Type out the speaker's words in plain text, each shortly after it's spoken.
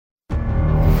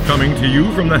Coming to you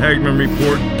from the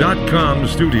HagmannReport.com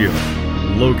studio,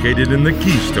 located in the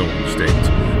Keystone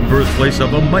State, birthplace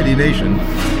of a mighty nation,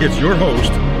 it's your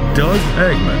host, Doug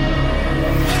Hagmann.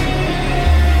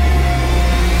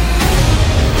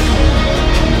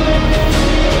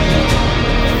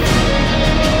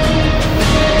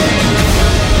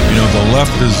 You know, the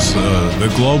left is, the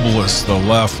globalists, the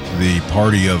left, the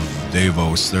party of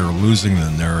Davos, they're losing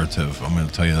the narrative. I'm going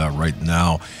to tell you that right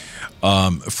now.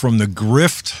 From the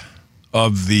grift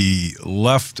of the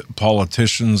left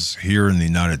politicians here in the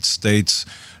United States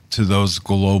to those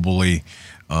globally,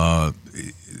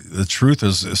 the truth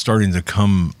is starting to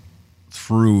come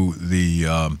through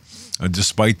the,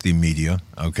 despite the media,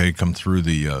 okay, come through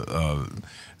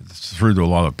through to a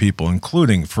lot of people,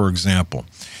 including, for example,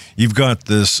 you've got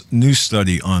this new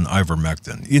study on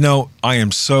ivermectin. You know, I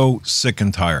am so sick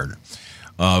and tired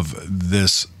of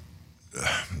these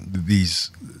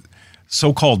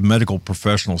so-called medical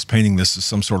professionals painting this as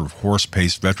some sort of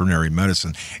horse-paced veterinary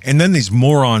medicine, and then these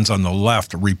morons on the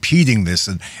left repeating this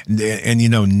and you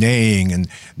know, neighing and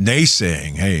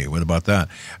naysaying, hey, what about that?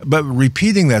 But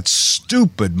repeating that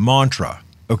stupid mantra,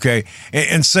 okay,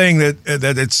 and saying that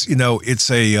it's, you know,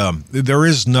 it's a there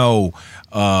is no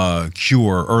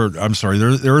cure, or I'm sorry,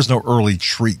 there is no early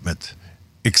treatment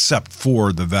except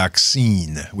for the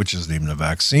vaccine, which isn't even a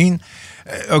vaccine.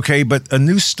 Okay, but a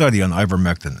new study on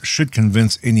ivermectin should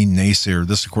convince any naysayer,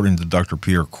 this according to Dr.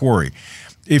 Pierre Kory.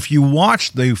 If you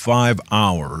watch the 5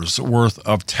 hours worth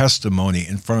of testimony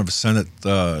in front of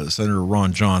Senator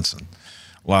Ron Johnson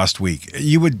last week,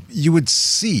 you would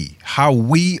see how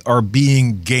we are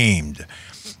being gamed.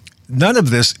 None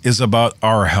of this is about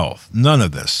our health. None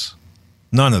of this.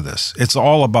 It's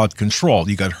all about control.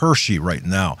 You got Hershey right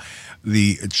now,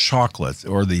 the chocolate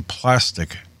or the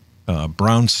plastic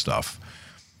brown stuff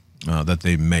that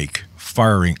they make,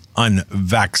 firing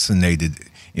unvaccinated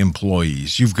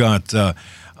employees. You've got,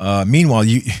 meanwhile,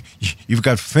 you've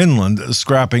got Finland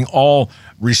scrapping all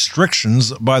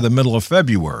restrictions by the middle of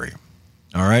February.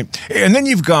 All right. And then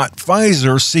you've got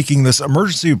Pfizer seeking this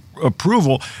emergency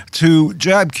approval to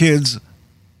jab kids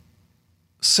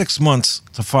 6 months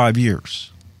to 5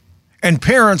 years. And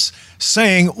parents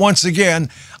saying, once again,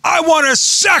 I want to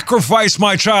sacrifice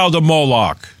my child to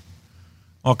Moloch.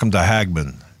 Welcome to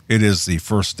Hagmann. It is the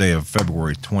first day of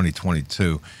February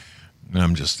 2022, and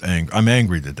I'm just angry. I'm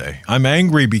angry today. I'm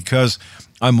angry because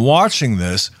I'm watching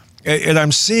this, and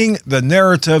I'm seeing the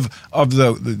narrative of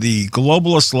the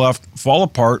globalist left fall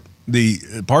apart, the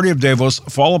party of Davos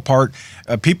fall apart,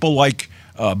 people like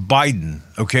Biden,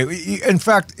 okay? In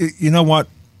fact, you know what?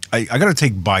 I got to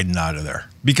take Biden out of there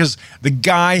because the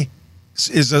guy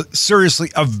is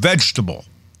seriously a vegetable.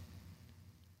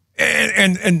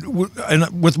 And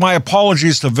with my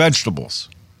apologies to vegetables,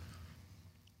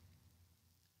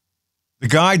 the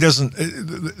guy doesn't.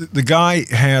 The guy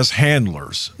has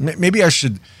handlers. Maybe this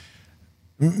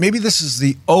is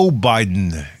the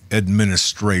Biden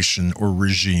administration or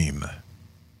regime,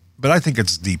 but I think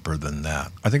it's deeper than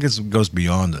that. I think it goes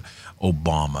beyond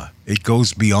Obama. It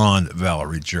goes beyond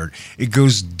Valerie Jarrett. It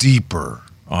goes deeper.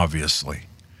 Obviously,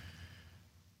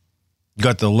 you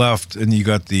got the left, and you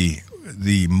got the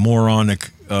moronic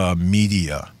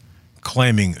media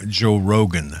claiming Joe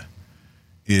Rogan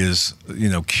is, you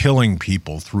know, killing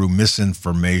people through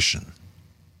misinformation.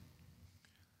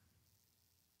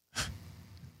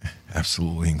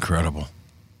 Absolutely incredible.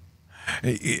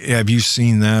 Have you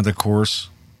seen that, of course?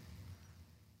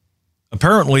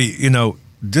 Apparently, you know,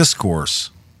 discourse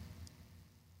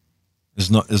is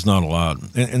not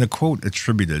allowed. And a quote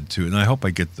attributed to, and I hope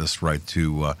I get this right,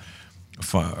 to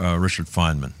Richard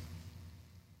Feynman.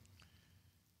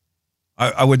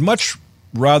 I would much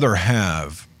rather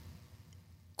have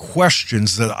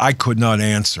questions that I could not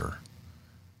answer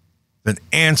than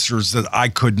answers that I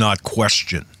could not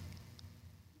question.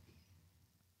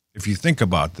 If you think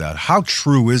about that, how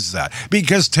true is that?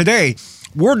 Because today,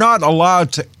 we're not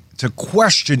allowed to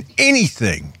question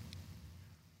anything.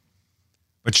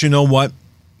 But you know what?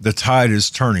 The tide is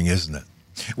turning, isn't it?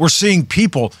 We're seeing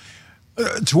people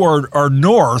to our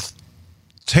north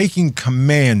taking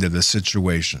command of the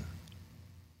situation.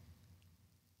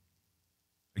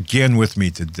 Again with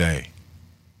me today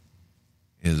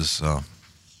is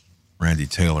Randy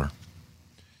Taylor.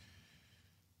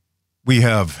 We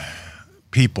have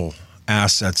people,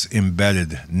 assets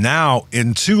embedded now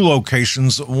in 2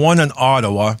 locations, one in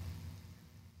Ottawa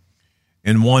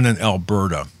and one in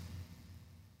Alberta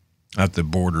at the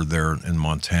border there in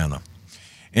Montana.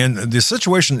 And the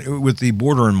situation with the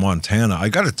border in Montana, I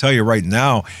got to tell you right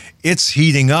now, it's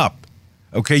heating up.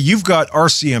 Okay, you've got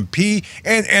RCMP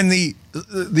and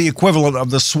the equivalent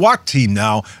of the SWAT team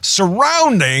now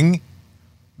surrounding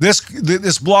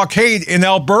this blockade in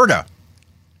Alberta.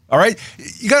 All right,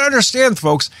 you got to understand,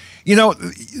 folks. You know,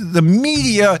 the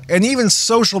media and even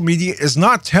social media is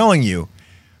not telling you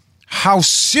how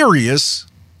serious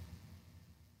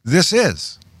this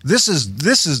is. This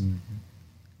is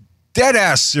dead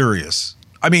ass serious.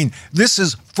 I mean, this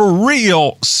is for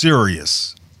real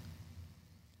serious.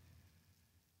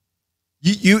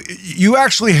 You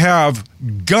actually have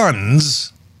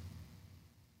guns,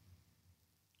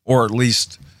 or at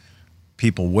least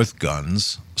people with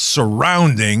guns,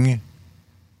 surrounding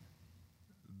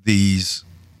these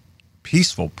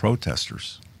peaceful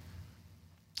protesters.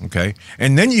 Okay?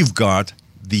 And then you've got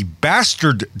the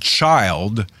bastard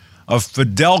child of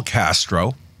Fidel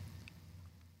Castro.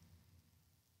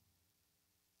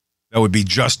 That would be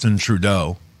Justin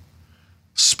Trudeau,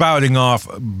 spouting off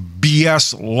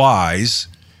BS lies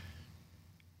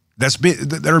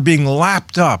that are being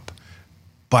lapped up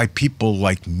by people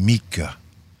like Mika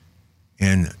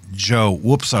and Joe,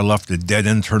 whoops, I left a dead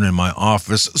intern in my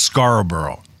office,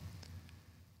 Scarborough,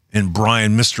 and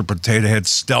Brian, Mr. Potato Head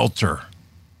Stelter,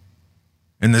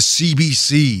 and the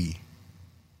CBC,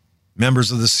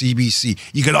 members of the CBC.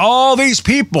 You get all these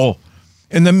people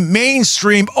in the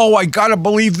mainstream, oh, I gotta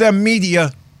believe them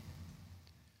media,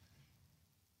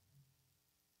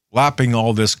 lapping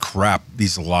all this crap,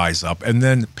 these lies up, and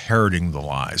then parroting the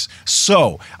lies.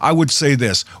 So I would say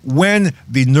this: when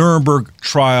the Nuremberg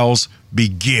trials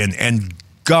begin, and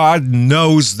God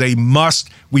knows we must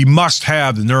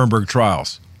have the Nuremberg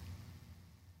trials.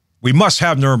 We must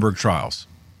have Nuremberg trials.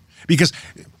 Because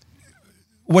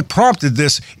what prompted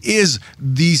this is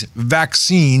these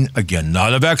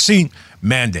not a vaccine,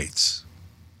 mandates.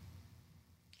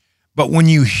 But when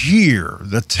you hear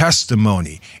the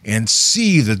testimony and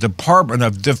see the Department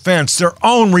of Defense, their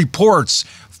own reports,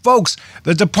 folks,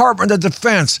 the Department of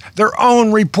Defense, their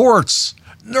own reports,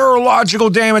 neurological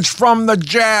damage from the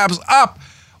jabs up,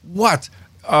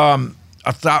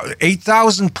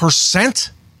 8,000%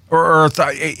 or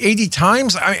 80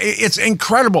 times? I mean, it's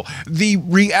incredible. The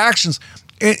reactions.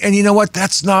 And you know what?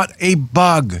 That's not a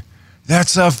bug.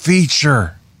 That's a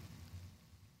feature.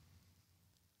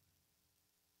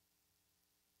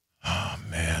 Oh,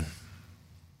 man.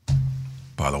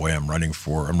 By the way, I'm writing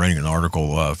an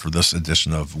article for this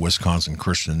edition of Wisconsin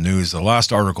Christian News. The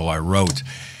last article I wrote,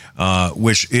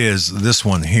 which is this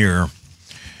one here.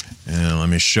 And let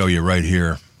me show you right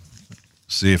here.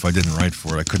 See, if I didn't write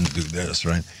for it, I couldn't do this,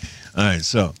 right? All right,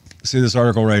 so see this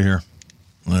article right here?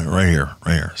 Right here.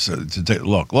 So to take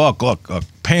look,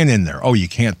 pan in there. Oh, you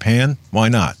can't pan? Why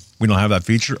not? We don't have that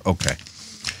feature? Okay.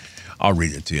 I'll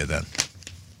read it to you then.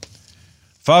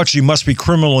 Fauci must be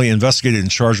criminally investigated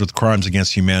and charged with crimes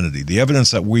against humanity. The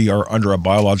evidence that we are under a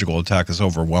biological attack is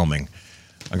overwhelming.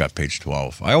 I got page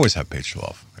 12. I always have page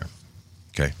 12 here.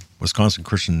 Okay. Wisconsin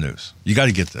Christian News. You got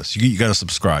to get this. You got to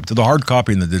subscribe to the hard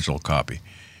copy and the digital copy.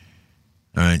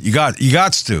 All right. You got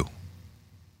to.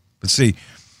 But see,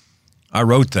 I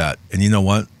wrote that, and you know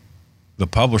what? The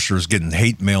publisher is getting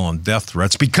hate mail and death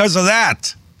threats because of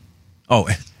that. Oh,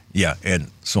 yeah, and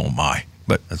so am I,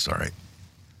 but that's all right.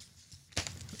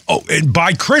 Oh, and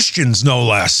by Christians, no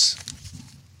less.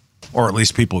 Or at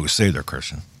least people who say they're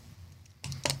Christian.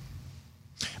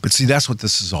 But see, that's what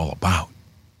this is all about.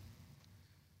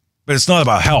 But it's not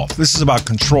about health. This is about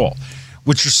control.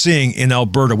 What you're seeing in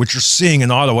Alberta, what you're seeing in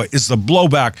Ottawa is the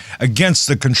blowback against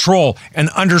the control, and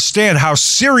understand how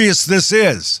serious this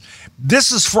is.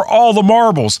 This is for all the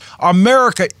marbles.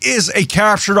 America is a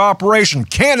captured operation.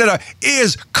 Canada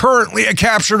is currently a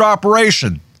captured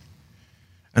operation.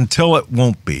 Until it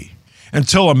won't be.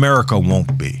 Until America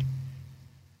won't be.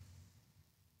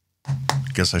 I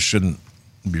guess I shouldn't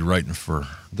be writing for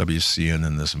WCN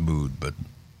in this mood, but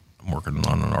I'm working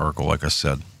on an article, like I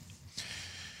said.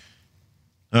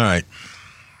 All right.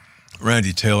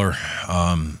 Randy Taylor,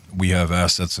 we have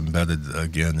assets embedded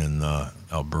again in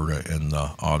Alberta and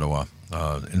Ottawa.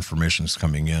 Information's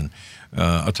coming in.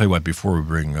 I'll tell you what, before we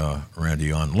bring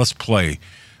Randy on, let's play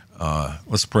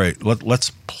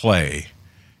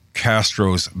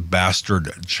Castro's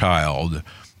bastard child,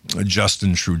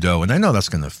 Justin Trudeau. And I know that's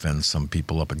going to offend some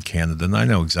people up in Canada, and I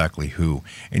know exactly who.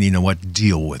 And you know what?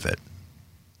 Deal with it.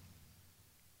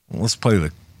 Let's play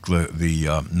the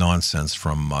nonsense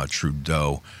from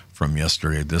Trudeau from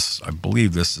yesterday. I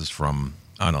believe this is from,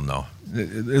 I don't know.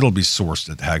 It'll be sourced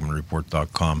at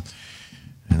HagmannReport.com.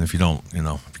 And if you don't, if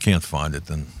you can't find it,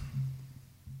 then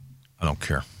I don't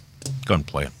care. Go and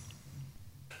play it.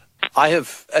 I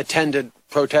have attended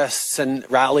protests and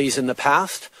rallies in the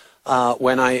past.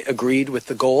 when I agreed with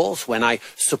the goals, when I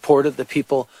supported the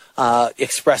people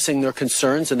expressing their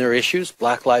concerns and their issues.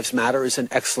 Black Lives Matter is an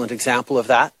excellent example of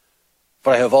that.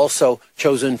 But I have also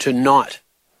chosen to not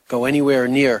go anywhere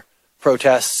near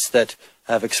protests that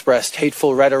have expressed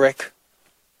hateful rhetoric,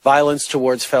 violence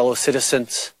towards fellow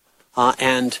citizens,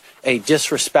 and a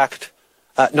disrespect,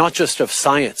 not just of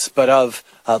science, but of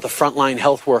the frontline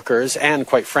health workers and,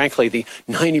 quite frankly, the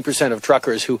 90% of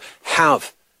truckers who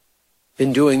have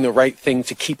been doing the right thing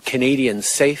to keep Canadians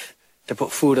safe, to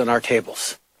put food on our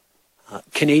tables.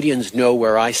 Canadians know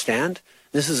where I stand.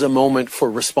 This is a moment for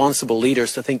responsible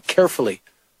leaders to think carefully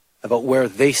about where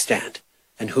they stand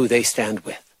and who they stand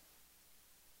with.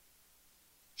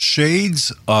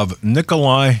 Shades of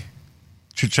Nicolae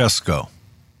Ceausescu,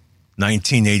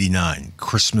 1989,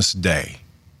 Christmas Day,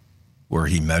 where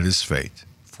he met his fate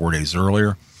 4 days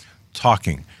earlier,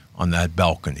 talking on that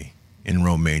balcony in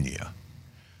Romania.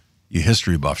 You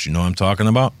history buffs, you know what I'm talking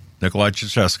about? Nicolae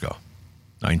Ceausescu,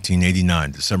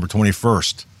 1989, December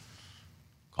 21st.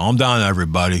 Calm down,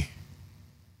 everybody.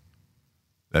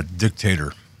 That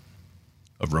dictator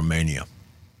of Romania.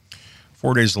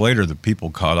 4 days later, the people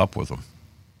caught up with him.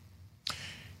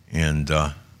 And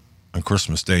on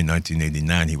Christmas Day,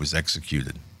 1989, he was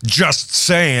executed. Just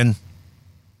saying.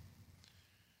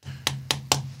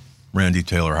 Randy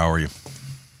Taylor, how are you?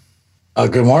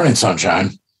 Good morning,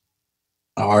 sunshine.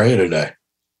 How are you today?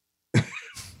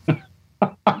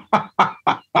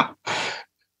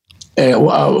 Hey,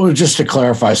 well, just to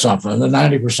clarify something, the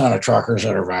 90% of truckers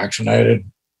that are vaccinated,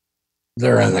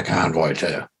 they're in the convoy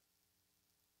too.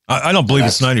 I don't believe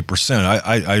it's 90%.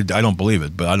 I don't believe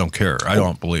it, but I don't care. I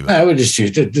don't believe it. I would just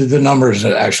use the numbers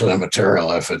are actually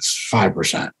immaterial if it's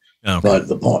 5%. Okay. But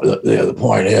the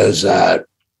point is that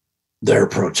they're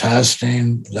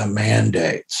protesting the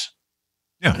mandates.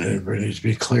 Yeah, and everybody needs to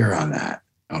be clear on that.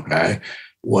 Okay,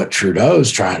 what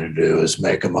Trudeau's trying to do is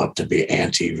make them up to be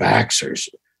anti-vaxxers.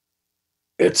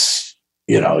 It's,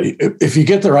 if you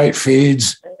get the right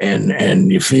feeds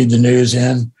and you feed the news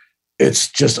in,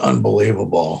 it's just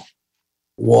unbelievable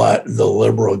what the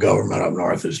Liberal government up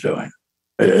north is doing.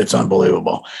 It's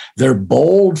unbelievable. They're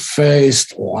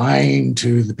bold-faced lying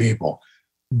to the people.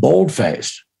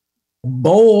 Bold-faced.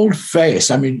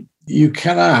 I mean, you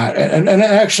cannot. And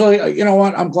actually, you know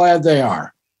what? I'm glad they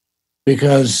are,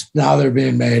 because now they're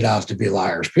being made out to be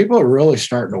liars. People are really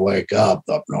starting to wake up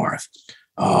north.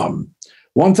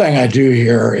 One thing I do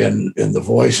hear in the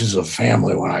voices of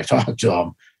family when I talk to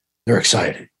them, they're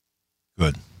excited.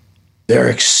 Good. They're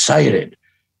excited.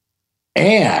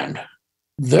 And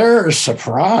they're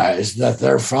surprised that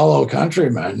their fellow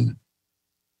countrymen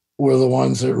were the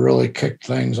ones that really kicked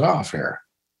things off here.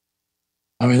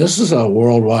 I mean, this is a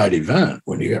worldwide event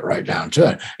when you get right down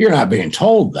to it. You're not being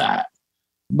told that.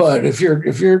 But if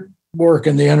you're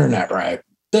working the internet right,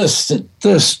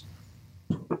 this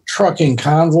trucking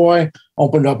convoy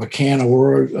opened up a can of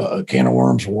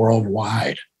worms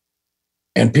worldwide,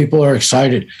 and people are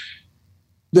excited.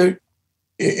 And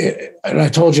I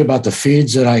told you about the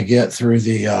feeds that I get through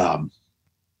the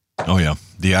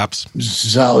the apps,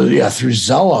 through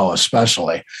Zello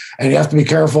especially, and you have to be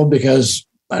careful because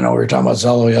I know we were talking about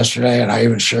Zello yesterday, and I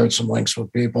even shared some links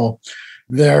with people.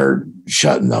 They're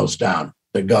shutting those down.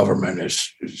 The government is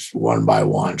one by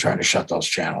one trying to shut those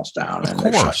channels down, and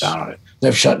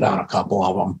they've shut down a couple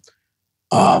of them.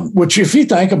 Which, if you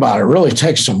think about it, really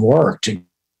takes some work to get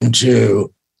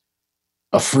into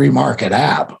a free market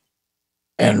app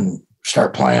and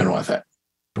start playing with it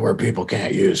to where people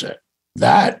can't use it.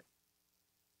 That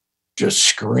just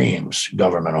screams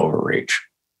government overreach.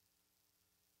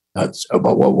 But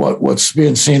what's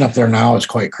being seen up there now is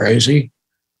quite crazy.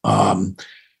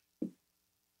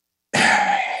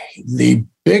 The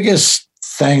biggest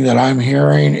thing that I'm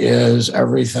hearing is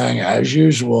everything as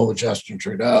usual with Justin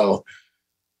Trudeau.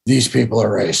 These people are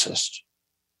racist.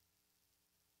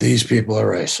 These people are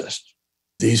racist.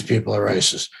 These people are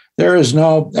racist. There is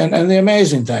no, and the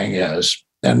amazing thing is,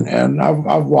 and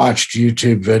I've watched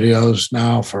YouTube videos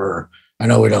now for, I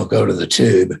know we don't go to the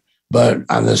tube, but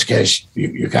on this case,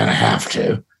 you kind of have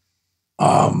to.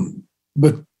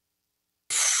 But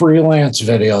freelance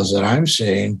videos that I'm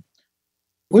seeing,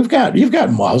 you've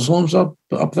got Muslims up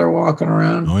there walking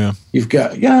around. Oh yeah. You've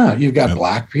got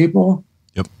Black people.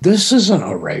 Yep. This isn't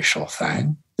a racial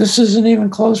thing. This isn't even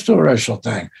close to a racial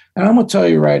thing. And I'm gonna tell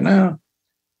you right now,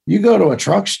 you go to a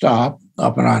truck stop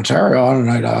up in Ontario, and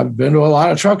I've been to a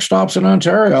lot of truck stops in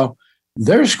Ontario.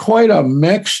 There's quite a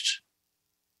mixed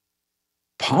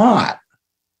pot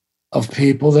of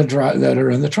people that are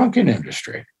in the trucking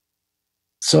industry.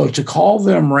 So to call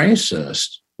them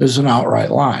racist is an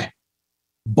outright lie,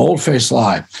 bold-faced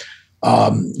lie.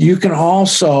 You can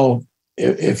also,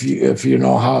 if you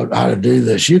know how to do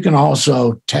this, you can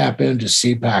also tap into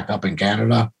CPAC up in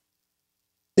Canada.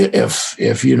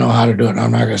 If you know how to do it, and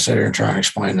I'm not going to sit here and try and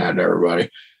explain that to everybody,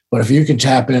 but if you can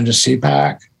tap into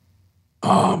CPAC,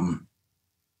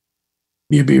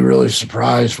 you'd be really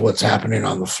surprised what's happening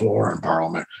on the floor in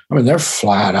Parliament. I mean, they're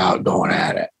flat out going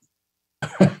at it.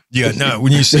 Yeah, no,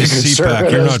 when you say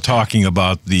CPAC, you're not talking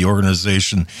about the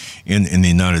organization in the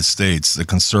United States, the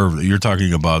conservative. You're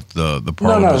talking about the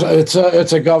Parliament. No,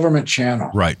 it's a government channel.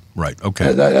 Right,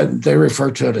 okay. They refer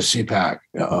to it as CPAC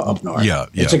up north. Yeah.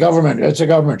 It's a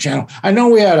government channel. I know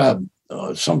we had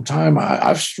some time.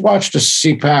 I've watched a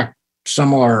CPAC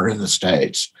similar in the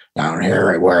States down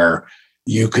here where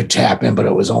you could tap in, but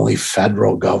it was only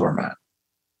federal government.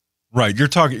 Right. You're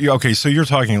talking. Okay, so you're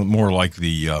talking more like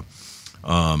the.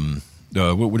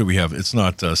 What do we have? It's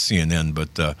not CNN,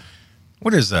 but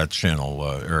what is that channel,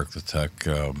 Eric the Tech?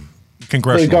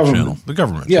 Congressional channel. The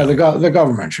government. Yeah, channel. The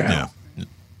government channel. Yeah.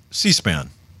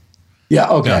 C-SPAN. Yeah.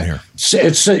 Okay. Down here.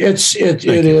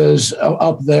 It is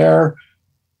up there.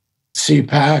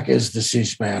 CPAC is the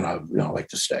C-SPAN of like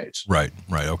the States. Right.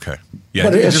 Okay. Yeah.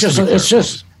 But it's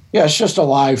just a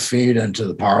live feed into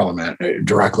the Parliament,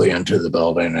 directly into the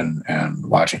building and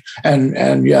watching.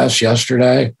 And yes,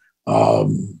 yesterday.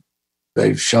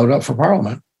 They showed up for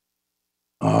Parliament.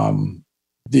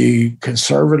 The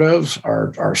conservatives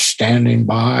are standing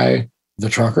by the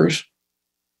truckers.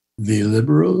 The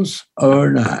liberals are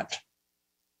not.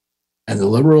 And the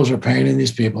liberals are painting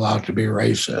these people out to be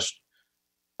racist.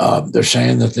 They're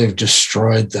saying that they've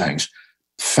destroyed things.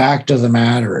 Fact of the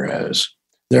matter is,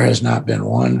 there has not been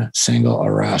one single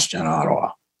arrest in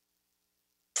Ottawa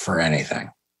for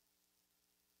anything.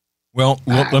 Well,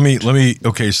 let me.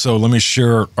 Okay, so let me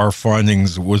share our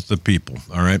findings with the people.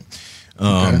 All right.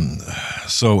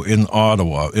 So in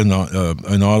Ottawa,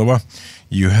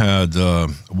 you had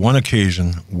one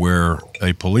occasion where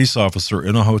a police officer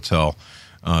in a hotel,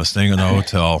 staying in a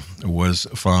hotel, was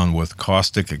found with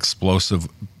caustic explosive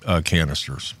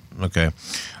canisters. Okay,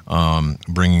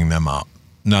 bringing them out.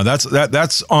 Now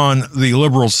that's on the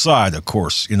liberal side, of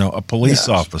course. A police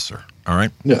officer. All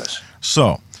right. Yes.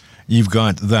 So. You've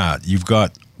got that. You've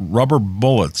got rubber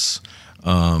bullets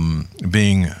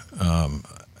being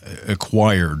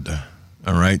acquired,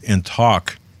 all right, and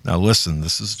talk. Now, listen,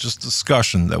 this is just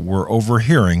discussion that we're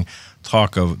overhearing,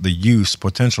 talk of the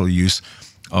potential use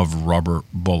of rubber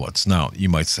bullets. Now, you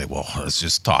might say, well, it's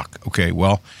just talk. Okay,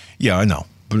 well, yeah, I know,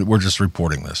 but we're just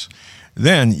reporting this.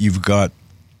 Then you've got,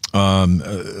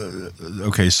 so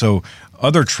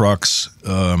other trucks,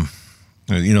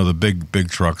 the big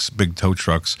trucks, big tow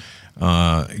trucks,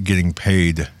 getting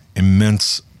paid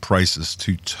immense prices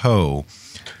to tow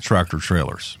tractor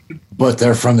trailers. But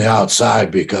they're from the outside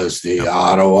because the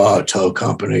Ottawa tow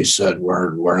company said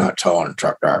we're not towing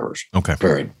truck drivers. Okay.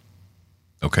 Period.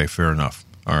 Okay, fair enough.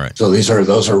 All right. So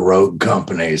those are rogue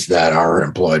companies that are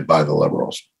employed by the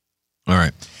liberals. All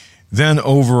right. Then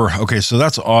so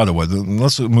that's Ottawa.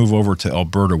 Let's move over to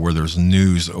Alberta where there's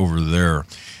news over there.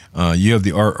 You have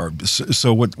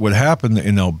so what happened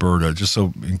in Alberta, just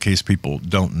so in case people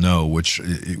don't know, which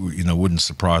wouldn't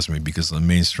surprise me because of the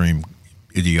mainstream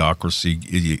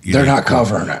idiocracy. They're not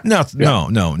covering it. No.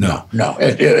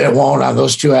 It won't on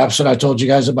those two apps that I told you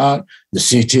guys about, the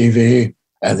CTV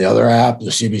and the other app, the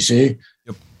CBC.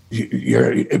 Yep.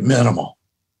 You're minimal.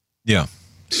 Yeah.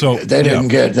 So they didn't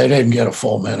get a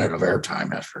full minute of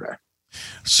airtime yesterday.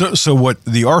 So what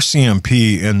the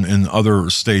RCMP and other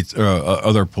states,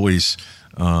 other police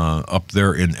up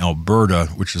there in Alberta,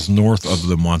 which is north of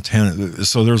the Montana,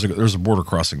 so there's a border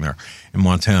crossing there in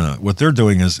Montana. What they're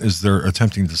doing is they're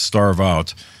attempting to starve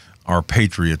out our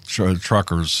Patriot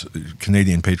truckers,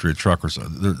 Canadian Patriot truckers.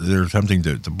 They're attempting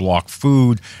to block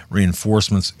food,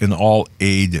 reinforcements, and all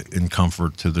aid and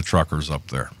comfort to the truckers up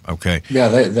there. Okay. Yeah,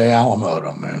 they Alamoed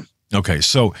them, man. Okay,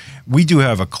 so we do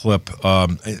have a clip.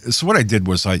 So what I did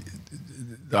was I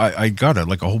got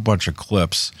a whole bunch of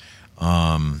clips.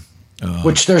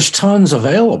 Which there's tons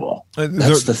available.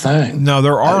 That's the thing. No,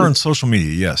 there are on social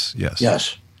media.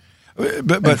 Yes.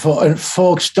 But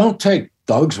folks, don't take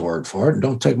Doug's word for it, and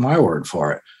don't take my word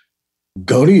for it.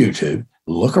 Go to YouTube,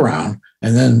 look around,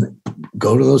 and then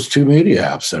go to those two media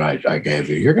apps that I gave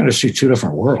you. You're going to see two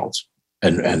different worlds.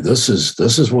 And this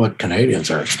is what Canadians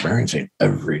are experiencing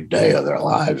every day of their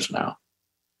lives now.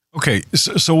 Okay,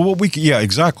 so what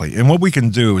exactly. And what we can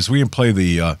do is we can play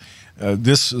the.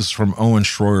 This is from Owen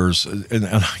Schroyer's, and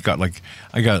I got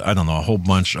I don't know, a whole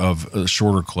bunch of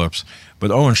shorter clips, but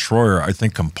Owen Schroyer I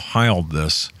think compiled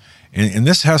this, and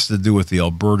this has to do with the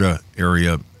Alberta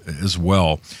area as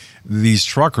well. These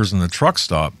truckers in the truck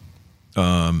stop,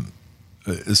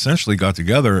 essentially got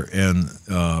together and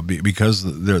because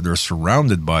they're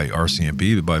surrounded by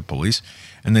RCMP, by police,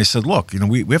 and they said, "Look,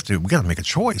 we got to make a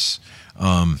choice.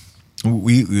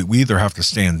 We either have to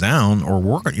stand down or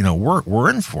we're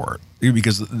in for it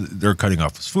because they're cutting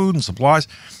off his food and supplies."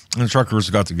 And the truckers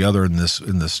got together in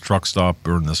this truck stop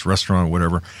or in this restaurant or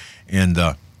whatever, and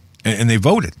they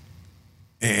voted,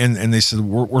 and they said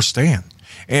we're staying.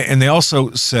 And they also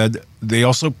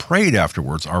prayed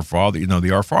afterwards, Our Father,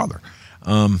 the Our Father,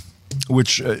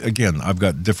 which again I've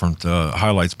got different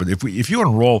highlights. But if you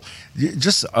enroll,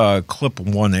 just clip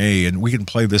 1A, and we can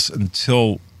play this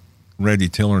until Randy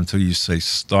Taylor, until you say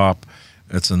stop.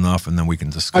 It's enough, and then we can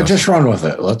discuss. I just run with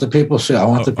it. Let the people see. I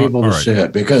want the people to see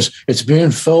it because it's being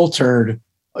filtered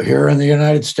here in the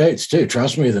United States too.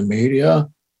 Trust me, the media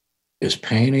is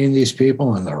painting these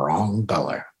people in the wrong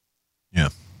color. Yeah.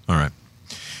 All right.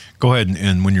 Go ahead,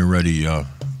 and when you're ready,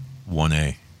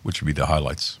 1A, which would be the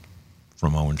highlights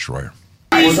from Owen Schroyer.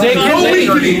 They can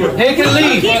leave. But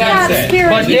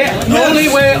the only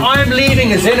way I'm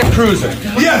leaving is in a cruiser.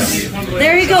 Yes.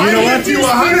 There you go. You know what?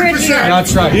 100%.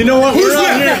 That's right. You know what? Who's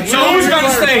here? So who's going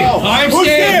to stay? I'm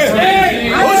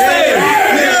staying. Who's staying?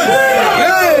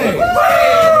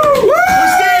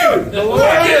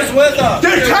 With us.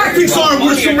 Their tactics are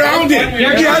we're surrounded.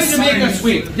 They're trying to make us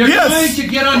weak. They're trying to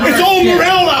get under it's all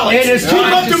morale, Alex. Keep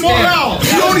up the morale.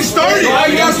 You already started.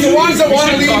 I guess the ones that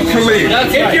want to leave can leave.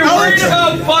 If you're worried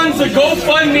about funds, the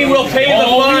GoFundMe will pay the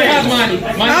fine.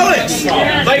 Alex,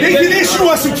 they can issue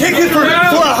us a ticket for a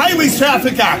highway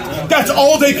traffic act. That's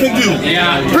all they can do.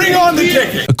 Bring on the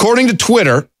ticket. According to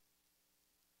Twitter,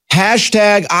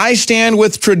 hashtag I Stand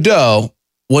With Trudeau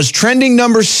was trending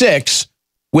number 6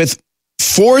 with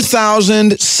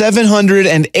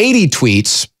 4,780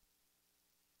 tweets,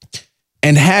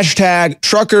 and hashtag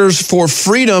Truckers for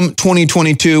Freedom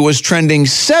 2022 was trending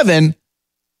 7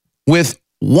 with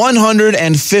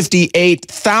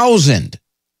 158,000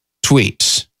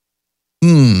 tweets.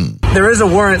 There is a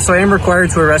warrant, so I am required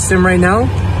to arrest him right now.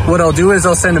 What I'll do is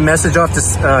I'll send a message off to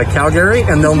Calgary,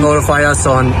 and they'll notify us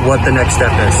on what the next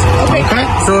step is. Okay.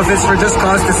 So if it's for just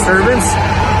cause disturbance,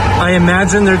 I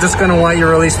imagine they're just going to want you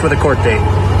released with a court date.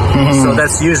 So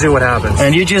that's usually what happens.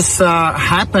 And you just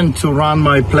happened to run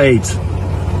my plate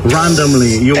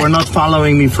randomly. You were not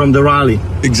following me from the rally.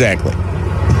 Exactly.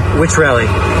 Which rally?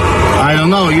 I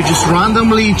don't know. You just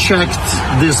randomly checked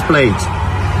this plate.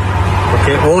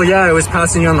 Okay. Well, yeah, I was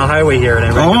passing you on the highway here. And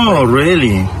I ran your plate.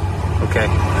 Really? Okay.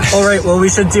 All right. Well, we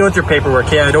should deal with your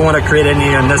paperwork. Yeah, I don't want to create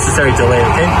any unnecessary delay.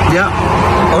 Okay. Yeah.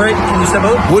 All right. Can you step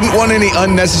out? Wouldn't want any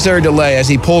unnecessary delay as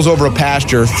he pulls over a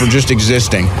pasture for just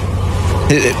existing.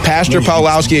 Pastor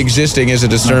Pawlowski existing is a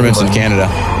disturbance in Canada.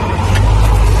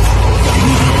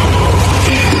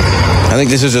 I think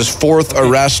this is his 4th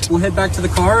arrest. We'll head back to the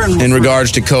car in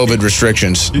regards to COVID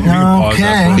restrictions.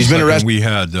 Okay. He's been arrested. We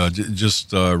had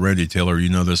Randy Taylor. You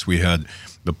know this. We had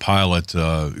the pilot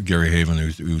Gary Haven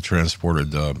who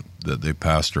transported the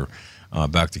pastor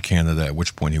back to Canada. At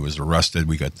which point he was arrested.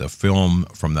 We got the film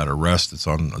from that arrest. It's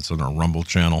on our Rumble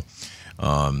channel.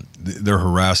 They're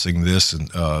harassing this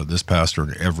pastor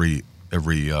and every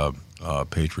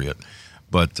patriot.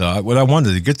 But what I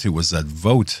wanted to get to was that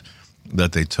vote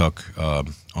that they took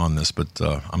on this. But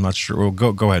I'm not sure. Well,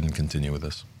 go ahead and continue with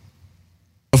this.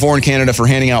 Before in Canada for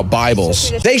handing out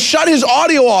Bibles. They shut his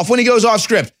audio off when he goes off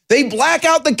script. They black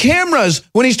out the cameras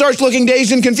when he starts looking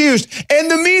dazed and confused.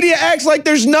 And the media acts like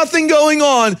there's nothing going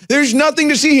on. There's nothing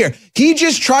to see here. He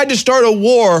just tried to start a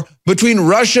war between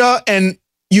Russia and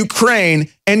Ukraine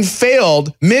and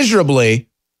failed miserably,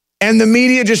 and the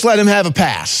media just let him have a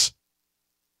pass.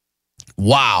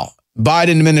 Wow.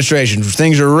 Biden administration.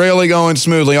 Things are really going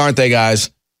smoothly, aren't they, guys?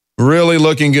 Really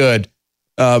looking good.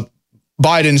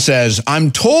 Biden says,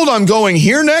 I'm told I'm going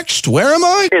here next. Where am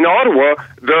I? In Ottawa,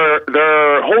 there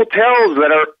are hotels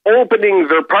that are opening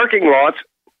their parking lots.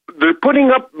 They're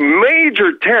putting up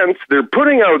major tents. They're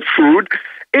putting out food.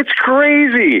 It's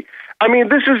crazy. I mean,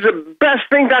 this is the best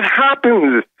thing that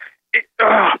happens.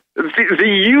 The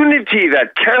unity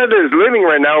that Canada is living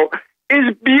right now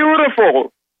is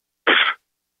beautiful.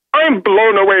 I'm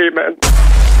blown away, man.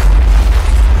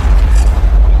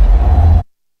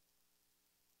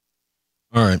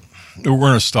 All right. We're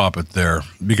going to stop it there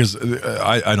because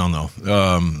I don't know.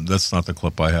 That's not the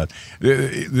clip I had.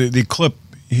 The clip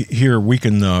here, we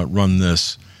can run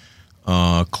this.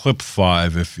 Clip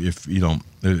 5 if you don't,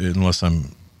 unless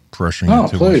I'm pressuring you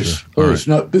too much. Please. Right.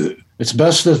 No, it's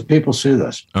best that people see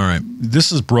this. All right.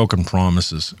 This is broken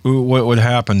promises. What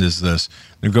happened is this.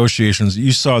 Negotiations.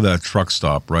 You saw that truck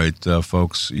stop, right,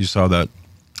 folks? You saw that,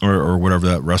 or whatever,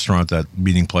 that restaurant, that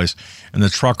meeting place, and the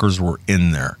truckers were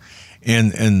in there.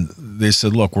 And they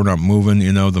said, look, we're not moving.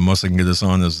 The most they can get us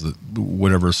on is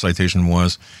whatever citation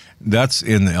was. That's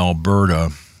in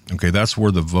Alberta. Okay, that's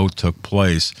where the vote took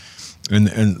place.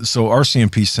 And so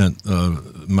RCMP sent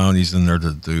Mounties in there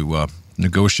to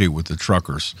negotiate with the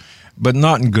truckers, but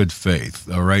not in good faith,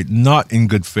 all right? Not in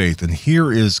good faith. And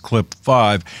here is clip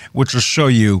 5, which will show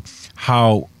you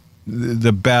how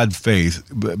the bad faith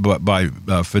by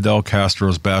Fidel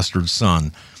Castro's bastard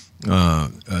son,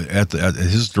 at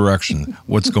his direction,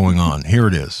 what's going on. Here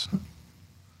it is.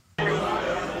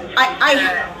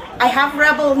 I have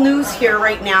Rebel News here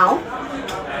right now,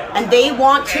 and they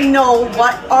want to know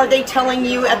what are they telling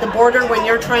you at the border when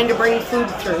you're trying to bring food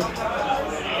through.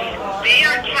 They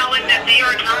are telling that they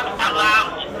are not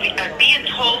allowed, being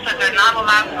told that they're not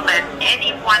allowed to let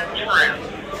anyone through.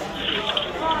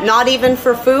 Not even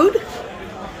for food?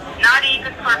 Not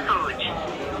even for food.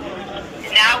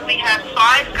 Now we have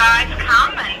 5 guys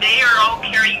come, and they are all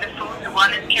carrying the food. The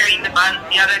one is carrying the buns,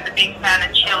 the other the big fan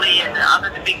of chili, and the other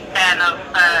the big fan of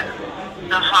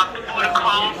the hot food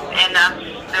cold, and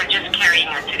they're just carrying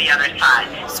it to the other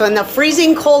side. So in the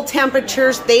freezing cold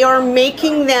temperatures, they are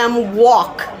making them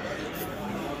walk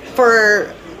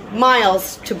for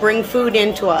miles to bring food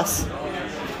into us.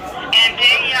 And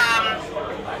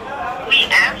we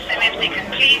asked them if they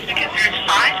could please, because there's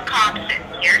 5 cops in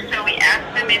here, so we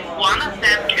asked them if one of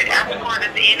them could escort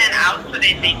us in and out so that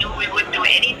they knew we wouldn't do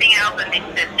anything else, and they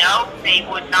said no, they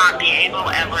would not be able,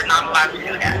 and we're not allowed to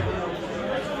do that.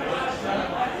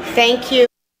 Thank you.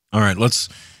 All right,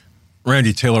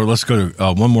 Randy Taylor, let's go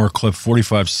to one more clip,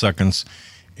 45 seconds.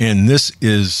 And this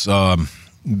is,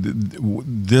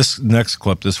 this next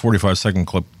clip, this 45-second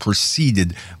clip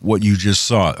preceded what you just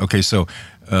saw. Okay, so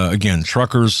again,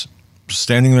 truckers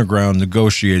standing their ground,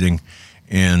 negotiating,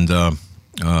 and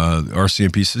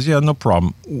RCMP says, yeah, no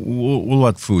problem, we'll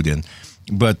let food in.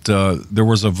 But there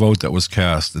was a vote that was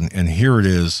cast, and here it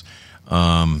is.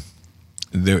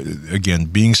 Again,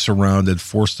 being surrounded,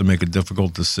 forced to make a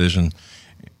difficult decision.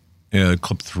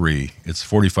 Clip 3, it's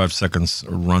 45 seconds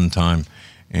run time,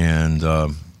 and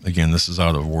again, this is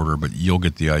out of order, but you'll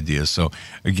get the idea. So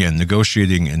again,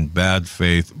 negotiating in bad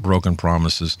faith, broken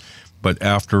promises, but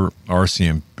after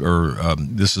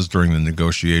this is during the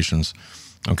negotiations.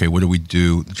 Okay, what do we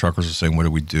do? The truckers are saying, what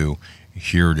do we do?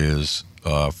 Here it is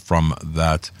from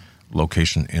that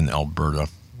location in Alberta.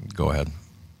 Go ahead.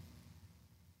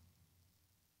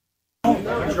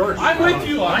 I'm with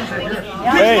you.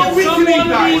 Hey.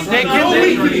 They can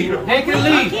leave.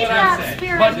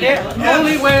 But the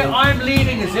only way I'm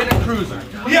leading is in a cruiser.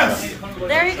 Yes.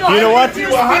 There you go. You know what?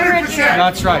 100%.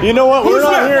 That's right. You know what? We're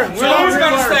not here. Who's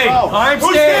going to stay? I'm Who's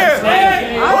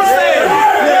staying. Who's staying?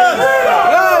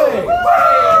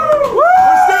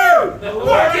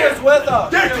 With us.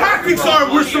 Their tactics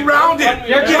are we're surrounded.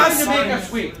 They're trying to make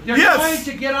us weak. They're trying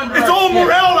to get under it's our all skin.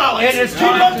 morale, Alex. It is Keep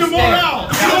up the morale.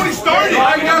 It's already started.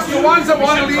 I guess the ones that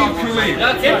want to leave can leave.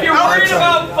 If you're worried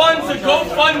about funds, the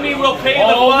GoFundMe will pay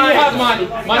the fine. We have money.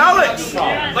 Alex,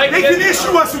 they can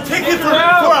issue us a ticket for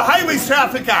a Highways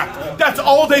Traffic Act. That's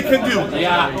all they can do.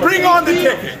 Yeah. Bring on the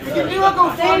ticket.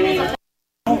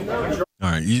 All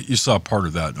right, you saw part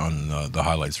of that on the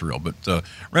highlights reel, but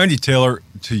Randy Taylor,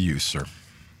 to you, sir.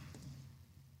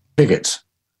 Tickets.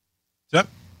 Yep.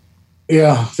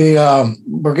 Yeah,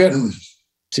 we're getting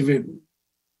TV.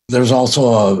 There's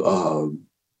also a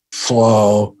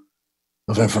flow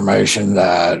of information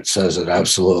that says that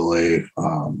absolutely,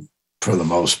 for the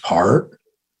most part,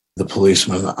 the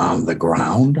policemen on the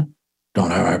ground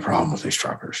don't have any problem with these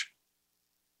truckers.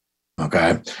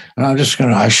 Okay. And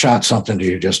I shot something to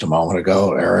you just a moment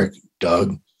ago, Eric,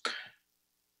 Doug.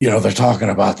 They're talking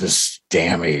about this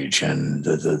damage and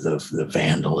the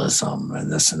vandalism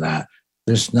and this and that.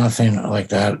 There's nothing like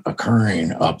that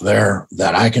occurring up there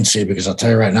that I can see, because I'll tell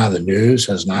you right now, the news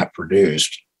has not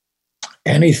produced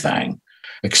anything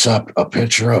except a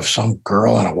picture of some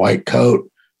girl in a white coat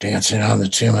dancing on the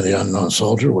Tomb of the Unknown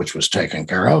Soldier, which was taken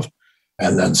care of,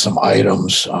 and then some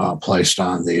items placed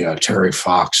on the Terry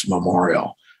Fox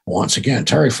Memorial. Once again,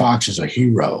 Terry Fox is a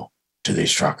hero to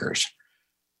these truckers.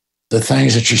 The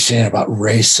things that you're seeing about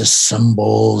racist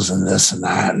symbols and this and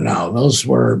that, no, those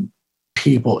were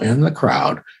people in the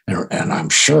crowd. And I'm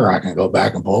sure I can go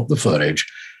back and pull up the footage.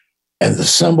 And the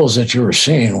symbols that you were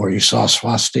seeing where you saw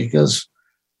swastikas,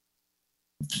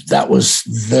 that was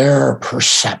their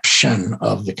perception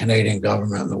of the Canadian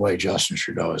government and the way Justin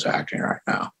Trudeau is acting right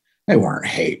now. They weren't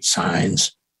hate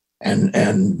signs. And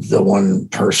the one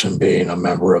person being a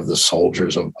member of the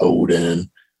Soldiers of Odin,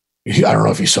 I don't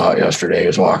know if you saw it yesterday. He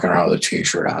was walking around with a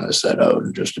T-shirt on that said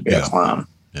Odin just to be a clown.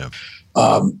 Yeah.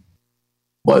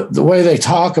 But the way they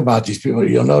talk about these people,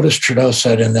 you'll notice Trudeau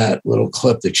said in that little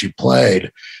clip that you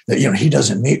played that, he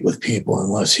doesn't meet with people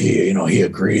unless he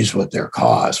agrees with their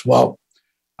cause. Well,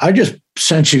 I just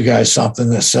sent you guys something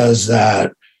that says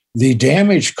that the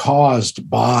damage caused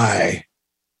by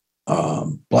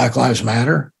Black Lives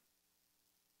Matter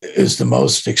is the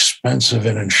most expensive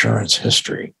in insurance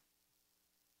history.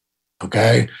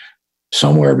 Okay.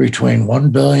 Somewhere between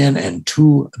 $1 billion and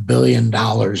 $2 billion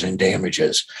in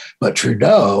damages. But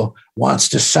Trudeau wants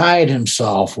to side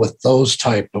himself with those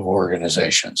type of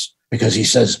organizations because he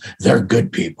says they're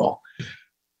good people.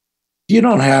 You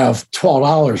don't have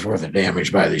 $12 worth of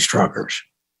damage by these truckers.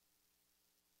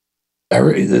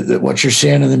 What you're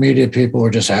seeing in the media, people are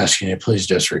just asking you, please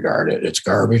disregard it. It's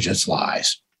garbage. It's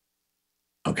lies.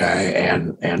 Okay.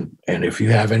 And if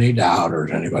you have any doubt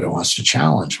or anybody wants to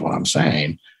challenge what I'm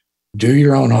saying, do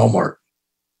your own homework.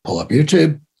 Pull up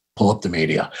YouTube, pull up the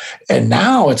media. And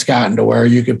now it's gotten to where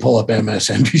you can pull up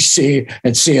MSNBC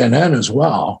and CNN as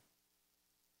well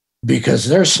because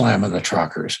they're slamming the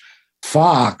truckers.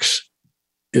 Fox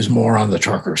is more on the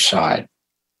truckers' side.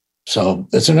 So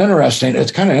it's kind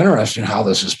of interesting how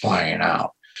this is playing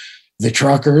out. The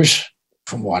truckers,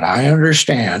 from what I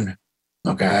understand,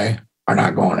 okay, are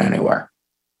not going anywhere.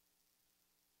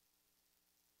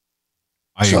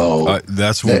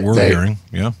 That's what we're hearing.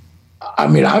 Yeah. I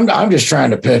mean, I'm just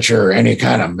trying to picture any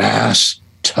kind of mass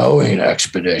towing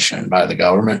expedition by the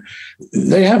government.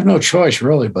 They have no choice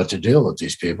really but to deal with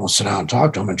these people, sit down and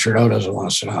talk to them. And Trudeau doesn't want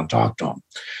to sit down and talk to them.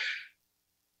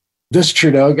 This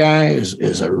Trudeau guy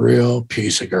is a real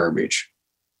piece of garbage.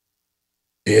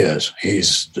 He is.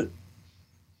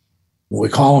 We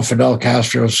call him Fidel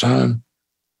Castro's son.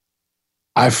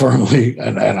 I firmly,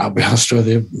 and I'll be honest with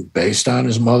you, based on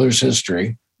his mother's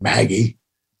history, Maggie,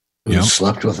 who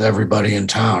slept with everybody in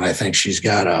town, I think she's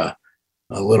got a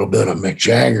little bit of Mick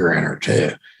Jagger in her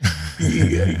too.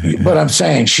 But I'm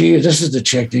saying this is the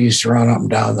chick that used to run up and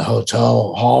down the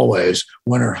hotel hallways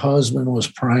when her husband was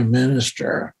prime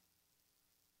minister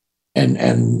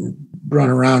and run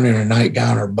around in a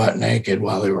nightgown or butt naked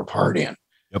while they were partying.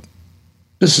 Yep.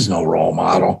 This is no role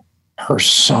model. Her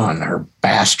son, her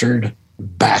bastard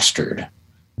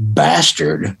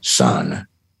son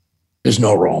is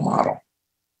no role model.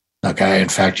 Okay. In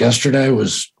fact, yesterday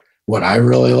was what I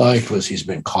really liked was he's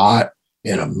been caught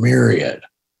in a myriad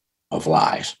of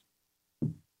lies.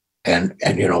 And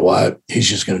you know what? He's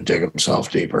just going to dig himself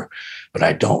deeper. But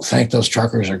I don't think those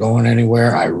truckers are going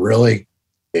anywhere.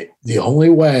 The only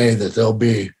way that they'll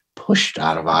be pushed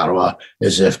out of Ottawa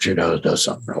is if Trudeau does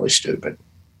something really stupid.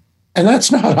 And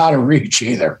that's not out of reach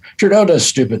either. Trudeau does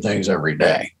stupid things every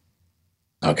day.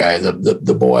 Okay,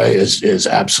 the boy is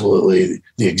absolutely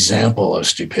the example of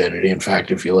stupidity. In fact,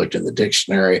 if you looked in the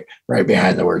dictionary, right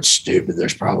behind the word stupid,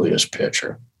 there's probably his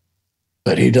picture.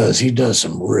 But he does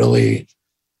some really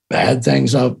bad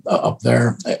things up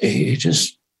there.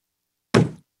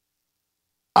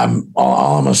 All I'm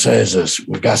gonna say is this: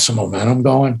 we've got some momentum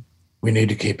going. We need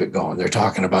to keep it going. They're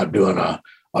talking about doing a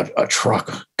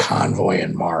truck convoy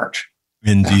in March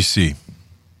in DC.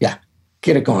 Yeah,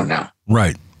 get it going now.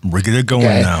 Right. We get it going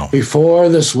now. Before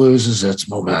this loses its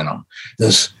momentum.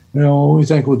 We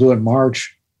think we'll do it in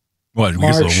March. What,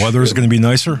 because the weather is going to be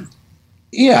nicer?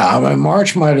 Yeah, I mean,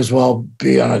 March might as well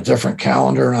be on a different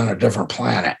calendar and on a different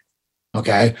planet.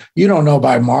 Okay? You don't know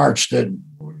by March that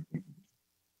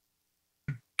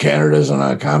Canada's in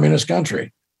a communist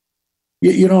country.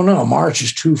 You don't know. March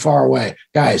is too far away.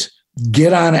 Guys,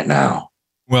 get on it now.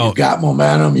 Well, you've got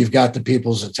momentum. You've got the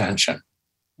people's attention.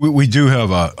 We do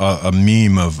have a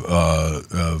meme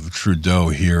of Trudeau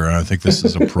here, and I think this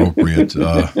is appropriate.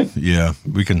 Yeah,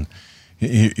 we can.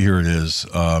 Here it is.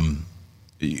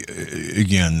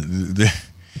 Again,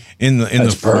 in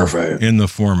the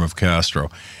form of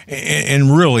Castro,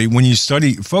 and really, when you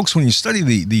study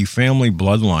the family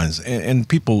bloodlines, and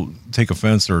people take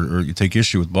offense or you take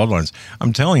issue with bloodlines,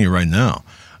 I'm telling you right now.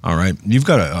 All right, you've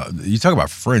got you talk about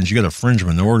fringe. You got a fringe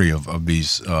minority of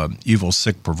these evil,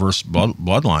 sick, perverse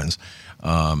bloodlines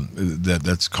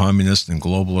that's communist and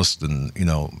globalist, and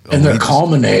and they're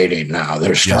culminating now.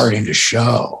 They're starting to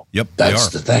show. Yep, that's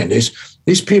the thing.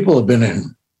 These people have been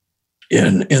in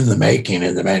the making,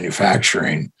 in the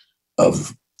manufacturing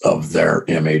of their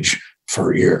image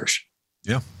for years.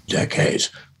 Yeah, decades.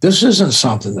 This isn't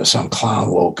something that some clown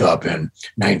woke up in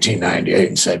 1998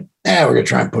 and said, we're going to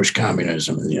try and push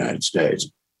communism in the United States.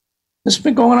 This has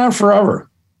been going on forever.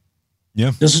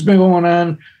 Yeah. This has been going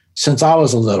on since I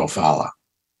was a little fella.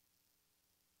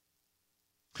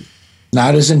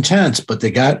 Not as intense, but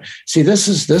this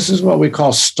is what we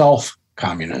call stealth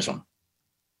communism.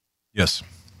 Yes.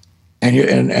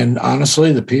 And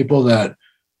honestly, the people that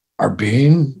are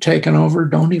being taken over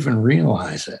don't even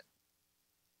realize it.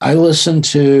 I listen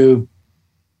to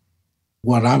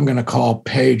what I'm going to call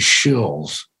paid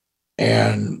shills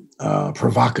and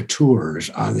provocateurs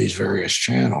on these various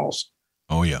channels.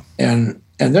 Oh, yeah. And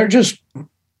they're just,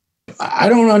 I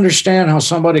don't understand how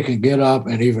somebody can get up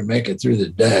and even make it through the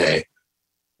day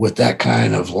with that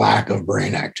kind of lack of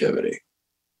brain activity.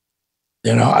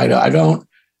 You know, I don't,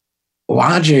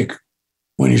 logic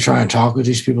when you try and talk with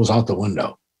these people is out the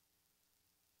window.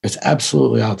 It's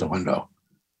absolutely out the window.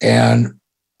 And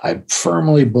I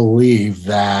firmly believe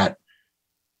that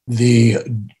the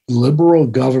Liberal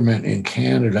government in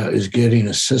Canada is getting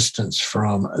assistance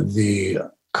from the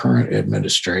current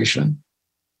administration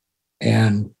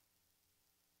and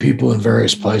people in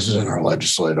various places in our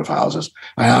legislative houses.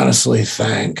 I honestly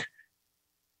think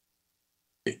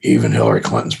even Hillary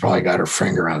Clinton's probably got her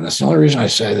finger on this. The only reason I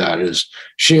say that is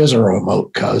she has a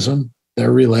remote cousin.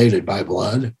 They're related by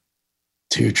blood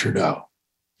to Trudeau.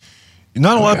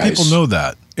 Not a lot of people know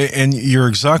that. And you're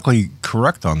exactly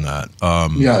correct on that.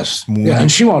 Yes. Yeah,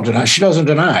 and she won't deny. She doesn't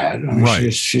deny it. I mean,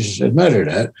 right. She's admitted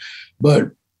it.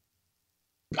 But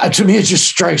to me, it just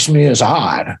strikes me as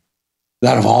odd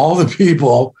that of all the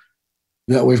people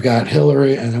that we've got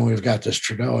Hillary and then we've got this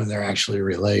Trudeau, and they're actually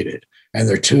related. And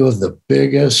they're two of the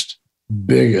biggest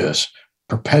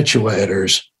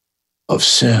perpetuators of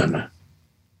sin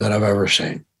that I've ever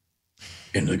seen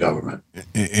in the government.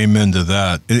 Amen to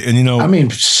that. And you know, I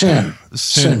mean, sin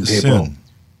people.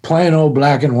 Plain old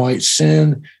black and white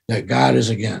sin that God is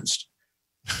against.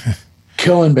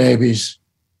 Killing babies,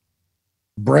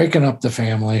 breaking up the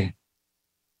family.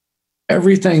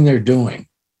 Everything they're doing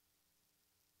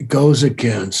goes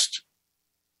against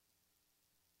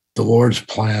the Lord's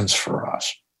plans for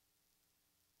us.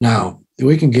 Now,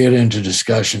 we can get into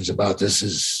discussions about this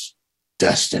is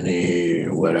destiny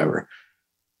or whatever.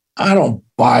 I don't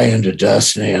buy into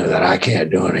destiny and that I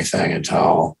can't do anything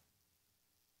until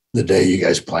the day you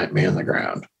guys plant me in the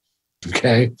ground.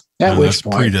 Okay? At which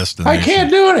point, I can't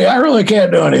do anything. I really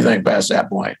can't do anything past that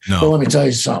point. No. But let me tell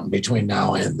you something, between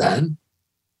now and then.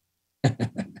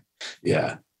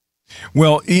 Yeah.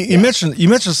 Well, you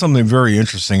mentioned something very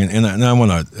interesting, and I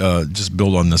want to just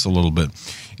build on this a little bit.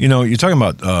 You know, you're talking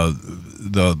about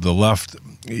the left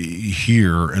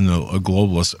here and the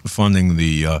globalists funding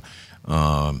the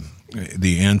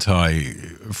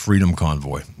anti-freedom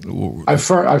convoy. I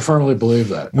firmly believe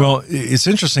that. Well, it's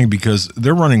interesting because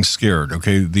they're running scared.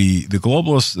 Okay, the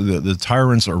globalists, the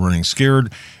tyrants are running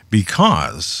scared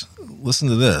because, listen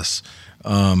to this.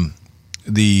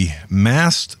 The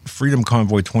massed Freedom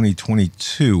Convoy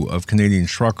 2022 of Canadian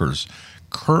truckers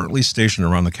currently stationed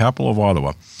around the capital of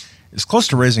Ottawa is close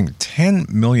to raising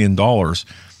 $10 million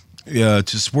to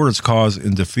support its cause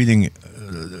in defeating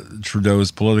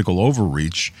Trudeau's political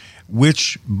overreach,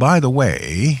 which, by the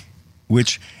way,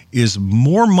 is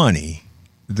more money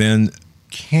than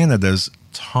Canada's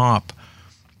top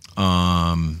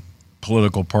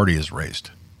political party has raised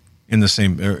in the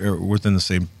same within the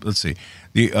same. Let's see,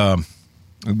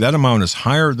 that amount is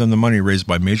higher than the money raised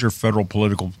by major federal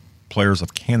political players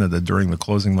of Canada during the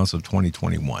closing months of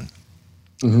 2021.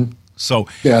 Mm-hmm. So,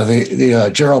 yeah, the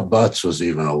Gerald Butts was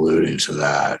even alluding to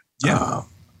that. Yeah.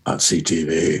 On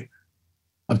CTV.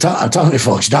 I'm telling you,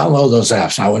 folks, download those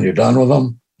apps. Now, when you're done with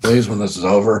them, please, when this is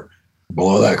over,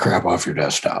 blow that crap off your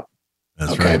desktop.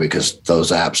 That's okay, right. Because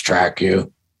those apps track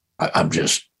you. I'm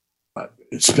just,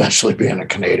 especially being a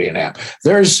Canadian app.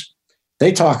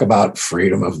 They talk about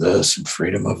freedom of this and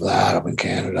freedom of that up in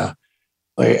Canada.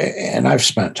 And I've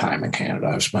spent time in Canada.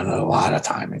 I've spent a lot of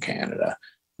time in Canada.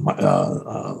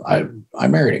 I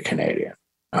married a Canadian.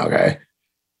 Okay.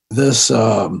 This,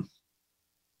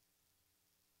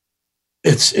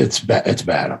 it's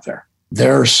bad up there.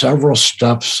 There are several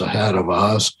steps ahead of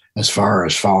us as far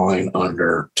as falling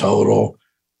under total,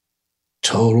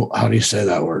 how do you say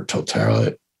that word?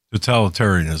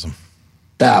 Totalitarianism.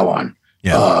 That one.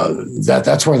 Yeah.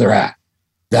 That's where they're at.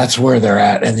 That's where they're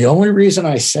at. And the only reason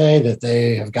I say that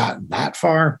they have gotten that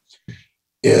far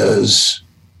is,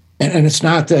 and it's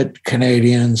not that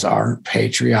Canadians aren't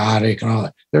patriotic and all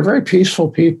that. They're very peaceful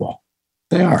people.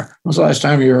 They are. When was the last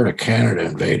time you heard of Canada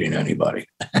invading anybody?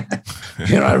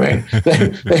 You know what I mean?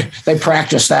 They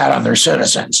practice that on their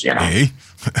citizens, you know. Hey.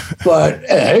 But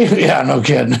hey, yeah, no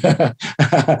kidding.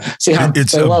 See,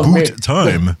 it's a boot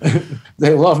time.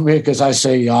 They love me because I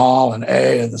say y'all and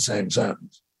a in the same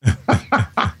sentence.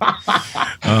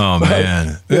 Oh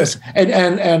man. Yes.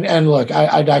 And look,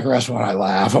 I digress when I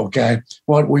laugh. Okay.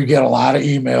 Well, we get a lot of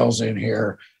emails in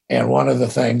here. And one of the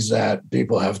things that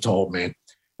people have told me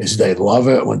is they love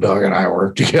it when Doug and I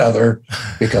work together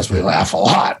because we laugh a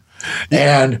lot.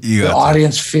 And the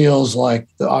audience feels like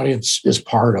the audience is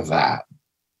part of that.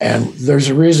 And there's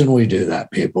a reason we do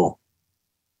that, people.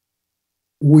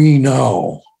 We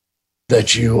know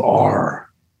that you are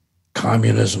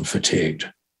communism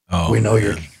fatigued. Oh, we know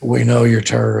you're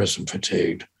terrorism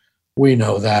fatigued. We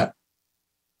know that.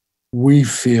 We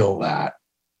feel that.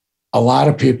 A lot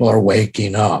of people are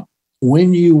waking up.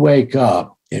 When you wake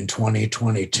up in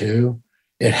 2022,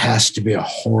 it has to be a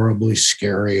horribly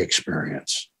scary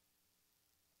experience.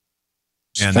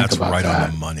 And that's right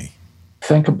on the money.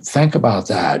 Think about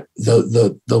that.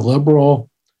 The liberal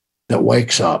that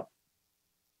wakes up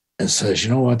and says, you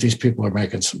know what, these people are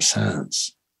making some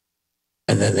sense.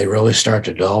 And then they really start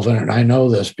to delve in. And I know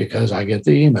this because I get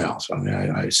the emails. I mean,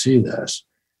 I see this.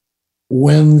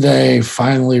 When they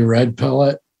finally red pill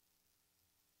it,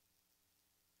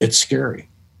 it's scary.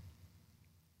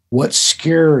 What's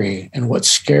scary and what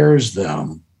scares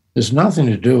them has nothing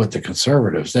to do with the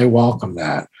conservatives. They welcome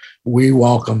that. We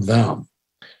welcome them.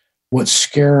 What's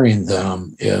scaring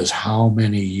them is how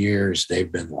many years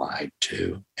they've been lied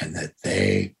to and that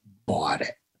they bought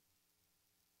it.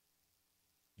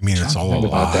 You mean it's all a lie?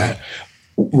 About that.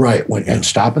 Right. And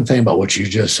stop and think about what you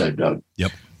just said, Doug.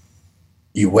 Yep.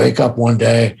 You wake up one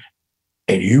day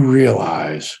and you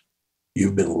realize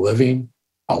you've been living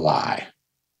a lie.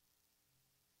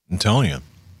 I'm telling you.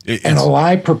 And a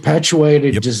lie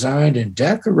perpetuated, designed, and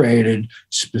decorated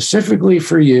specifically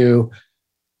for you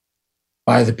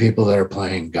by the people that are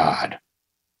playing God.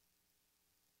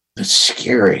 It's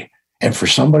scary. And for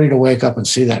somebody to wake up and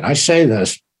see that, and I say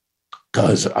this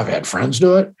because I've had friends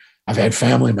do it. I've had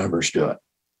family members do it.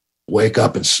 Wake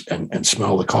up and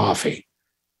smell the coffee.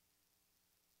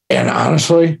 And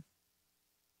honestly,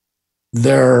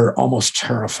 they're almost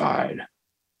terrified.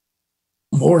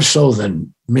 More so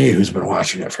than me, who's been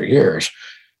watching it for years,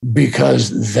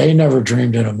 because they never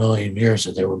dreamed in a million years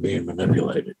that they were being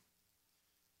manipulated.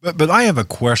 But I have a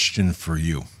question for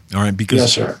you. All right, because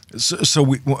yes, sir. So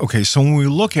when we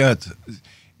look at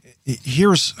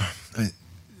here's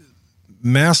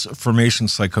mass formation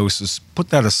psychosis,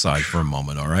 put that aside for a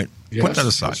moment. All right, yes, put that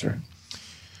aside. Yes, sir.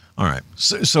 All right.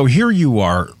 So here you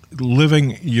are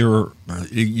living you've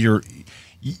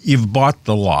bought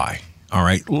the lie. All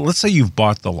right. Let's say you've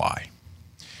bought the lie.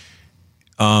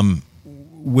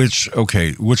 Which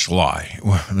lie?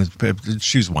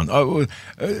 Choose one.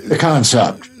 The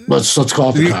concept. Let's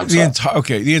call it the concept.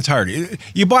 The entirety.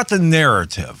 You bought the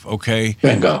narrative. Okay.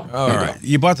 Bingo. All right.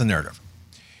 You bought the narrative.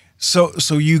 So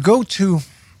you go to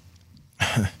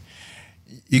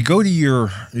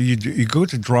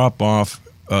drop off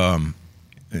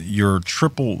your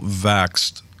triple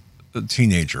vaxxed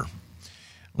teenager,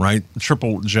 right?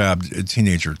 Triple jabbed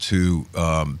teenager to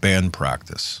band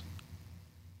practice.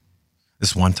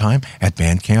 This one time at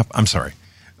band camp. I'm sorry.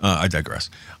 I digress.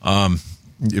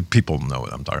 People know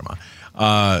what I'm talking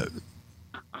about.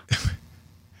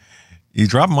 You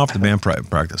drop them off the band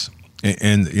practice,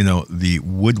 and you know the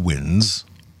woodwinds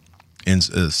in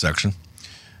section.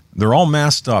 They're all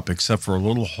masked up except for a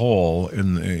little hole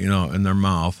in their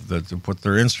mouth that to put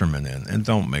their instrument in, and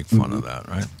don't make fun of that,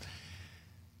 right?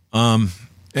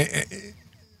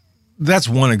 That's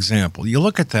one example. You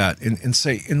look at that and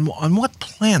say, on what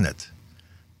planet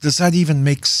does that even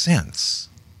make sense?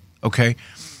 Okay,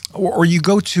 or you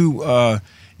go to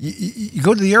you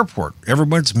go to the airport.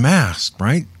 Everyone's masked,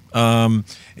 right?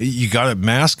 You got a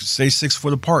mask, stay 6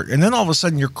 foot apart, and then all of a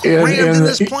sudden you're crammed in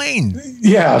this plane.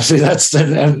 Yeah, see, that's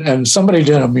and somebody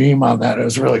did a meme on that. It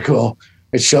was really cool.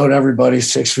 It showed everybody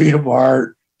 6 feet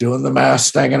apart, doing the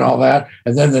mask thing and all that,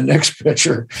 and then the next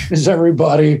picture is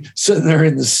everybody sitting there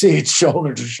in the seats,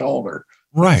 shoulder to shoulder.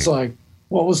 Right. It's like,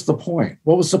 what was the point?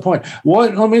 What was the point?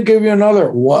 Let me give you another.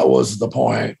 What was the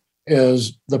point?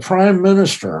 Is the Prime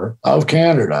Minister of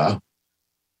Canada,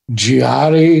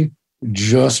 Justin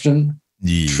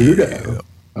Trudeau,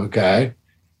 okay,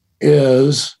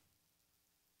 is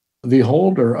the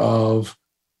holder of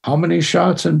how many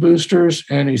shots and boosters,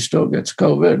 and he still gets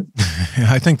COVID?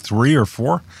 I think 3 or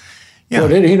 4. Yeah. Well,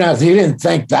 did he not? He didn't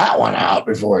think that one out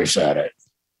before he said it.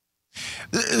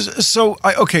 So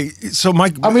they're nothing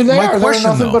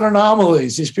but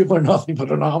anomalies. These people are nothing but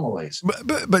anomalies.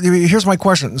 But here's my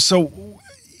question. So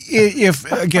if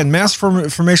again, mass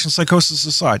formation psychosis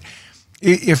aside,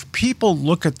 if people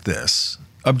look at this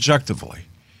objectively,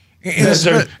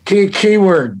 key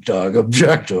word, Doug,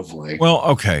 objectively. Well,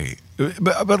 okay,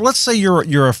 but let's say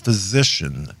you're a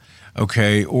physician,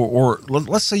 okay, or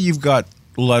let's say you've got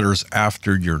letters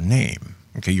after your name,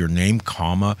 okay, your name,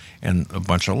 comma, and a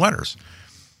bunch of letters.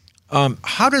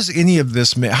 How does any of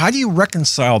this? How do you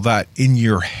reconcile that in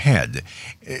your head?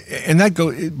 And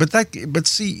but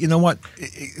see, you know what?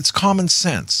 It's common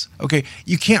sense. Okay,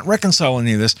 you can't reconcile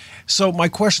any of this. So my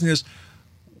question is,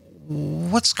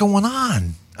 what's going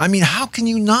on? I mean, how can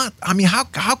you not? I mean, how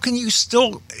can you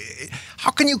still?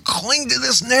 How can you cling to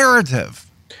this narrative?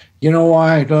 You know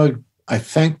why, Doug? I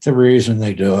think the reason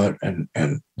they do it,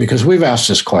 and because we've asked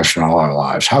this question all our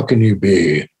lives, how can you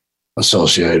be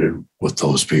associated with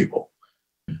those people?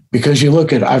 Because you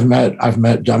look at, I've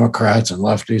met Democrats and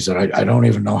lefties that I don't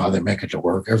even know how they make it to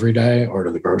work every day or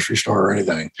to the grocery store or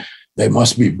anything. They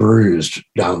must be bruised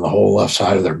down the whole left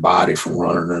side of their body from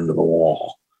running into the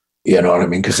wall. You know what I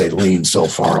mean? Because they lean so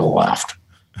far left.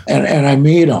 And I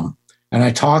meet them and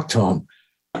I talk to them.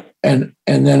 And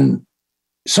then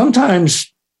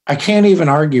sometimes I can't even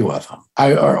argue with them.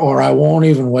 Or I won't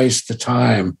even waste the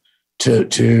time to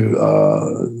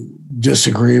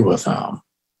disagree with them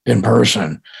in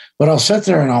person. But I'll sit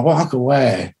there and I'll walk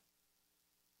away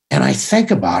and I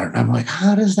think about it. And I'm like,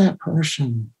 how does that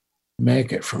person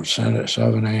make it from 7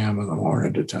 a.m. in the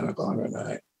morning to 10 o'clock at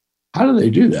night? How do they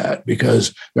do that?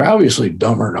 Because they're obviously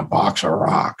dumber than a box of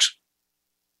rocks,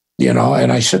 you know.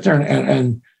 And I sit there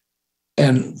and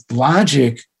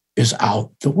logic is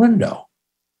out the window,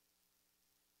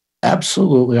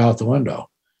 absolutely out the window.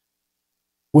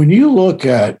 When you look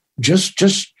at let's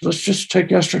just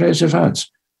take yesterday's events.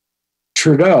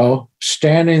 Trudeau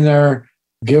standing there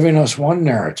giving us one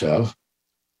narrative,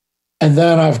 and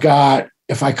then I've got,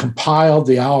 if I compiled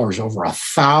the hours, over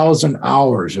 1,000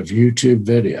 hours of YouTube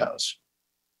videos,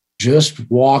 just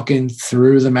walking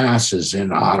through the masses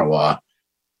in Ottawa,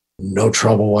 no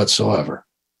trouble whatsoever.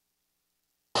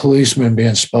 Policemen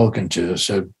being spoken to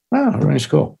said, "Oh, everything's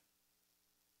cool."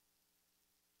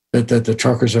 That the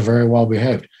truckers are very well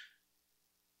behaved.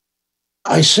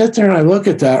 I sit there and I look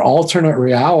at that alternate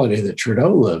reality that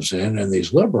Trudeau lives in and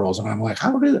these liberals, and I'm like,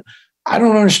 I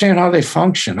don't understand how they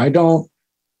function. I don't.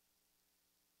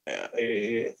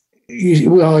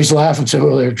 We always laugh and say,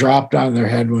 well, they're dropped on their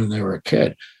head when they were a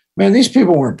kid. Man, these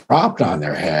people weren't dropped on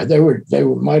their head. They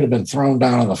might have been thrown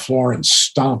down on the floor and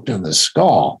stomped in the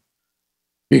skull,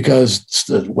 because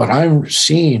what I'm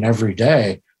seeing every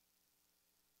day,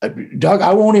 Doug,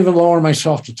 I won't even lower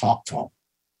myself to talk to them.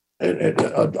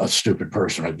 A stupid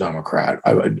person, a Democrat,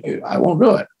 I won't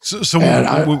do it.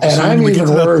 I'm even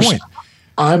worse.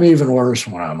 I'm even worse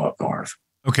when I'm up north.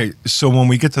 Okay, so when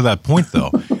we get to that point, though,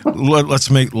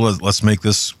 let's make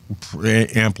this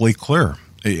amply clear.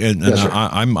 And yes,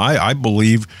 I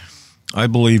believe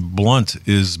Blunt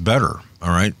is better. All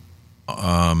right.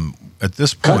 At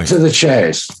this point,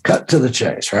 cut to the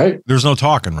chase. Right. There's no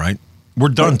talking. Right. We're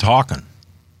done talking.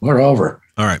 We're over.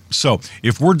 All right. So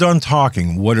if we're done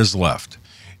talking, what is left?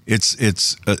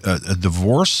 It's a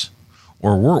divorce,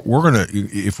 or we're gonna,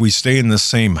 if we stay in the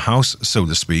same house, so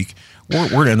to speak, we're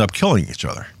gonna end up killing each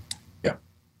other. Yeah,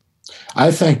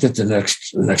 I think that the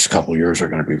next couple of years are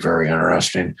going to be very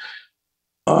interesting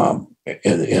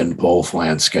in both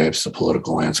landscapes, the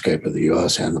political landscape of the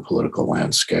U.S. and the political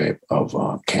landscape of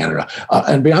Canada.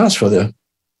 And to be honest with you,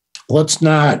 let's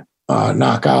not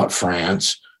knock out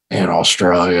France and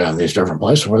Australia and these different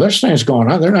places where there's things going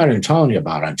on they're not even telling you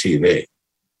about on TV.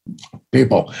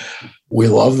 People, we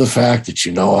love the fact that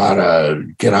you know how to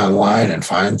get online and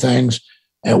find things.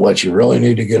 And what you really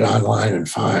need to get online and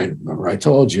find, remember I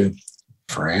told you,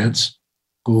 France,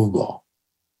 Google.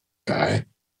 Okay.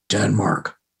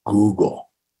 Denmark, Google.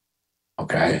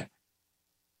 Okay.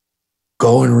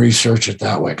 Go and research it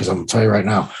that way, because I'm going to tell you right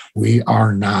now, we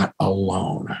are not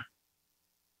alone.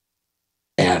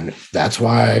 And that's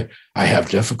why I have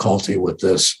difficulty with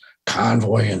this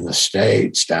convoy in the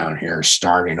States down here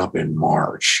starting up in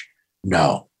March.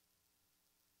 No.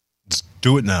 Let's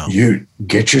do it now. You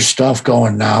get your stuff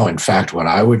going now. In fact, what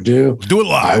I would do, do it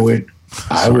live.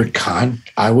 I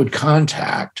would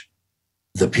contact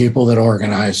the people that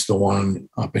organized the one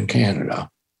up in Canada.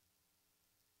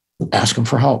 Ask them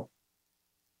for help.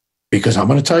 Because I'm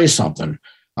going to tell you something.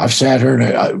 I've sat here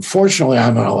and fortunately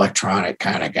I'm an electronic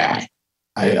kind of guy.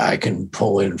 I can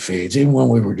pull in feeds, even when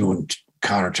we were doing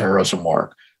counterterrorism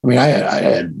work. I mean, I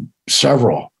had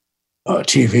several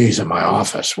TVs in my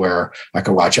office where I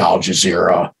could watch Al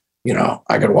Jazeera. You know,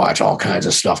 I could watch all kinds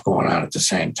of stuff going on at the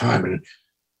same time and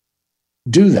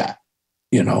do that.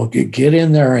 You know, get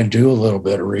in there and do a little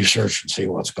bit of research and see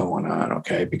what's going on,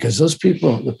 okay? Because those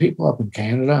people, the people up in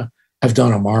Canada, have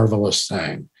done a marvelous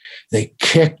thing. They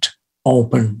kicked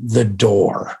open the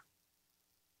door.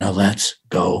 Now let's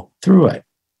go through it.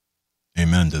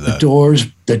 Amen to that.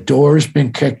 The door's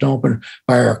been kicked open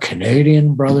by our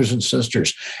Canadian brothers and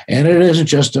sisters. And it isn't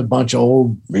just a bunch of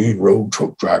old mean road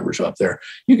truck drivers up there.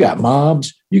 You got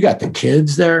moms, you got the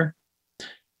kids there.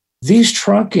 These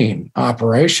trucking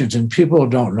operations, and people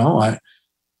don't know it,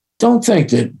 don't think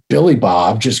that Billy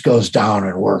Bob just goes down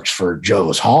and works for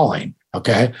Joe's Hauling.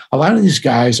 Okay. A lot of these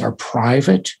guys are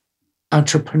private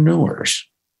entrepreneurs.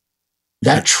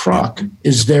 That truck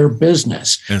is their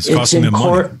business. And it's costing them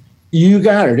money. You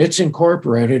got it. It's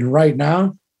incorporated. And right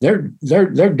now they're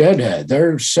deadhead.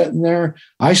 They're sitting there.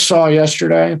 I saw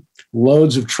yesterday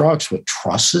loads of trucks with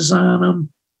trusses on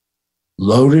them,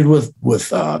 loaded with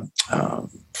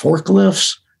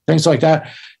forklifts, things like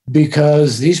that,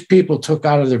 because these people took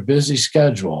out of their busy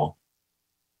schedule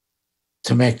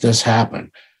to make this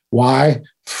happen. Why?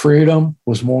 Freedom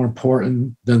was more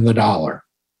important than the dollar.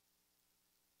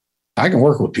 I can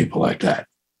work with people like that.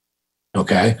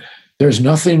 Okay. There's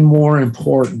nothing more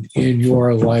important in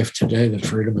your life today than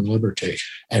freedom and liberty.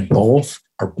 And both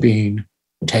are being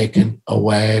taken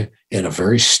away in a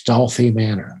very stealthy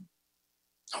manner.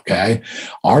 Okay.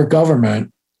 Our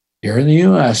government here in the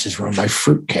US is run by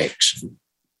fruitcakes.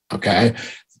 Okay.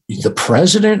 The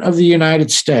president of the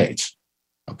United States,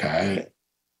 okay,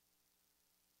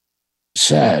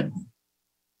 said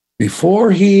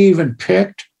before he even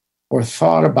picked or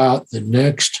thought about the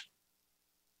next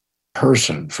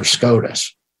person for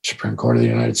SCOTUS, Supreme Court of the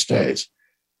United States,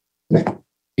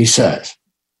 he says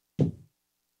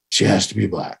she has to be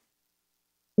Black.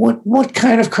 What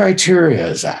kind of criteria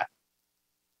is that?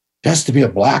 It has to be a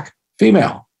Black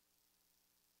female.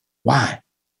 Why?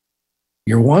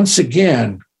 You're once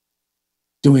again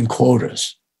doing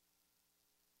quotas.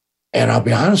 And I'll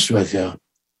be honest with you,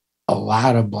 a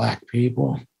lot of Black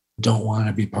people don't want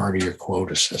to be part of your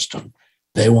quota system.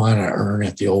 They want to earn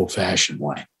it the old-fashioned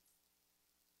way.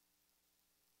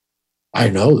 I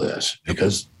know this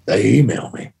because they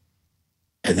email me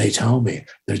and they tell me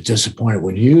they're disappointed.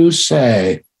 When you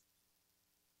say,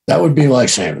 that would be like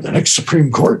saying the next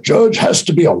Supreme Court judge has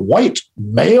to be a white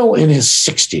male in his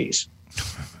 60s.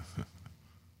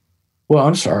 Well,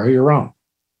 I'm sorry, you're wrong.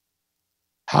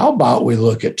 How about we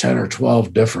look at 10 or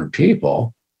 12 different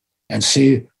people and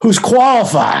see who's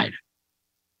qualified?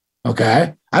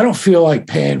 Okay. I don't feel like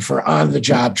paying for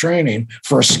on-the-job training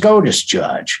for a SCOTUS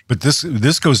judge. But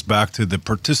this goes back to the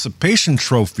participation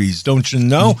trophies, don't you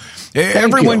know?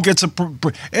 Everyone gets a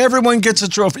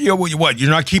trophy. You know, what? You're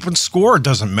not keeping score. It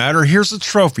doesn't matter. Here's a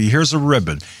trophy. Here's a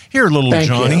ribbon. Here, little Thank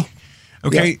Johnny. You.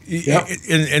 Okay, yep.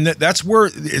 And that's where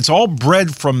it's all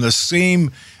bred from the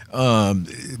same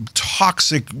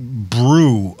toxic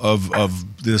brew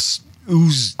of this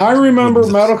ooze. I remember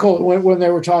medical when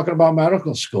they were talking about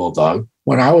medical school, Doug.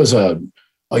 When I was a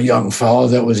young fellow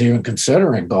that was even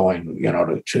considering going,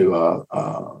 to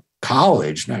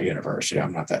college, not university.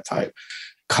 I'm not that type.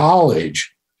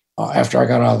 College after I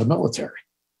got out of the military,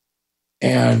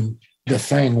 and the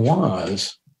thing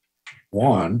was,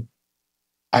 one.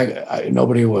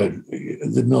 Nobody would,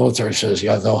 the military says,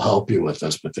 yeah, they'll help you with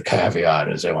this, but the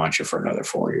caveat is they want you for another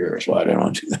 4 years. Well, I didn't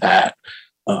want to do that.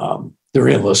 The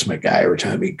reenlistment guy, every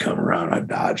time he'd come around, I'd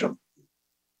dodge him.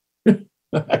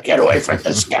 Get away from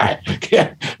this guy.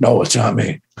 No, it's not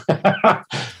me.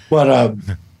 But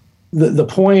the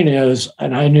point is,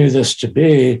 and I knew this to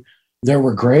be, there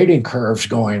were grading curves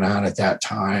going on at that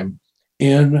time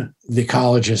in the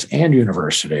colleges and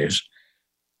universities.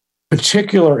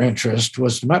 Particular interest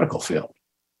was the medical field.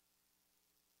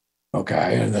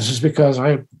 Okay, and this is because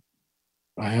I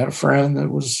had a friend that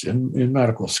was in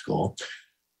medical school.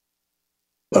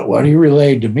 But what he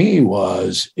relayed to me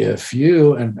was, if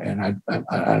you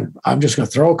I'm just going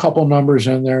to throw a couple numbers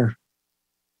in there,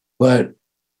 but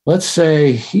let's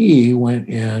say he went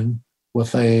in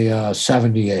with a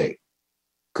 78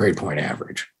 grade point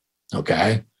average.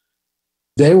 Okay,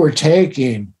 they were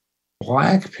taking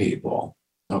Black people.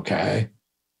 Okay,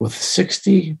 with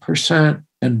 60%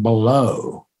 and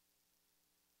below,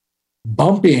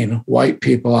 bumping white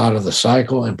people out of the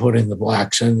cycle and putting the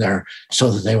Blacks in there so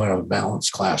that they would have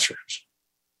balanced classrooms.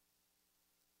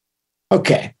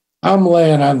 Okay, I'm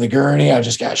laying on the gurney. I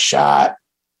just got shot,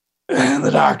 and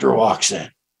the doctor walks in.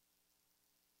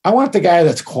 I want the guy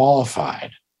that's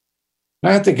qualified,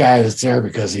 not the guy that's there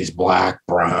because he's Black,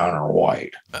 brown, or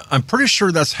white. I'm pretty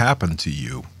sure that's happened to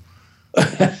you.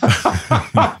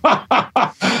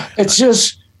 It's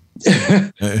just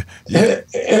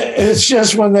it's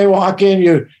just when they walk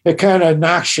in, it kind of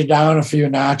knocks you down a few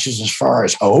notches as far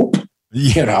as hope.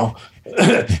 Yeah.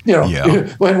 Yeah.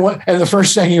 And the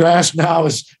first thing you ask now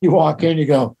is, you walk in, you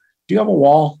go, do you have a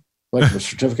wall? like with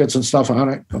certificates and stuff on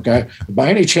it. Okay. By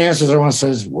any chance, everyone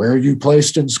says, where are you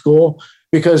placed in school?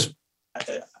 Because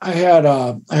I had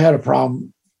a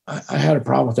problem. I had a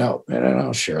problem with that. And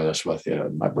I'll share this with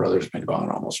you. My brother's been gone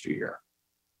almost a year.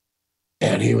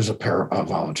 And he was a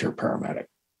volunteer paramedic.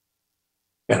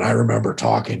 And I remember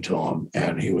talking to him,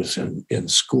 and he was in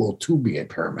school to be a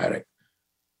paramedic.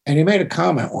 And he made a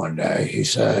comment one day. He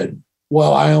said,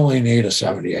 well, I only need a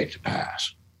 78 to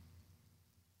pass.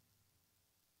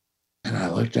 And I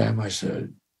looked at him, I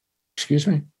said, excuse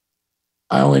me?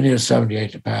 I only need a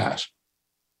 78 to pass.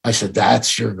 I said,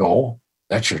 that's your goal?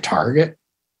 That's your target?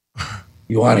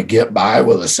 You want to get by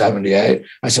with a 78?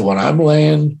 I said, when I'm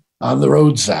laying on the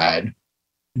roadside,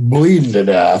 bleeding to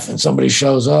death, and somebody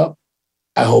shows up,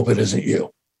 I hope it isn't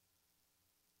you.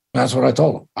 That's what I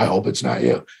told him. I hope it's not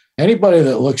you. Anybody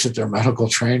that looks at their medical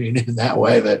training in that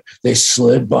way, that they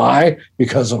slid by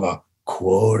because of a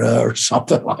quota or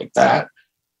something like that,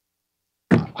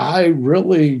 I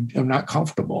really am not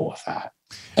comfortable with that.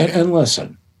 And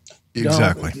listen.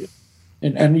 Exactly.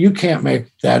 And you can't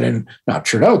make that in, now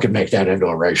Trudeau can make that into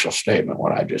a racial statement,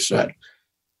 what I just said.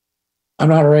 I'm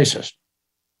not a racist.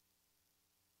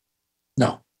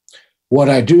 No. What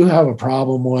I do have a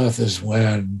problem with is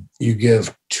when you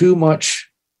give too much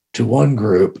to one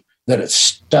group that it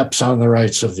steps on the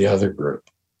rights of the other group.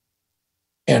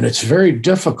 And it's very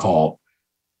difficult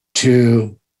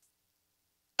to,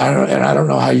 I don't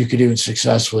know how you could even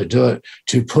successfully do it,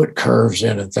 to put curves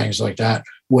in and things like that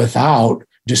without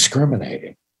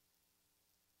discriminating.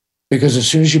 Because as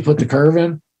soon as you put the curve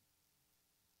in,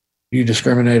 you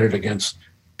discriminated against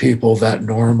people that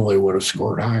normally would have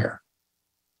scored higher.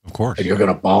 Of course. And you're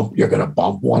going to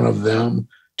bump one of them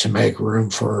to make room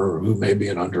for who may be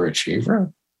an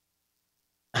underachiever.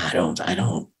 I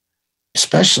don't,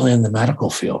 especially in the medical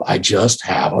field. I just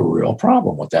have a real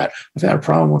problem with that. I've had a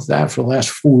problem with that for the last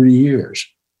 40 years,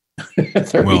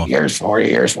 30 years, 40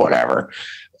 years, whatever.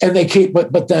 And they keep,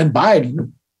 but then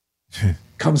Biden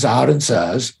comes out and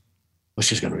says, well,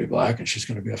 she's going to be black and she's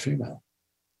going to be a female.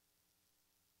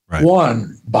 Right.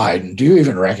 One, Biden, do you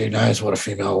even recognize what a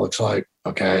female looks like?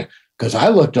 Okay. Because I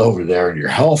looked over there in your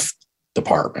health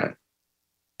department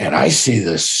and I see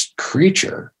this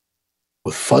creature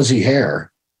with fuzzy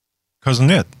hair. Cousin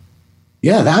Nit.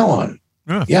 Yeah, that one.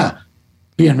 Yeah.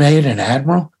 Being made an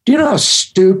admiral. Do you know how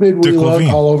stupid we look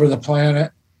all over the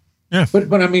planet? Yeah.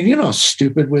 But I mean, you know how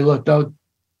stupid we look, Doug?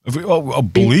 Oh,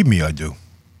 believe me, I do.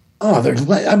 Oh,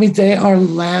 they are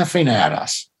laughing at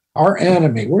us. Our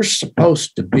enemy. We're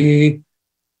supposed to be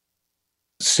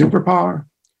superpower.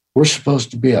 We're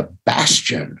supposed to be a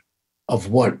bastion of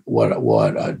what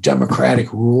a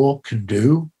democratic rule can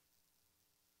do.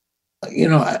 You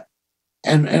know,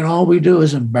 and all we do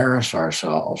is embarrass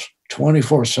ourselves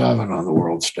 24/7 on the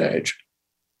world stage.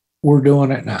 We're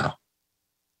doing it now.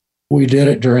 We did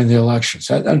it during the elections.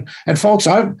 And folks,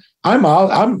 I'm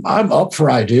up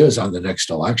for ideas on the next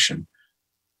election.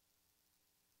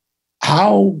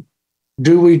 How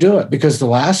do we do it? Because the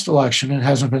last election, it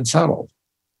hasn't been settled.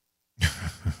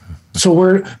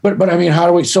 So but I mean, how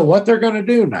do we, so what they're going to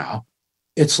do now,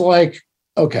 it's like,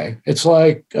 okay, it's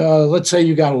like, let's say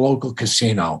you got a local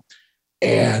casino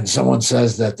and someone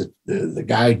says that the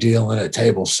guy dealing at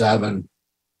table 7,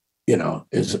 you know,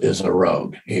 is a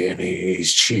rogue and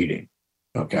he's cheating.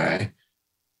 Okay.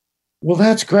 Well,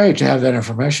 that's great to have that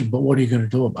information, but what are you going to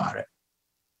do about it?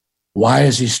 Why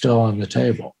is he still on the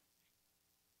table?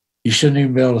 You shouldn't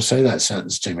even be able to say that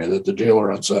sentence to me, that the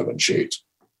dealer on 7 cheats.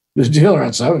 The dealer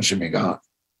on 7 should be gone.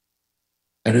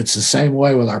 And it's the same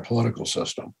way with our political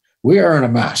system. We are in a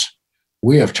mess.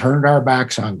 We have turned our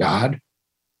backs on God.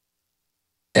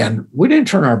 And we didn't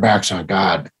turn our backs on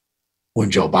God when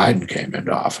Joe Biden came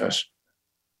into office.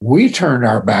 We turned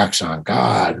our backs on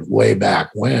God way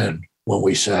back when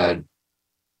we said,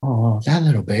 oh, that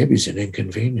little baby's an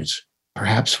inconvenience.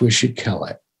 Perhaps we should kill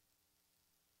it.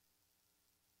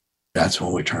 That's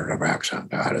when we turned our backs on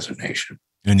God as a nation.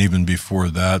 And even before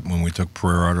that, when we took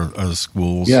prayer out of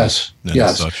schools. Yes,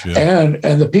 and such, yeah.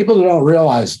 And the people that don't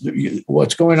realize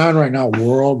what's going on right now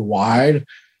worldwide,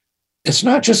 it's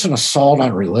not just an assault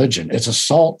on religion. It's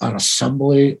assault on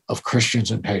assembly of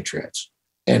Christians and patriots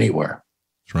anywhere.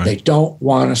 That's right. They don't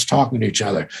want us talking to each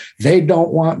other. They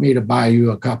don't want me to buy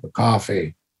you a cup of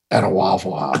coffee at a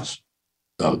Waffle House.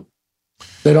 So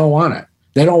they don't want it.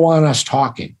 They don't want us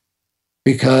talking.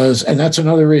 Because, and that's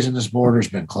another reason this border's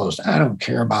been closed. I don't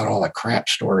care about all the crap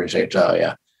stories they tell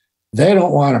you. They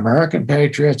don't want American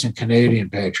patriots and Canadian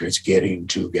patriots getting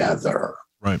together.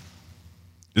 Right.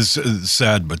 It's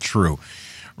sad but true.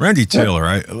 Randy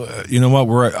Taylor, you know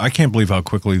what? I can't believe how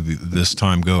quickly this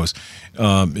time goes.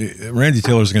 Randy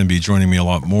Taylor is going to be joining me a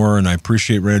lot more, and I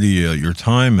appreciate, Randy, your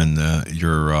time and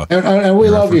your and we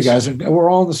your love efforts. you guys, and we're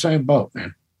all in the same boat,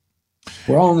 man.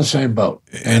 We're all in the same boat,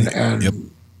 and yep.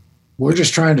 we're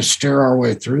just trying to steer our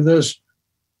way through this,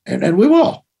 and we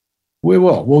will.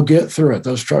 We'll get through it.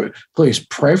 Those please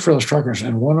pray for those truckers.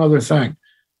 And one other thing,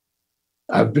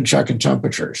 I've been checking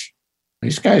temperatures.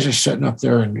 These guys are sitting up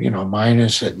there and,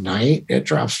 minus at night. It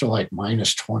drops to like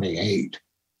minus 28.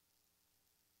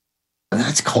 And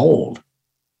that's cold.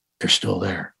 They're still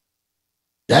there.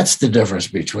 That's the difference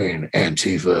between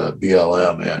Antifa,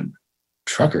 BLM, and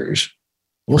truckers.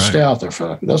 They'll stay out there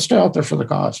for the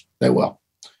cause. They will.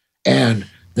 And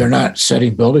they're not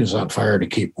setting buildings on fire to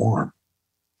keep warm.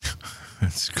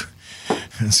 That's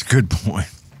a good point.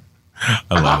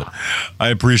 I love it. I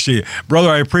appreciate it. Brother,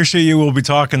 I appreciate you. We'll be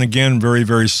talking again very,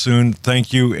 very soon.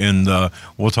 Thank you, and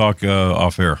we'll talk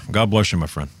off air. God bless you, my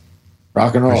friend.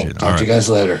 Rock and roll. Talk to you guys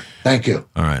later. Thank you.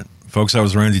 All right. Folks, that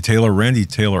was Randy Taylor. Randy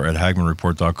Taylor at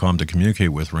HagmannReport.com to communicate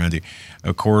with Randy.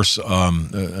 Of course,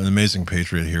 an amazing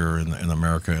patriot here in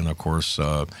America, and of course,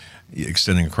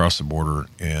 extending across the border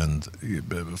and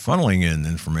funneling in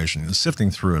information and sifting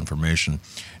through information,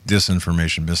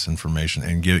 disinformation, misinformation,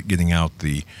 and getting out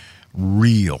the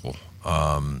real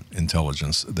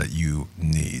intelligence that you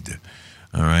need.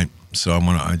 All right. So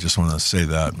I just want to say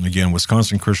that. And again,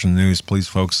 Wisconsin Christian News, please,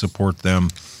 folks, support them.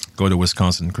 Go to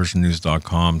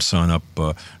WisconsinChristianNews.com, sign up,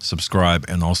 subscribe,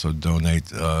 and also donate.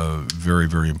 Very,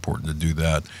 very important to do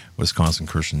that.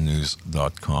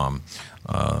 WisconsinChristianNews.com.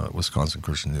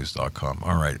 WisconsinChristianNews.com.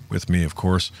 All right. With me, of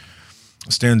course,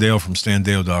 Stan Dale from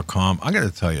StanDale.com. I got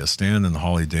to tell you, Stan and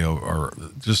Holly Dale are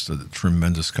just a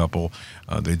tremendous couple.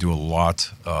 They do a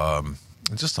lot,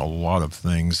 just a lot of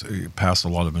things, pass a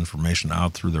lot of information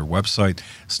out through their website,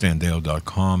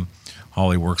 StanDale.com.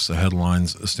 Holly works the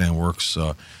headlines. Stan works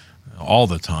all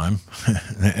the time,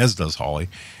 as does Holly.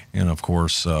 And, of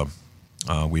course,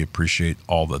 we appreciate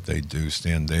all that they do.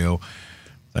 Stan Dale,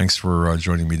 thanks for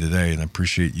joining me today, and I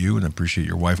appreciate you and appreciate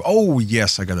your wife. Oh,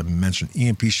 yes, I got to mention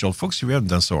EMP Shield. Folks, if you haven't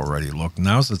done so already, look,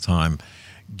 now's the time.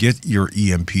 Get your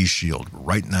EMP Shield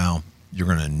right now. You're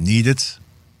going to need it.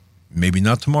 Maybe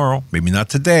not tomorrow, maybe not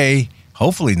today,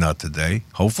 hopefully not today,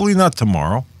 hopefully not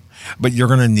tomorrow, but you're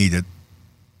going to need it.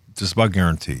 Just about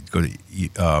guaranteed. Go to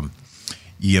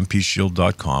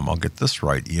EMPshield.com. I'll get this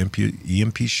right.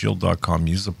 EMPshield.com.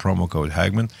 Use the promo code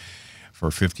Hagmann for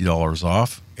 $50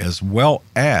 off, as well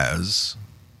as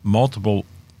multiple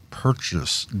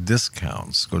purchase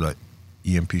discounts. Go to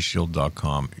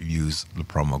EMPshield.com. Use the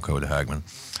promo code Hagmann.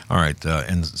 All right.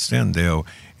 And Stan Dale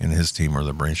and his team are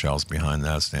the brainchilds behind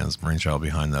that. Stan's brainchild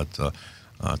behind that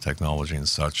technology and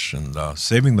such, and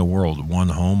saving the world one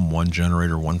home, one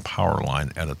generator, one power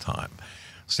line at a time.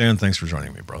 Stan, thanks for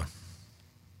joining me, brother.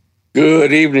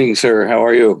 Good evening, sir. How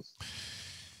are you?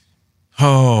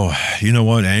 Oh, you know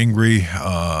what? Angry,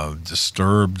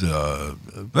 disturbed,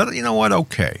 but you know what?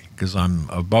 Okay, because I'm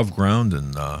above ground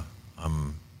and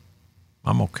I'm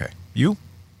okay. You?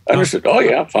 Understood. Oh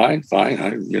yeah, fine.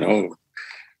 I,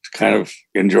 kind of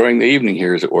enjoying the evening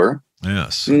here, as it were.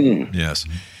 Yes. Yes.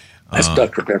 That's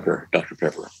Dr. Pepper. Dr.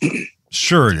 Pepper.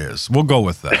 Sure it is. We'll go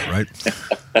with that, right?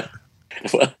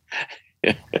 Well,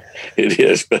 it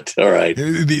is, but all right.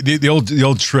 The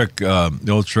old trick, the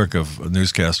old trick of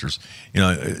newscasters.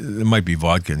 It might be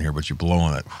vodka in here, but you blow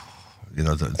on it.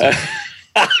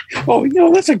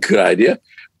 Oh, that's a good idea.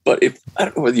 But I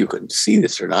don't know whether you can see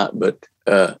this or not, but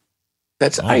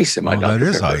that's ice in my Dr. That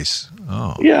is Pepper. ice.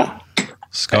 Oh, yeah.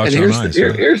 Scotch and on ice.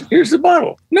 Here's the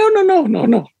bottle.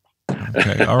 No.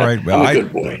 Okay, all right. Well, I'm a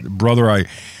good boy. Brother,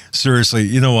 seriously,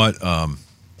 you know what?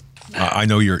 I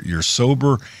know you're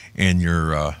sober and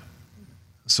you're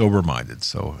sober-minded,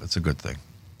 so it's a good thing.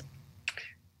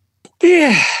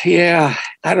 Yeah.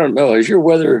 I don't know. Is your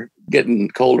weather getting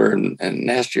colder and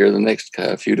nastier the next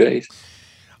few days?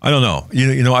 I don't know.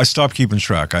 I stopped keeping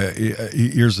track.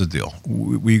 Here's the deal.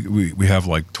 We have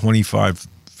like 25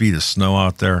 feet of snow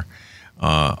out there,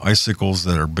 icicles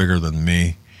that are bigger than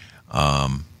me,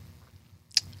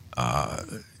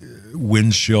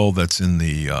 wind chill that's in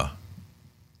the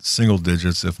single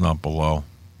digits, if not below.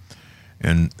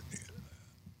 And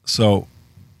so,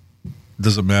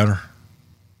 does it matter?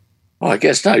 Well, I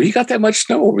guess not. You got that much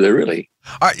snow over there, really?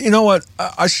 You know what?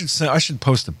 I should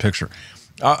post a picture.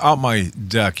 Out my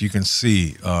deck, you can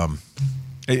see.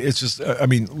 It's just.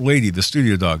 Lady, the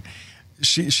studio dog,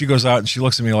 she goes out and she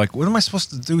looks at me like, "What am I supposed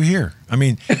to do here?" I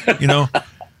mean,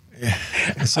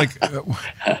 it's like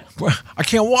I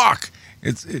can't walk.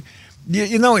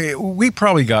 We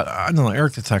probably got, I don't know,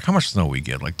 Eric the Tech. How much snow we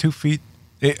get? Like 2 feet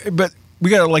But we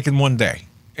got it like in one day.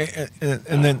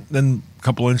 And then a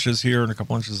couple inches here and a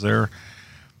couple inches there.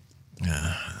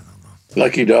 Yeah.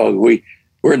 Lucky dog.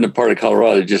 We're in the part of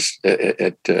Colorado just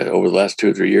over the last 2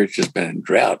 or 3 years, just been in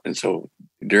drought. And so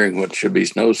during what should be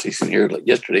snow season here, like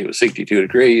yesterday it was 62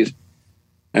 degrees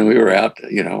and we were out,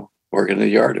 working in the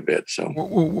yard a bit.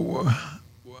 So,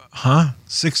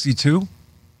 62?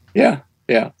 Yeah.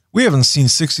 We haven't seen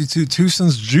 62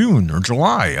 since June or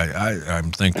July.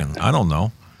 I'm thinking, I don't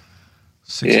know.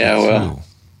 62. Yeah, well,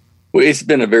 it's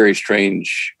been a very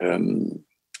strange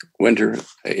winter,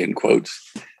 in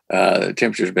quotes. The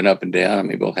temperature's been up and down. I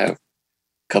mean, we'll have a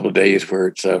couple of days where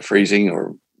it's freezing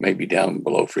or maybe down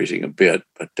below freezing a bit.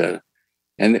 But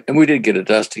and we did get a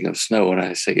dusting of snow. When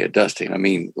I say a dusting, I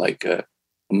mean like a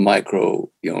micro,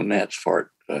 gnat's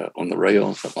fart on the rail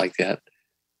and something like that,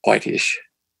 whitish.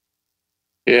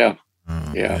 Yeah,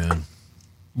 yeah. Man.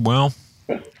 Well,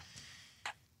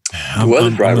 I'm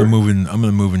gonna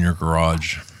move in your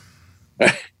garage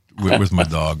with my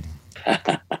dog.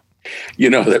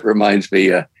 That reminds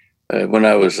me. When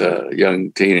I was a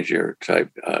young teenager type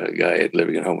guy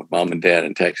living at home with mom and dad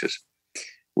in Texas,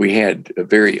 we had a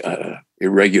very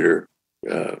irregular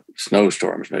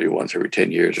snowstorms, maybe once every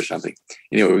 10 years or something.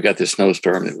 Anyway, we got this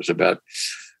snowstorm that was about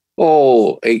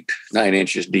 8-9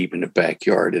 inches deep in the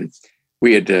backyard, and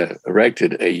we had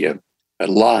erected a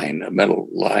metal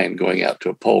line going out to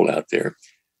a pole out there,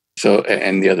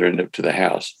 and the other end up to the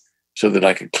house, so that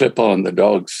I could clip on the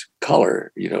dog's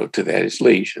collar, to his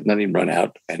leash, and then he'd run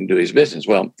out and do his business.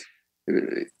 Well,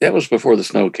 that was before the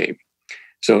snow came.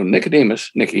 So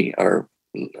Nicky, our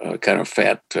kind of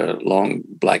fat, long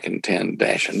black and tan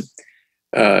Dachshund,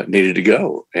 needed to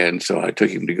go. And so I took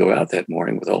him to go out that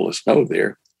morning with all the snow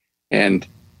there. And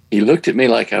he looked at me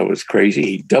like I was crazy.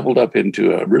 He doubled up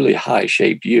into a really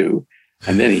high-shaped U.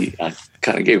 And then I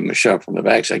kind of gave him a shove from the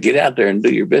back. So get out there and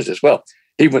do your business. Well,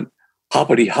 he went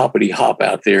hoppity, hoppity, hop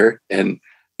out there. And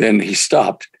then he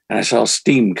stopped. And I saw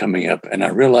steam coming up. And I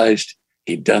realized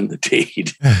he'd done the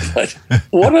deed. But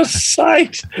what a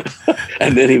sight.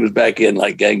 And then he was back in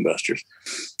like gangbusters.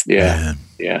 Yeah. Man.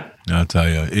 Yeah. I'll tell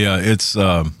you. Yeah, it's...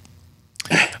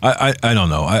 I don't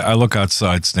know. I look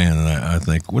outside, Stan, and I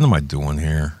think, what am I doing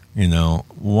here?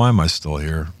 Why am I still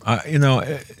here? But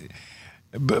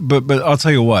I'll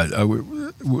tell you what.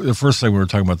 The first thing we were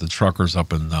talking about the truckers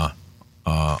up in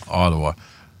Ottawa,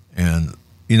 and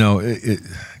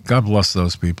God bless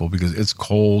those people, because it's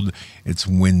cold, it's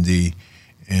windy,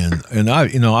 and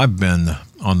I've been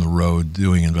on the road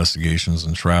doing investigations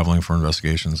and traveling for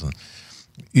investigations, and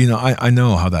I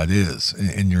know how that is.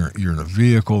 And you're in a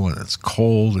vehicle and it's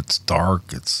cold, it's dark,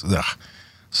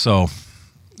 so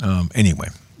anyway,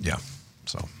 yeah.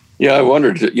 So yeah, I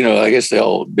wondered. I guess they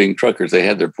all, being truckers, they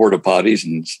had their porta potties,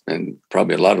 and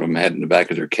probably a lot of them had in the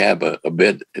back of their cab a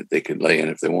bed that they could lay in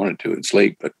if they wanted to and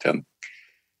sleep. But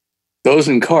those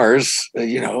in cars,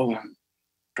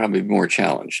 probably more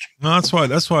challenged. No,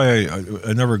 that's why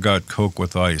I never got Coke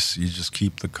with ice. You just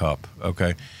keep the cup,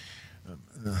 okay?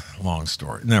 Long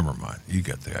story. Never mind. You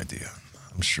get the idea,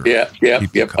 I'm sure. Yep. I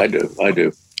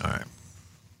do. All right.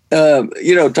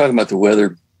 Talking about the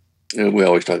weather, we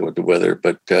always talk about the weather,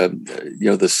 but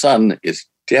the sun is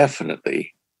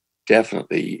definitely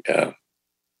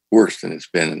worse than it's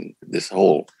been in this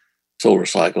whole solar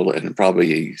cycle in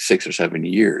probably 6 or 7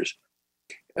 years.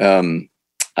 I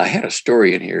had a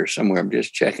story in here somewhere. I'm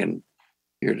just checking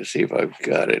here to see if I've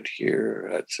got it here.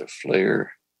 That's a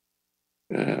flare.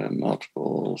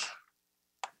 Multiples.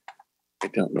 I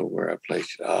don't know where I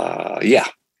placed it. Yeah.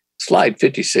 Slide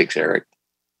 56, Eric.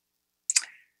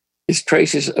 Its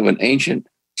traces of an ancient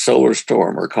solar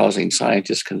storm are causing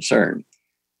scientists concern.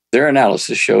 Their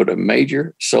analysis showed a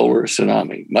major solar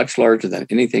tsunami, much larger than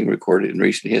anything recorded in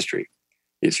recent history.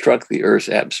 It struck the Earth's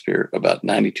atmosphere about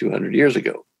 9,200 years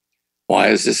ago. Why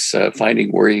is this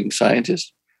finding worrying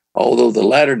scientists? Although the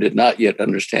latter did not yet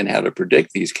understand how to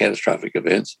predict these catastrophic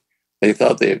events, they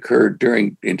thought they occurred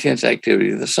during intense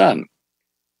activity of the sun.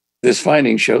 This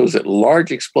finding shows that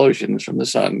large explosions from the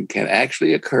sun can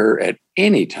actually occur at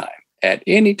any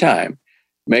time,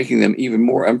 making them even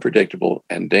more unpredictable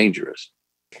and dangerous.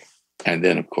 And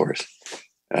then, of course,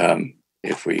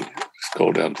 if we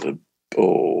scroll down to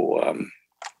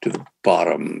the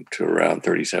bottom to around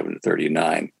 37 to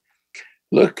 39,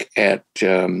 look at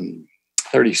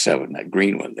 37, that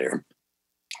green one there,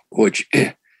 which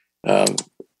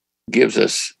gives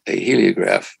us a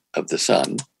heliograph of the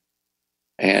sun.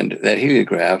 And that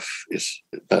heliograph is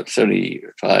about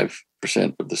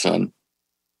 75% of the sun,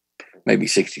 maybe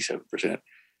 67%.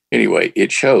 Anyway,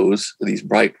 it shows these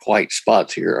bright white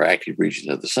spots here are active regions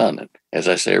of the sun. And as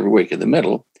I say every week, in the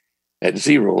middle, at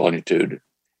 0 longitude,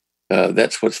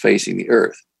 that's what's facing the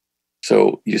Earth.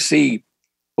 So you see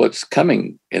what's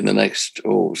coming in the next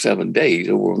 7 days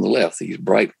over on the left, these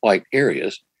bright white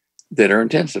areas that are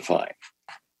intensifying.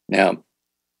 Now,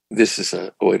 this is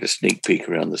a way to sneak peek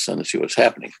around the sun and see what's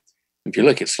happening. If you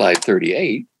look at slide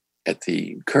 38, at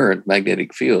the current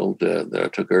magnetic field that I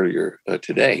took earlier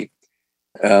today,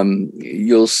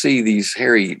 you'll see these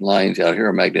hairy lines out here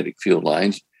are magnetic field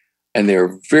lines, and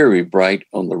they're very bright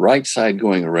on the right side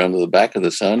going around to the back of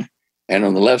the sun, and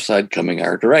on the left side coming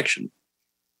our direction.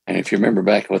 And if you remember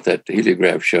back what that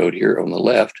heliograph showed here on the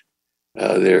left,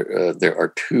 there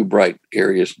are two bright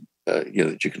areas that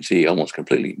you can see almost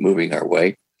completely moving our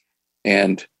way.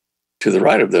 And to the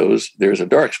right of those, there's a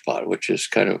dark spot, which is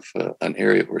kind of an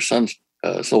area where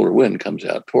solar wind comes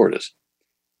out toward us.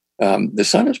 The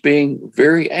sun is being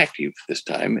very active this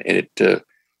time, and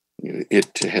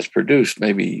it has produced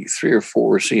maybe 3 or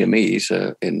 4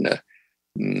 CMEs in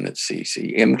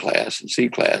M class and C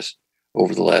class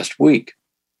over the last week.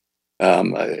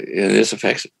 And this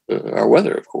affects our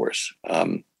weather, of course.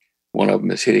 One of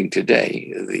them is hitting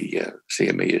today. The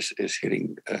CME is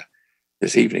hitting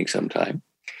this evening sometime.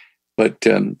 But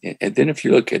and then if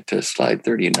you look at slide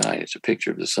 39, it's a picture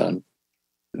of the sun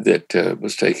that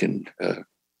was taken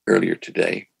earlier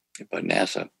today by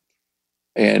NASA.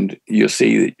 And you'll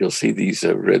see these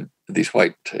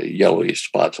white yellowish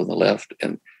spots on the left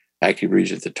and active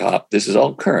region at the top. This is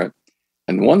all current.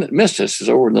 And the one that missed us is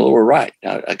over in the lower right.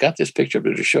 Now, I got this picture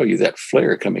to show you that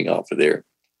flare coming off of there.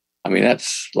 I mean,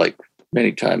 that's like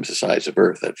many times the size of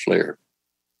Earth, that flare.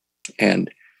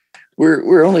 And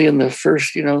we're only in the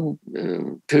first, 2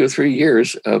 or 3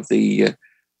 years of the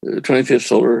 25th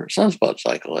solar sunspot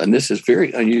cycle. And this is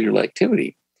very unusual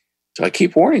activity. So I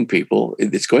keep warning people,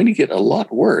 it's going to get a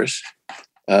lot worse.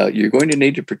 You're going to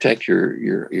need to protect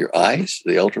your eyes.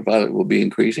 The ultraviolet will be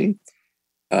increasing.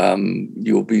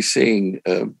 You'll be seeing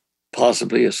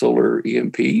possibly a solar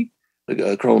EMP,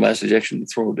 a coronal mass ejection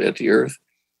thrown at the Earth,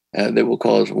 that will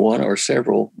cause one or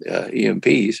several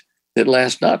EMPs that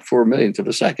last not for a millionth of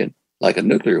a second, like a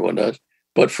nuclear one does,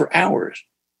 but for hours.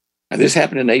 And this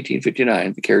happened in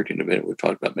 1859, the Carrington event we've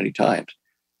talked about many times.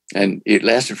 And it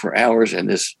lasted for hours, and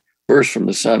this burst from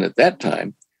the sun at that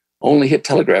time only hit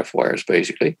telegraph wires,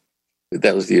 basically.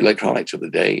 That was the electronics of the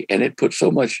day, and it put so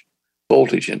much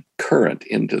voltage and current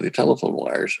into the telephone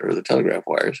wires or the telegraph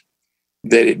wires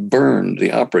that it burned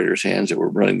the operators' hands that were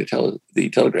running the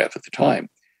telegraph at the time.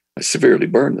 It severely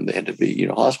burned them. They had to be,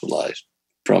 hospitalized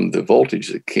from the voltage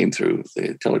that came through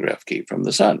the telegraph key from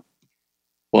the sun.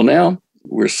 Well, now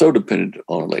we're so dependent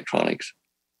on electronics,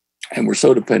 and we're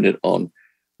so dependent on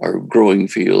our growing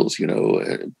fields,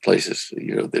 places,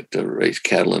 that raise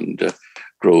cattle and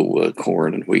grow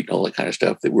corn and wheat and all that kind of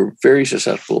stuff, that we're very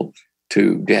susceptible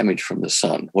to damage from the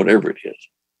sun, whatever it is.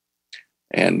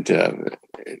 And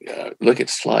look at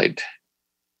slide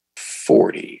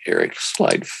 40, Eric,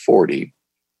 slide 40.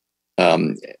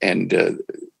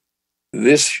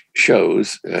 This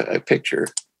shows a picture.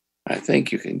 I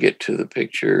think you can get to the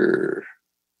picture.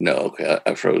 No, okay,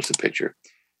 I froze the picture.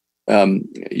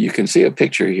 You can see a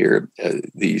picture here.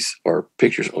 These are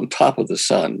pictures on top of the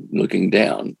sun looking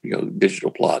down,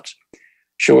 digital plots,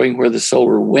 showing where the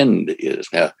solar wind is.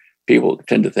 Now, people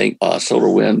tend to think, solar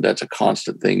wind, that's a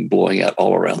constant thing blowing out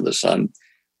all around the sun,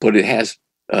 but it has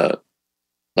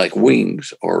like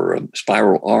wings or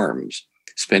spiral arms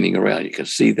spinning around. You can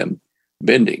see them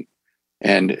bending.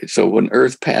 And so when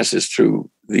Earth passes through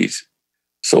these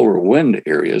solar wind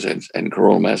areas and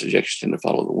coronal mass ejections tend to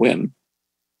follow the wind,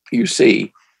 you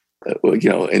see,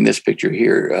 in this picture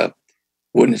here,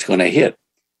 when it's going to hit.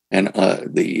 And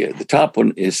the top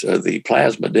one is the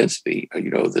plasma density,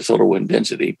 the solar wind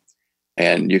density.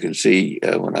 And you can see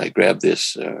when I grabbed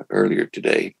this earlier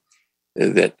today,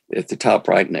 that at the top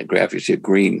right in that graph, you see a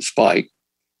green spike.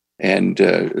 And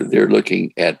they're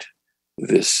looking at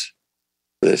this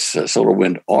solar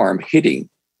wind arm hitting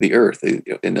the Earth.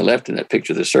 In the left in that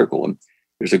picture, the circle one,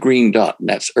 there's a green dot, and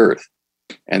that's Earth.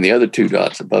 And the other 2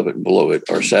 dots above it and below it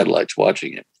are satellites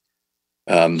watching it,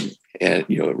 and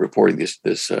reporting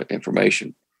this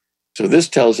information. So this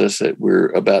tells us that we're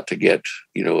about to get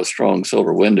a strong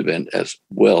solar wind event as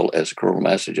well as coronal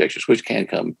mass ejections, which can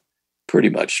come pretty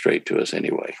much straight to us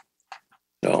anyway.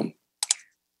 So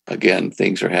again,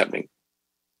 things are happening.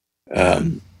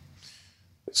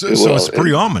 So it's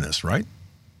pretty ominous, right?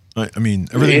 I mean,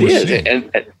 everything it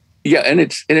is, and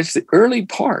it's the early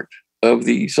part of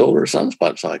the solar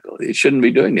sunspot cycle. It shouldn't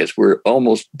be doing this. We're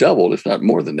almost doubled, if not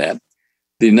more than that,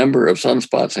 the number of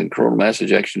sunspots and coronal mass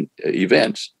ejection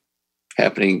events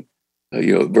happening,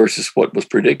 versus what was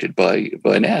predicted by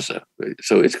NASA.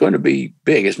 So it's going to be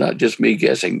big. It's not just me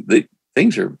guessing.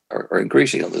 things are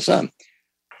increasing on the sun.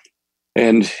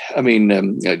 And I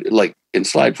mean, like in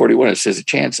slide 41, it says a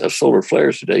chance of solar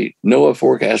flares today. NOAA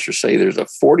forecasters say there's a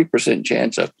 40%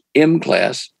 chance of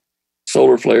M-class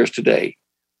solar flares today.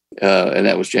 And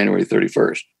that was January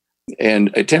 31st. And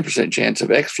a 10% chance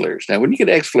of X flares. Now, when you get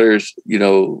X flares,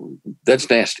 that's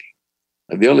nasty.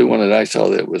 The only one that I saw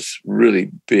that was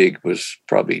really big was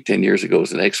probably 10 years ago,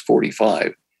 was an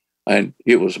X45. And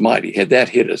it was mighty. Had that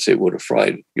hit us, it would have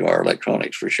fried our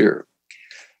electronics for sure.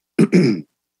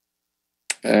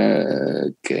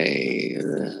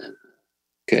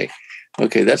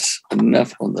 Okay, that's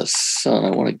enough on the sun.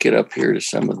 I want to get up here to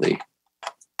some of the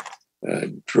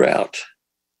drought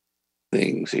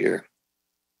things here.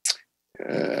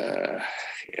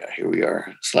 Here we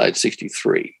are, slide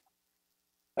 63.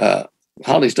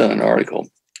 Holly's done an article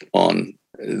on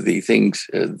the things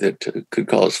that could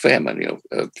cause famine,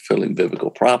 fulfilling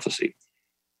biblical prophecy.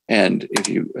 And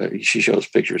if she shows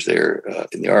pictures there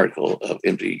in the article of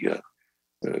empty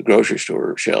grocery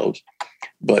store shelves.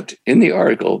 But in the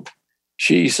article,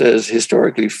 she says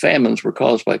historically famines were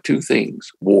caused by two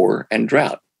things, war and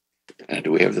drought. And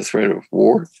do we have the threat of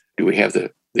war? Do we have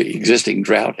the existing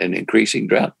drought and increasing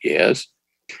drought? Yes.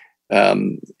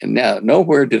 And now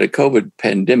nowhere did a COVID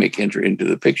pandemic enter into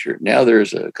the picture. Now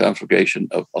there's a conflagration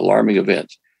of alarming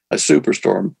events, a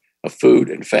superstorm of food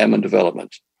and famine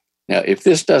developments. Now, if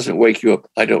this doesn't wake you up,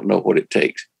 I don't know what it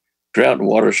takes. Drought and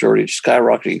water shortage,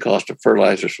 skyrocketing cost of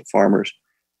fertilizers for farmers,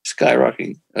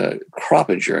 skyrocketing crop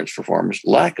insurance for farmers,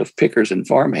 lack of pickers and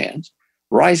farmhands,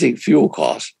 rising fuel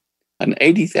costs, an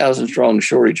 80,000 strong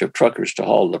shortage of truckers to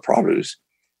haul the produce,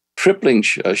 tripling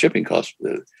shipping costs,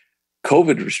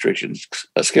 COVID restrictions,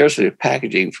 a scarcity of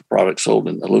packaging for products sold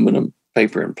in aluminum,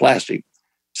 paper, and plastic,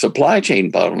 supply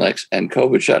chain bottlenecks, and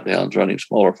COVID shutdowns running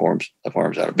smaller farms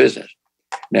out of business.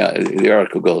 Now, the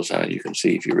article goes on, you can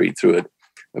see if you read through it,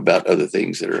 about other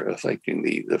things that are affecting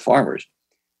the farmers.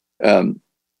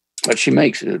 But she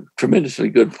makes tremendously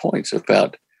good points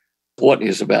about what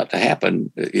is about to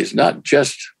happen is not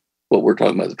just what we're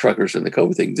talking about, the truckers and the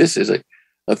COVID thing. This is a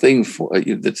thing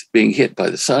that's being hit by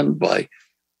the sun, by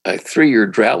a 3-year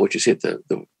drought, which has hit the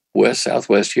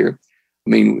southwest here. I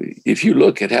mean, if you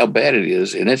look at how bad it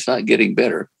is, and it's not getting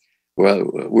better, well,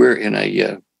 we're in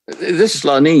this is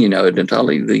La Nina,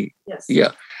 Natali. Yes.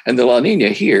 Yeah. And the La Nina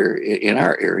here in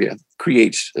our area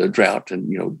creates a drought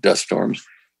and dust storms,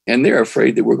 and they're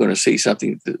afraid that we're going to see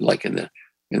something like in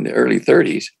the early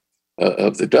 30s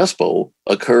of the Dust Bowl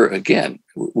occur again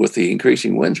with the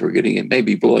increasing winds we're getting. It may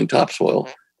be blowing topsoil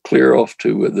clear off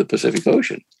to the Pacific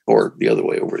Ocean or the other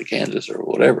way over to Kansas or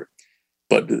whatever.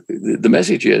 But the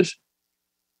message is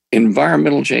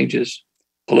environmental changes,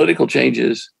 political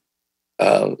changes,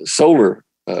 solar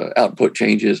output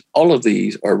changes, all of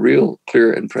these are real,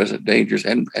 clear, and present dangers,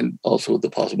 and also the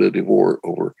possibility of war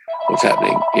over what's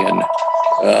happening in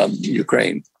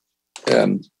Ukraine.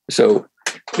 So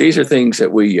these are things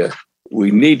that we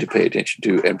need to pay attention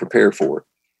to and prepare for.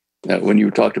 Now, when you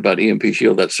talked about EMP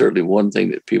shield, that's certainly one thing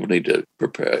that people need to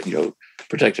prepare,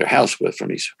 protect their house with from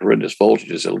these horrendous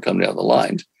voltages that will come down the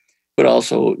lines, but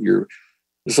also your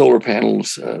solar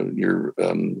panels, your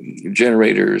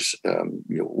generators,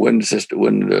 wind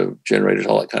generators,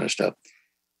 all that kind of stuff.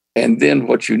 And then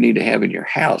what you need to have in your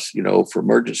house, for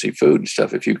emergency food and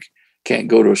stuff. If you can't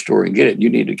go to a store and get it, you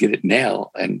need to get it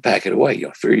now and pack it away,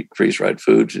 freeze-dried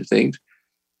foods and things.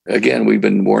 Again, we've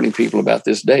been warning people about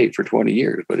this day for 20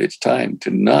 years, but it's time to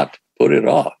not put it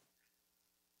off.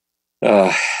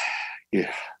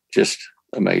 Just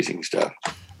amazing stuff.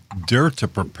 Dare to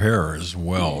prepare as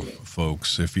well,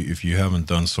 folks. If you haven't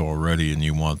done so already and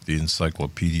you want the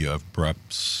encyclopedia of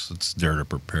preps, it's Dare to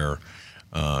Prepare.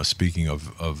 Speaking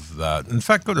of that, in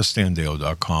fact, go to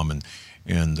standeo.com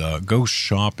and go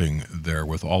shopping there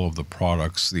with all of the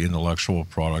products, the intellectual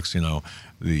products, the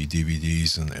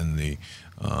DVDs and the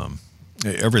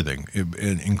everything,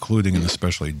 including and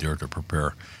especially Dare to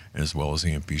Prepare, as well as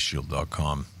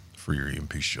EMPshield.com for your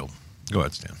EMP Shield. Go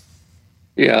ahead, Stan.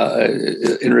 Yeah,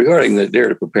 in regarding the Dare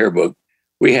to Prepare book,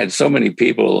 we had so many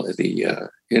people at the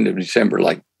end of December,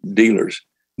 like dealers,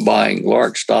 buying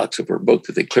large stocks of our book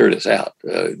that they cleared us out.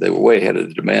 They were way ahead of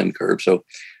the demand curve. So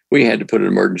we had to put an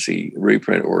emergency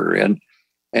reprint order in.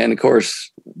 And of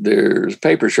course, there's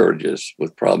paper shortages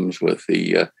with problems with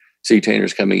the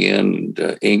C-tainers coming in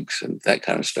and inks and that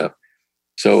kind of stuff.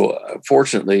 So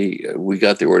fortunately, we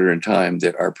got the order in time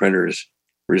that our printers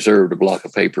reserved a block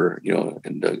of paper,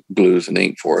 and glues and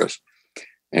ink for us.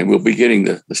 And we'll be getting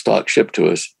the stock shipped to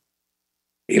us.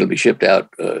 It'll be shipped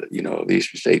out, of the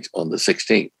Eastern States on the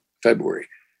 16th February.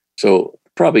 So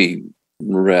probably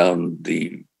around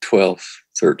the 12th,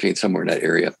 13th, somewhere in that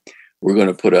area, we're going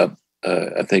to put up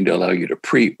a thing to allow you to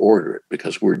pre-order it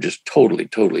because we're just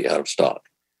totally out of stock.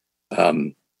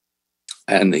 And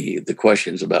the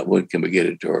questions about when can we get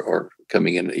it are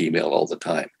coming in the email all the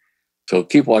time. So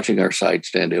keep watching our site,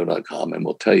 standale.com, and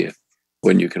we'll tell you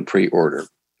when you can pre-order,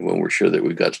 when we're sure that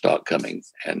we've got stock coming.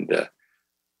 And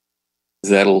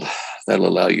that'll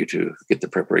allow you to get the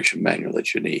preparation manual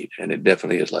that you need. And it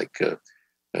definitely is, like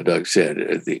Doug said,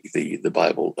 the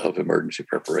Bible of emergency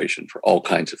preparation for all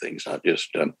kinds of things, not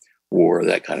just war,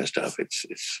 that kind of stuff.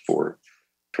 It's for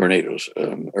tornadoes,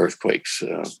 earthquakes,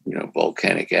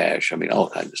 volcanic ash. I mean, all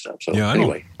kinds of stuff. So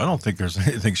anyway, I don't think there's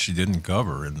anything she didn't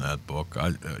cover in that book.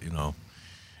 To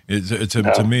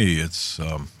me, it's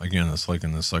again, it's like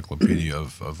an encyclopedia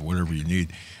of whatever you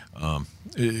need.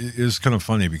 It is kind of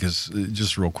funny because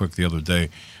just real quick, the other day,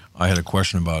 I had a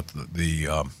question about the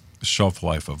shelf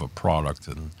life of a product,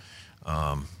 and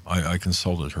I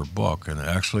consulted her book and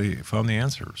actually found the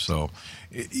answer. So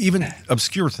even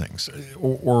obscure things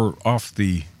or off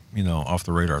the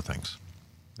radar things,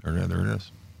 there it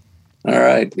is. All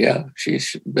right, yeah,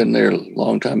 she's been there a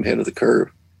long time ahead of the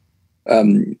curve.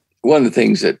 One of the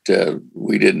things that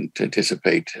we didn't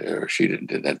anticipate, or she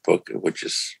didn't in that book, which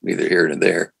is neither here nor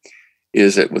there,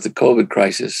 is that with the COVID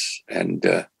crisis and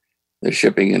the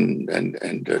shipping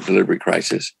and delivery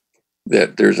crisis,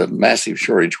 that there's a massive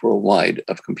shortage worldwide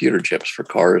of computer chips for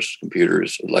cars,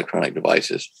 computers, electronic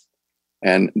devices.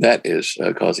 And that is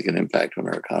causing an impact on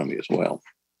our economy as well.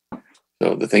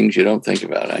 So the things you don't think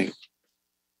about,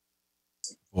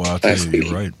 Well, I'll tell you,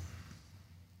 you're right.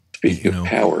 Speaking of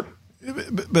power.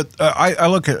 But I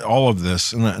look at all of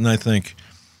this and I think,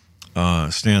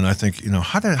 Stan, I think,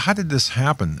 how did this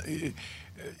happen?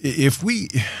 If we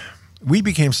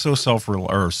became so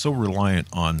so reliant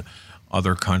on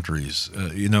other countries,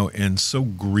 and so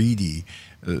greedy,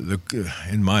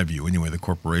 in my view anyway, the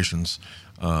corporations,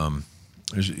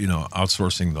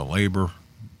 outsourcing the labor,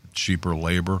 cheaper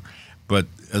labor, but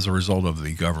as a result of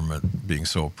the government being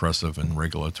so oppressive and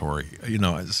regulatory,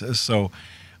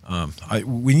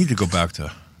 we need to go back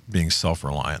to being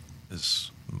self-reliant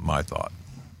is my thought.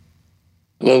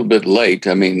 A little bit late.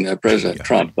 I mean, President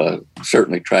Trump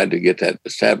certainly tried to get that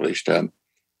established.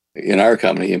 In our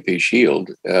company, MP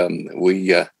Shield,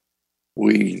 we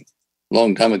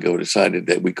long time ago decided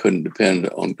that we couldn't depend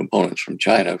on components from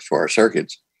China for our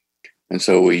circuits. And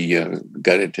so we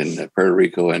got it in Puerto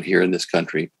Rico and here in this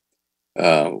country.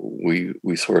 We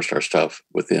sourced our stuff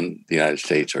within the United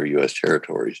States or U.S.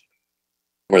 territories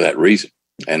for that reason.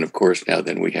 And of course, now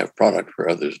then we have product where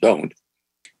others don't.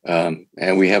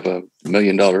 And we have $1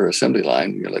 million assembly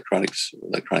line,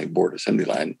 electronic board assembly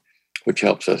line, which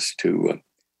helps us to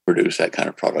produce that kind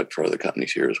of product for other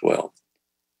companies here as well.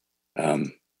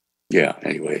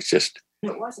 Anyway, it's just...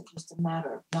 It wasn't just a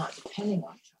matter of not depending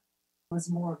on China. It was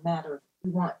more a matter of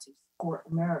we want to support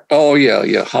America. Oh,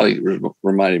 yeah. Holly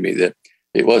reminded me that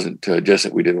it wasn't just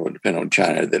that we didn't want to depend on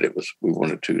China, that it was we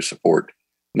wanted to support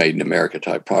made in America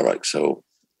type products. So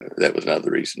that was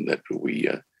another reason that we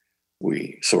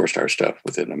sourced our stuff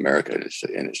within America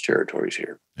in its territories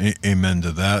here. Amen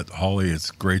to that, Holly. It's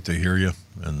great to hear you.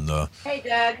 And hey,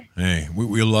 Doug. Hey,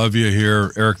 we love you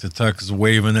here. Eric the Tech is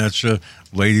waving at you.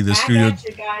 Lady the studio. At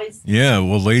you guys. Yeah,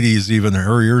 well, Lady's even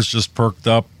her ears just perked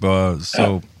up.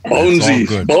 So Bonesies,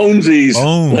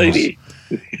 lady.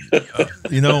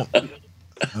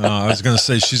 I was going to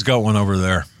say she's got one over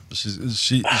there.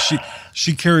 She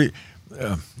carried.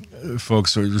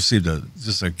 Folks received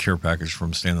just a care package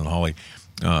from Stan and Holly.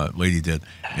 Lady did,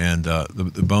 and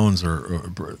the bones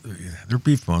they're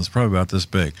beef bones, probably about this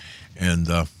big. And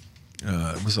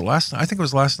was it last night? I think it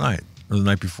was last night or the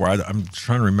night before. I'm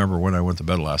trying to remember when I went to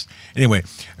bed last. Anyway,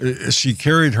 she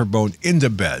carried her bone into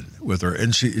bed with her,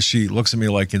 and she looks at me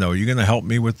like, are you going to help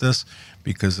me with this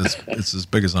because it's as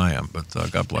big as I am. But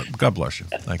God bless you.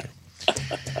 Thank you.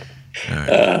 All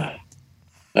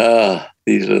right.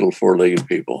 These little four-legged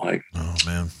people. Oh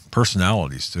man,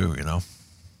 personalities too.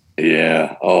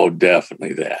 Yeah. Oh,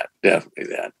 definitely that.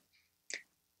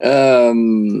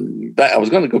 I was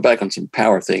going to go back on some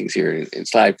power things here. In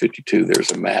slide 52,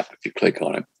 there's a map if you click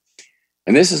on it.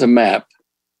 And this is a map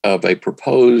of a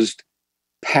proposed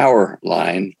power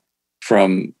line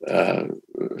from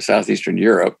southeastern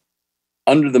Europe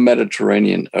under the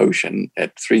Mediterranean Ocean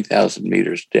at 3,000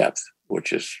 meters depth,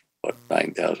 which is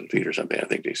 9,000 feet or something, I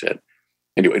think they said.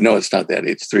 Anyway, no, it's not that.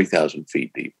 It's 3,000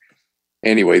 feet deep.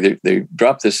 Anyway, they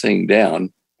dropped this thing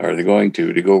down, or they're going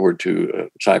to go over to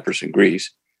Cyprus and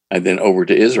Greece, and then over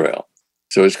to Israel.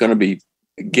 So it's going to be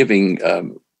giving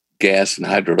gas and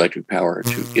hydroelectric power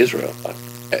to Israel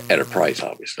at a price,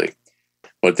 obviously.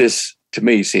 But this, to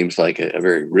me, seems like a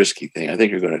very risky thing. I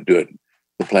think you're going to do it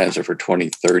The plans are for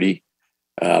 2030.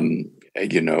 And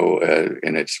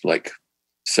it's like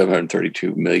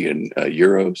 732 million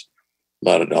euros, a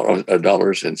lot of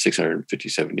dollars, and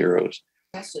 657 euros.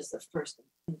 That's just the first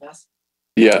investment.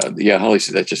 Yeah, Holly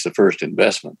said that's just the first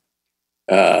investment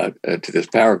to this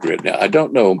power grid. Now, I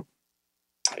don't know,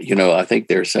 I think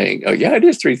they're saying, oh, yeah, it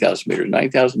is 3,000 meters,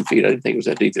 9,000 feet. I didn't think it was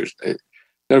that deep. There's going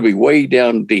to be way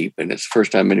down deep, and it's the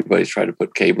first time anybody's tried to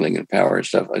put cabling and power and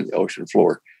stuff on the ocean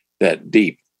floor that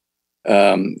deep.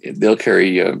 They'll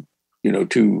carry,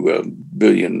 2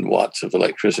 billion watts of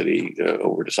electricity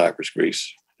over to Cyprus,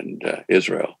 Greece, and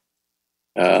Israel.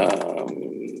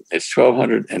 It's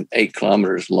 1,208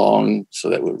 kilometers long, so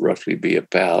that would roughly be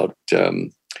about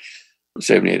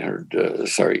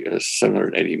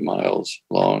 780 miles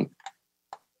long.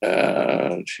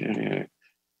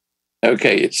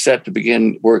 Okay, it's set to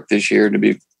begin work this year to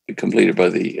be completed by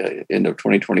the end of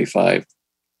 2025,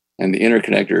 and the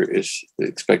interconnector is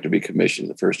expected to be commissioned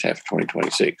in the first half of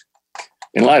 2026.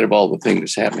 In light of all the things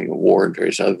that's happening, a war and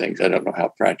various other things, I don't know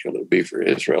how practical it would be for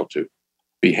Israel to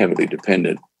be heavily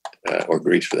dependent, or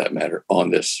Greece for that matter,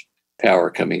 on this power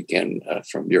coming in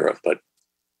from Europe. But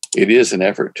it is an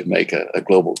effort to make a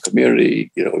global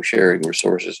community, sharing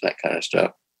resources and that kind of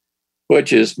stuff,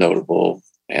 which is notable,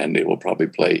 and it will probably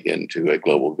play into a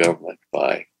global government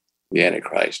by the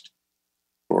Antichrist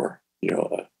for,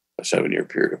 a 7-year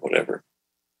period or whatever.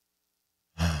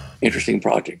 Interesting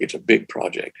project. It's a big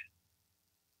project.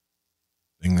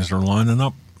 Things are lining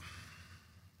up.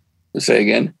 Say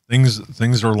again?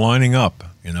 Things are lining up,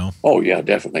 Oh, yeah,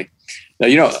 definitely.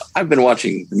 Now, I've been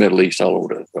watching the Middle East all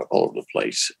over the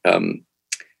place.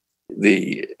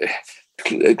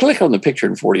 Click on the picture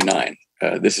in 49.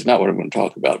 This is not what I'm going to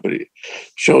talk about, but it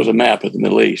shows a map of the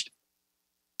Middle East.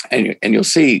 And you'll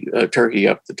see Turkey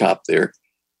up the top there,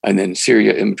 and then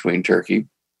Syria in between Turkey.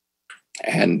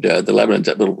 And the Lebanon's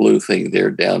that little blue thing there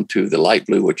down to the light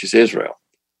blue, which is Israel.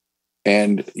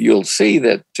 And you'll see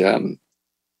that the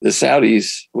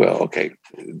Saudis, I'll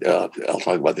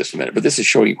talk about this in a minute, but this is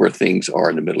showing you where things are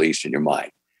in the Middle East in your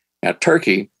mind. Now,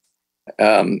 Turkey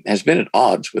has been at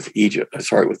odds with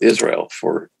with Israel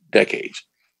for decades.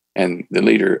 And the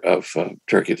leader of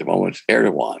Turkey at the moment is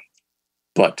Erdogan.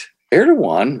 But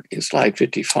Erdogan, in slide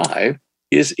 55,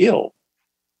 is ill.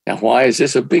 Now, why is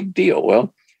this a big deal?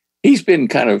 Well, he's been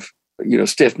kind of,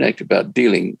 stiff-necked about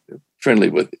dealing friendly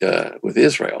with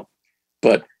Israel.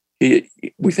 But we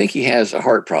think he has a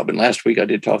heart problem. Last week, I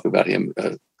did talk about him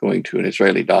going to an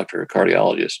Israeli doctor, a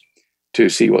cardiologist, to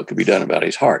see what could be done about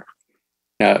his heart.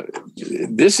 Now,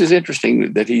 this is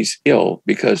interesting that he's ill,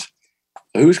 because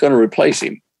who's going to replace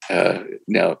him?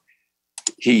 Now,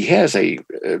 he has a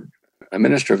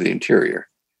minister of the interior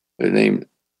named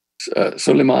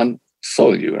Suleiman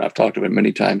Soylu, and I've talked about him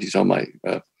many times. He's on my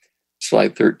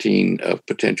slide 13 of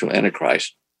potential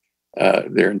Antichrist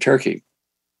there in Turkey.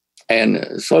 And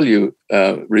Soylu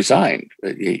resigned.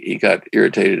 He got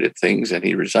irritated at things, and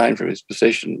he resigned from his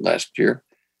position last year.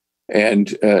 And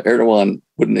Erdogan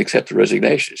wouldn't accept the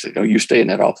resignation. He said, "No, you stay in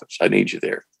that office. I need you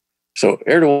there." So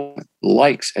Erdogan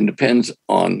likes and depends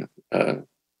on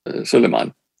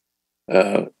Suleiman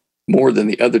more than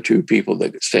the other two people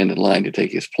that stand in line to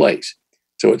take his place.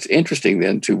 So it's interesting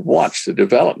then to watch the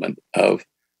development of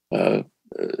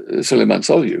Suleiman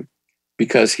Soylu,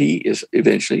 because he is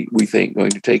eventually, we think, going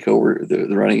to take over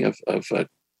the running of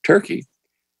Turkey,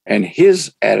 and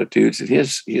his attitudes and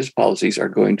his policies are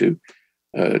going to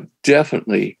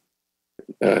definitely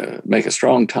make a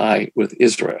strong tie with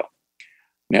Israel.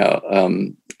 Now,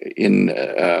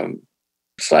 in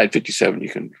slide 57, you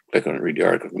can click on and read the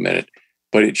article in a minute,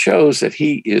 but it shows that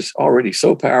he is already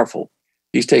so powerful.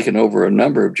 He's taken over a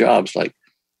number of jobs, like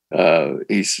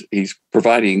he's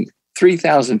providing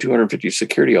 3,250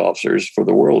 security officers for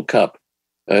the World Cup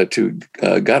to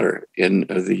Qatar in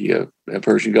the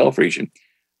Persian Gulf region.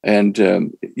 And,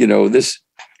 this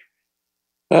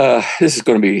is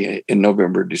going to be in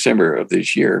November, December of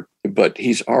this year, but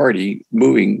he's already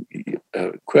moving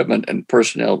equipment and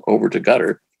personnel over to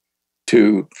Qatar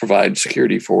to provide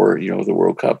security for, the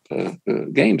World Cup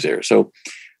games there. So,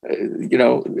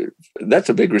 that's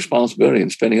a big responsibility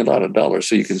and spending a lot of dollars.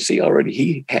 So you can see already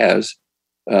he has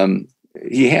a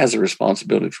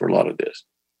responsibility for a lot of this.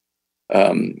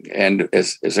 And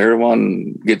as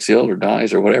Erdogan gets ill or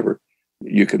dies or whatever,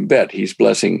 you can bet he's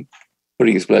putting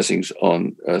his blessings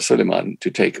on Suleiman to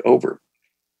take over.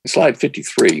 In slide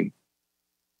 53,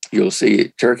 you'll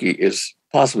see Turkey is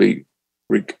possibly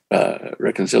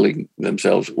reconciling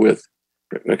themselves with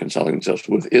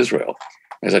Israel.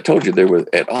 As I told you, they were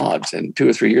at odds. And 2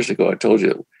 or 3 years ago, I told you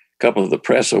a couple of the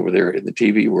press over there in the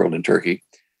TV world in Turkey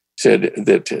said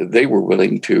that they were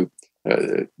willing to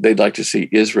they'd like to see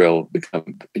Israel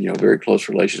become, very close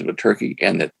relations with Turkey,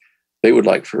 and that they would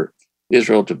like for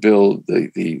Israel to build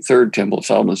the third temple,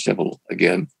 Solomon's temple,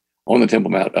 again on the Temple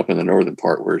Mount up in the northern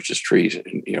part where it's just trees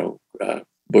and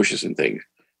bushes and things.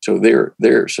 So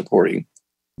they're supporting,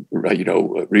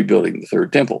 rebuilding the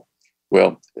third temple.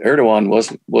 Well, Erdogan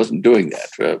wasn't doing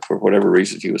that for whatever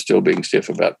reasons. He was still being stiff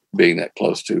about being that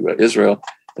close to Israel.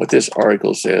 But this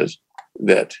article says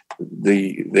that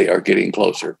they are getting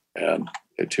closer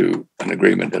to an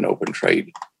agreement and open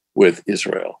trade with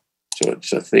Israel. So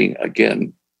it's a thing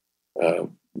again,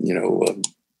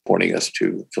 pointing us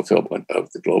to fulfillment of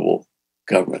the global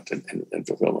government and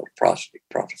fulfillment of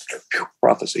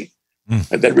prophecy.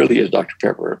 That really is Dr.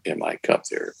 Pepper in my cup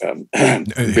there.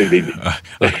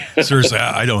 Seriously,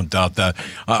 I don't doubt that.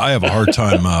 I have a hard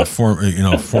time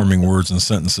forming words and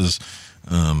sentences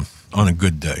on a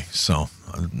good day. So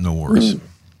no worries.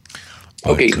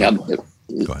 Okay, now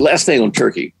last thing on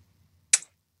Turkey.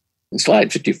 In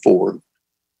slide 54,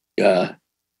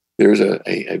 there's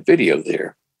a video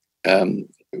there.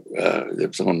 It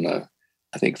was on,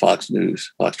 I think, Fox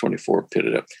News, Fox 24 put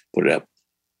it up.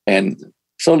 And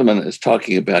Suleiman is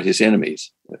talking about his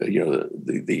enemies,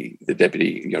 the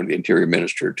deputy, the interior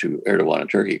minister to Erdogan in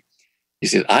Turkey. He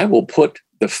said, "I will put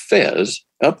the fez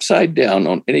upside down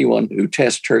on anyone who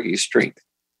tests Turkey's strength."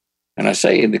 And I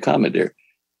say in the comment there,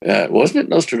 wasn't it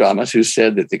Nostradamus who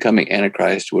said that the coming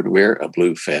Antichrist would wear a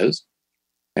blue fez?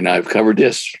 And I've covered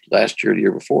this last year, the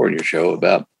year before in your show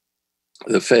about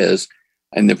the fez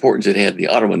and the importance it had in the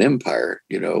Ottoman Empire.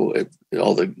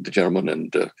 All the gentlemen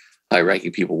and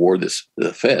high-ranking people wore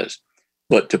the fez.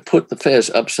 But to put the fez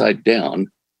upside down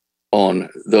on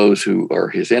those who are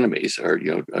his enemies or,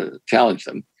 challenge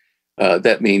them,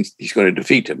 that means he's going to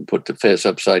defeat them. Put the fez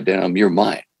upside down, you're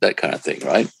mine, that kind of thing,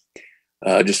 right?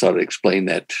 I just thought I'd explain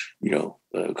that,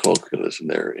 colloquialism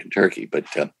there in Turkey. But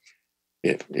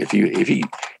if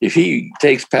he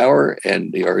takes power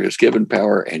or is given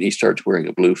power and he starts wearing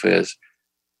a blue fez,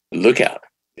 look out.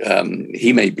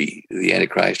 He may be the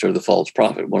Antichrist or the false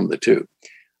prophet, one of the two.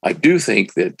 I do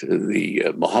think that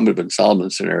the Mohammed bin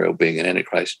Salman scenario being an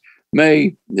Antichrist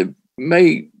may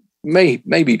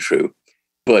be true,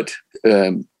 but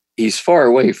he's far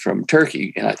away from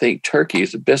Turkey, and I think Turkey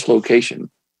is the best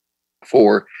location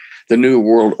for the New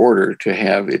World Order to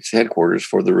have its headquarters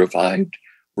for the revived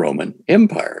Roman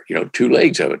Empire. Two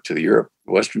legs of it, to the Europe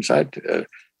western side,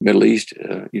 Middle East,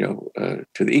 to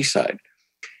the east side.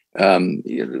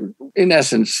 In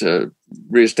essence,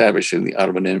 reestablishing the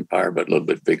Ottoman Empire, but a little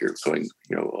bit bigger, going,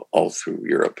 all through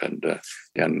Europe and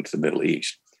down into the Middle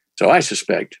East. So I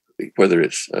suspect whether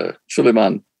it's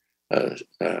Suleiman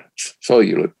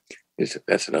Soylu,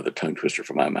 that's another tongue twister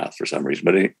from my mouth for some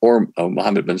reason, or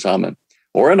Mohammed bin Salman,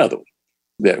 or another one,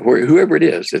 that whoever it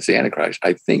is that's the Antichrist,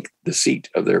 I think the seat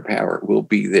of their power will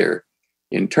be there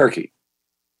in Turkey.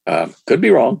 Could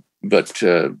be wrong, but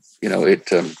it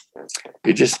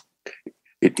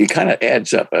kind of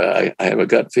adds up. I have a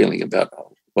gut feeling about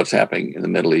what's happening in the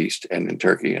Middle East and in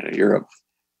Turkey and in Europe.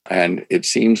 And it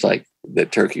seems like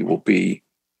that Turkey will be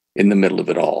in the middle of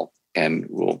it all and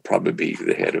will probably be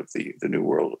the head of the New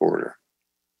World Order.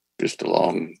 Just a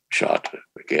long shot,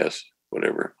 I guess,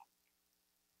 whatever.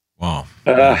 Wow.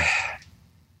 I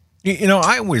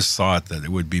always thought that it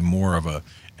would be more of a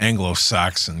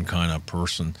Anglo-Saxon kind of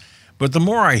person. But the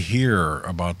more I hear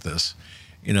about this,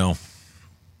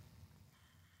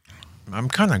 I'm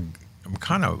kind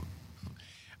of.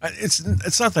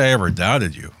 It's not that I ever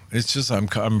doubted you. It's just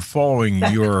I'm following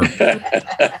your.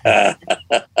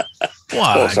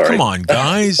 What? Come on,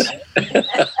 guys.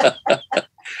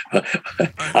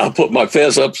 I'll put my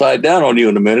fez upside down on you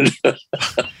in a minute.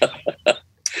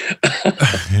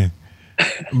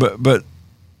 But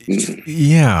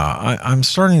yeah, I'm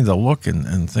starting to look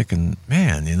and thinking,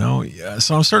 man,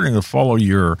 so I'm starting to follow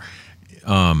your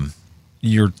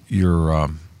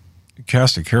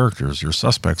cast of characters, your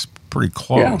suspects, pretty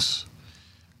close.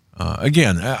 Yeah.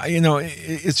 Again,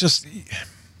 it's just,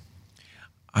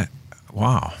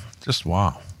 wow.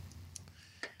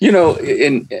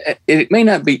 And it may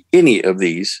not be any of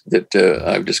these that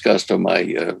I've discussed on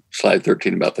my slide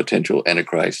 13 about potential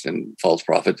Antichrist and false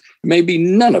prophets. It may be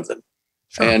none of them.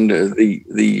 Sure. And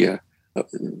the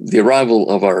arrival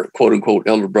of our quote unquote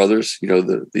elder brothers,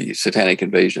 the satanic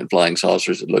invasion, flying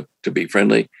saucers that look to be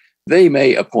friendly, they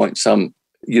may appoint some,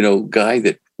 guy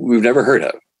that we've never heard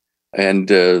of. And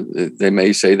they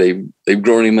may say they've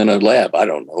grown him in a lab. I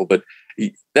don't know, but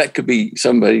that could be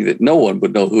somebody that no one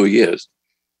would know who he is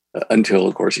until,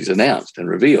 of course, he's announced and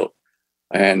revealed.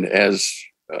 And as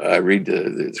I read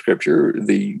the scripture,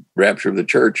 the rapture of the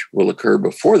church will occur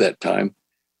before that time.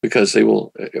 because they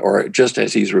will, or just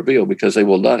as he's revealed, because they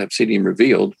will not have seen him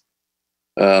revealed.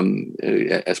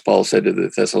 As Paul said to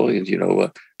the Thessalonians,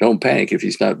 don't panic if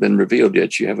he's not been revealed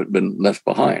yet. You haven't been left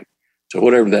behind. So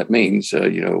whatever that means, I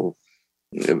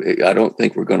don't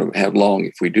think we're going to have long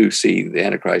if we do see the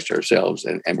Antichrist ourselves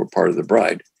and we're part of the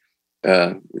bride.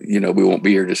 We won't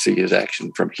be here to see his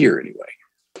action from here anyway.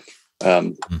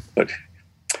 But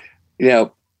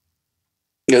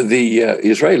the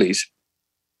Israelis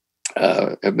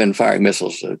have been firing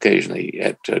missiles occasionally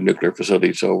at nuclear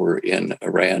facilities over in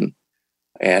Iran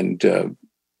and in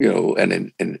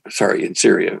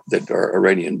Syria that are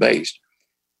Iranian based.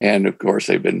 And of course,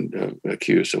 they've been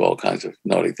accused of all kinds of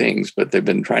naughty things, but they've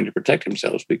been trying to protect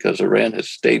themselves because Iran has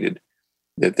stated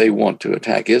that they want to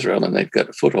attack Israel, and they've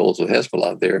got footholds with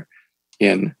Hezbollah there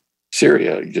in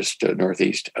Syria, just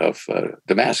northeast of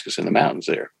Damascus in the mountains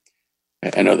there,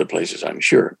 and other places, I'm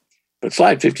sure. But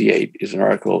slide 58 is an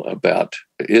article about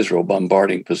Israel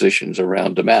bombarding positions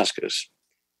around Damascus.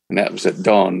 And that was at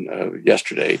dawn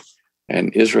yesterday.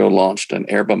 And Israel launched an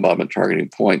air bombardment targeting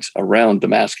points around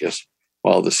Damascus,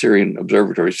 while the Syrian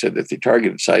Observatory said that the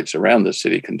targeted sites around the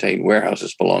city contain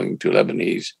warehouses belonging to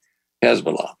Lebanese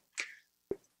Hezbollah.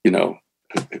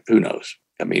 Who knows?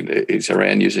 I mean, is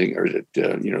Iran using, or is it,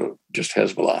 just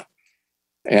Hezbollah?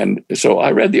 And so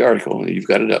I read the article, and you've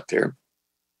got it up there.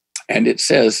 And it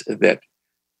says that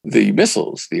the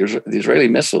missiles, the Israeli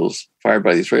missiles fired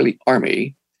by the Israeli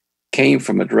army, came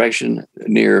from a direction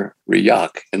near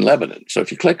Riyadh in Lebanon. So if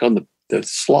you click on the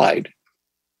slide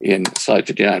in slide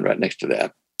 59, right next to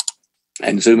that,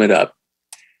 and zoom it up,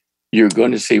 you're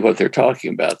going to see what they're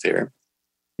talking about there.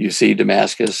 You see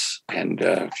Damascus, and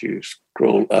if you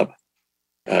scroll up,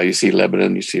 you see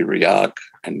Lebanon, you see Riyadh,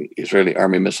 and Israeli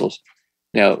army missiles.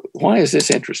 Now, why is this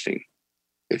interesting?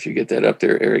 If you get that up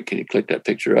there, Eric, can you click that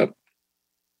picture up?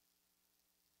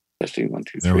 Testing 1,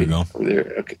 2, 3. There we go. Over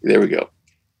there. Okay, there we go.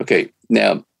 Okay,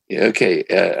 now,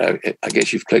 I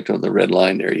guess you've clicked on the red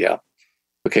line there, yeah.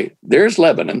 Okay, there's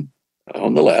Lebanon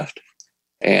on the left.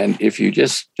 And if you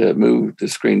just move the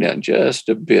screen down just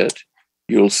a bit,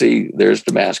 you'll see there's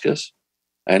Damascus.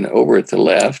 And over at the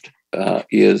left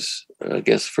is, I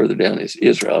guess further down is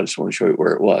Israel. I just want to show you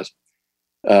where it was.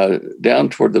 Down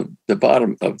toward the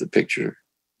bottom of the picture,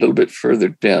 a little bit further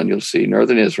down, you'll see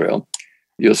northern Israel.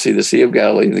 You'll see the Sea of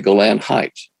Galilee and the Golan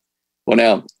Heights. Well,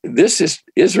 now, this is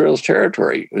Israel's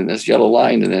territory in this yellow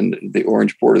line, and then the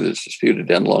orange border that's disputed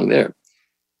down along there.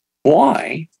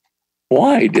 Why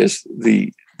does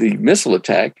the missile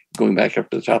attack, going back up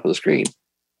to the top of the screen,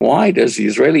 why does the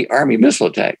Israeli army missile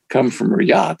attack come from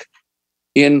Riyadh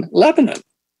in Lebanon?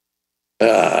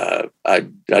 I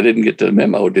didn't get the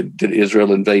memo. Did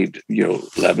Israel invade,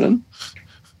 Lebanon?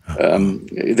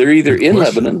 They're either in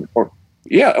Lebanon or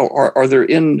they're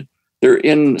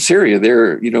in Syria.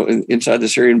 They're, inside the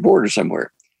Syrian border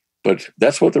somewhere. But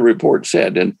that's what the report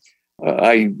said. And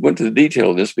I went to the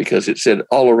detail of this because it said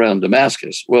all around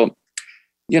Damascus. Well,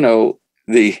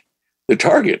 the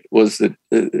target was that,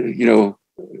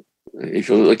 if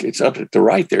you look, it's up at the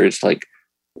right there. It's like,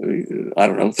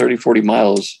 30, 40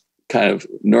 miles kind of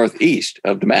northeast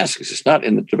of Damascus. It's not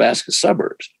in the Damascus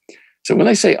suburbs. So when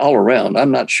they say all around,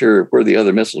 I'm not sure where the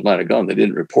other missiles might have gone. They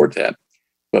didn't report that.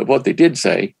 But what they did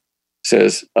say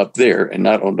says up there and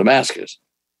not on Damascus.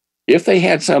 If they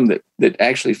had some that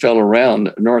actually fell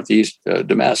around northeast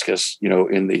Damascus,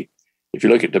 if you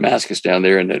look at Damascus down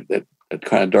there in that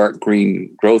kind of dark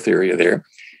green growth area there,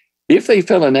 if they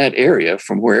fell in that area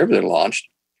from wherever they're launched,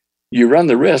 you run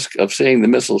the risk of seeing the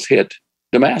missiles hit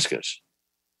Damascus.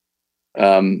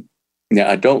 Now,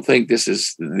 I don't think this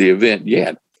is the event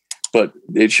yet, but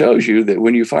it shows you that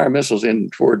when you fire missiles in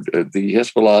toward the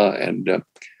Hezbollah and the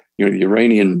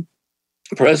Iranian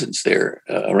presence there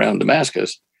around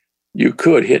Damascus, you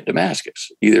could hit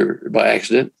Damascus either by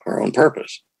accident or on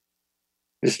purpose.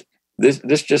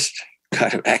 This just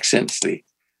kind of accents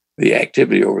the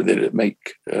activity over that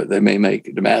they may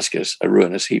make Damascus a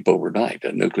ruinous heap overnight,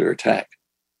 a nuclear attack.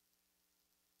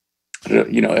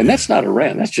 And that's not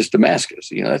Iran. That's just Damascus.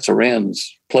 That's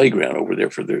Iran's playground over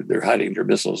there for they're hiding their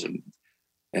missiles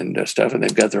and stuff. And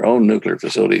they've got their own nuclear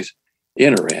facilities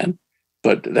in Iran,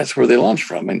 but that's where they launch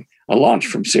from. And a launch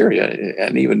from Syria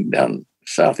and even down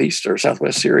southeast or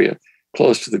southwest Syria,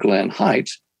 close to the Golan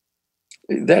Heights,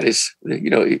 that is,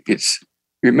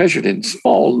 you're measured in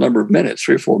small number of minutes,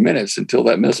 3 or 4 minutes until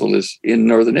that missile is in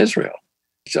northern Israel.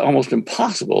 It's almost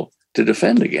impossible to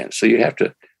defend against. So you have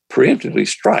to preemptively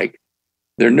strike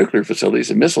their nuclear facilities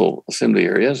and missile assembly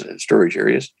areas and storage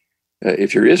areas,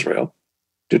 if you're Israel,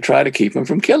 to try to keep them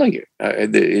from killing you.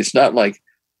 It's not like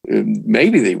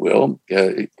Maybe they will.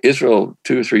 Israel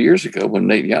 2 or 3 years ago, when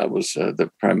Netanyahu was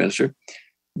the prime minister,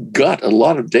 got a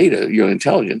lot of data,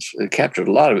 intelligence, captured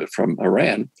a lot of it from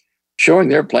Iran, showing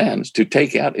their plans to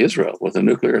take out Israel with a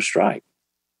nuclear strike.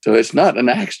 So it's not an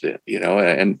accident,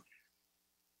 and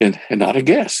not a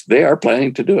guess. They are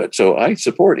planning to do it. So I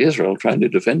support Israel trying to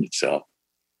defend itself.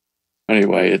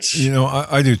 Anyway, it's...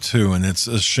 I do too, and it's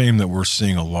a shame that we're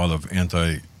seeing a lot of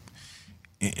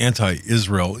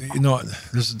anti-Israel.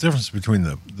 There's a difference between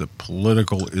the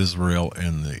political Israel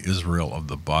and the Israel of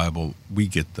the Bible. We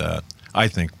get that. I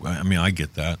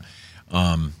get that.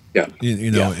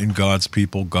 In God's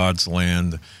people, God's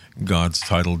land, God's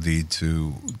title deed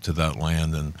to that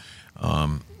land, and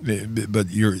but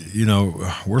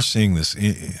we're seeing this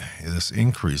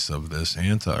increase of this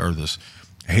this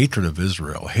hatred of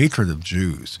Israel, hatred of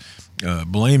Jews,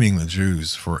 blaming the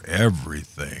Jews for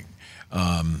everything.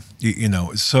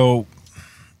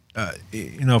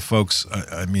 Folks,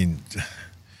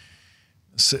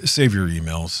 save your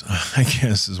emails, I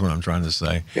guess is what I'm trying to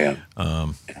say. Yeah.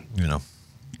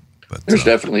 But there's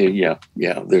definitely,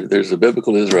 there's a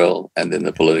biblical Israel and then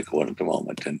the political one at the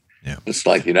moment. And it's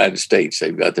like the United States,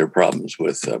 they've got their problems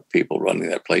with people running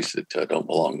that place that don't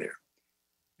belong there.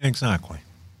 Exactly.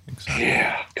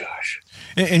 Yeah, gosh.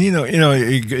 And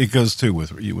it goes too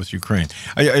with Ukraine.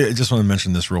 I just want to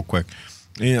mention this real quick.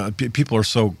 People are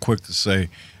so quick to say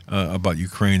about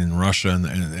Ukraine and Russia,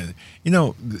 and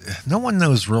no one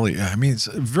knows really.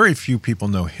 Very few people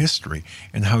know history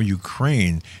and how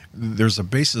Ukraine. There's a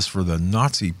basis for the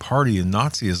Nazi Party and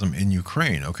Nazism in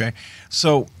Ukraine. Okay,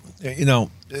 so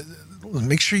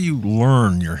make sure you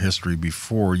learn your history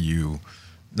before you,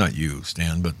 not you,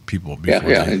 Stan, but people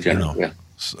before in general,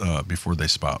 before they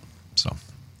spout. So,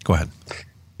 go ahead.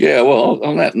 Yeah, well,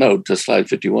 on that note, to slide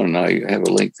 51, and I have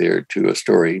a link there to a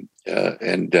story,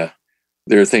 and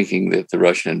they're thinking that the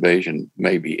Russian invasion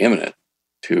may be imminent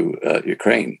to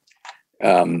Ukraine.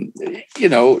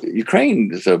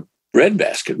 Ukraine is a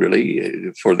breadbasket,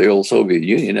 really, for the old Soviet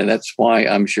Union, and that's why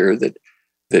I'm sure that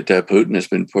Putin has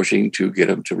been pushing to get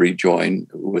them to rejoin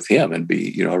with him and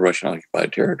be, a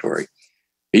Russian-occupied territory.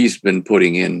 He's been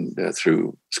putting in,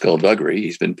 through skullduggery,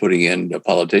 he's been putting in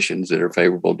politicians that are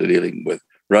favorable to dealing with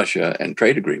Russia and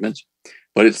trade agreements,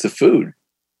 but it's the food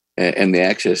and the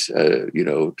access, to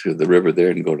the river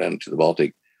there and go down to the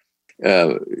Baltic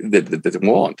that they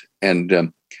want.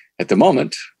 And at the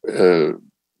moment,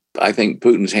 I think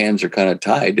Putin's hands are kind of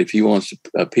tied if he wants to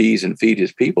appease and feed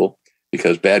his people,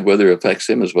 because bad weather affects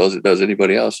him as well as it does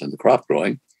anybody else in the crop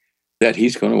growing, that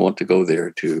he's going to want to go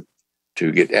there to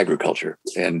get agriculture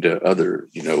and other,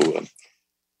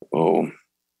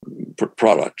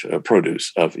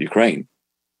 produce of Ukraine.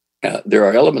 There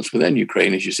are elements within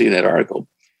Ukraine, as you see in that article,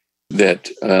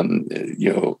 that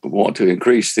want to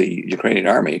increase the Ukrainian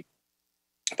army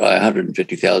by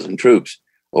 150,000 troops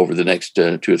over the next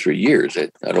 2 or 3 years.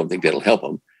 I don't think that'll help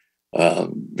them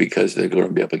because they're going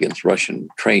to be up against Russian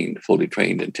fully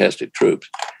trained and tested troops.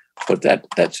 But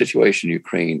that situation in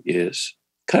Ukraine is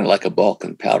kind of like a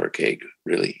Balkan powder keg,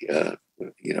 really,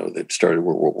 that started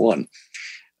World War I.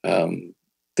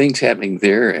 Things happening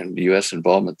there, and the U.S.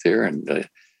 involvement there, and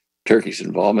Turkey's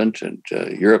involvement, and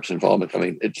Europe's involvement.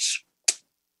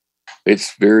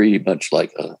 It's very much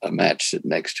like a match sitting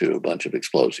next to a bunch of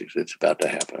explosives. It's about to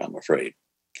happen, I'm afraid.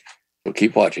 So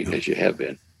keep watching as you have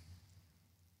been.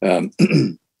 When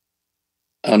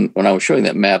I was showing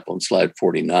that map on slide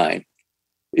 49,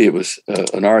 it was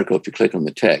an article. If you click on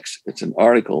the text, it's an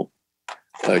article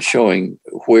showing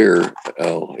where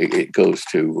it goes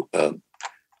to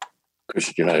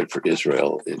Christian United for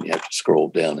Israel, and you have to scroll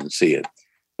down and see it.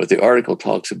 But the article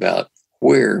talks about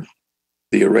where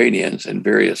the Iranians and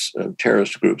various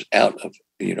terrorist groups out of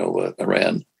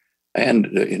Iran and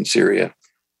in Syria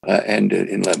and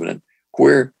in Lebanon,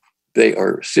 where they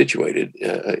are situated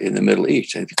in the Middle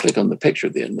East. And if you click on the picture,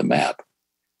 then the map,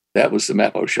 that was the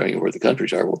map I was showing you where the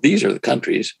countries are. Well, these are the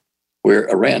countries where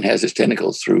Iran has its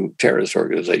tentacles through terrorist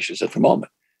organizations at the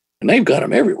moment, and they've got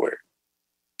them everywhere.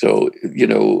 So,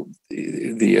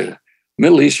 the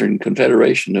Middle Eastern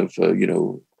Confederation of,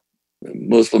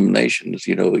 Muslim nations,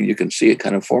 you can see it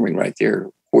kind of forming right there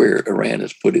where Iran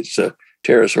has put its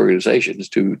terrorist organizations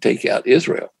to take out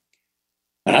Israel.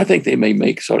 And I think they may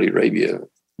make Saudi Arabia,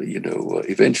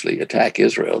 eventually attack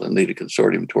Israel and lead a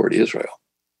consortium toward Israel.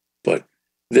 But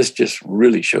this just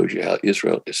really shows you how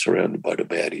Israel is surrounded by the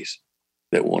baddies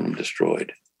that want them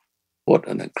destroyed. What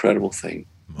an incredible thing.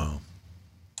 Wow.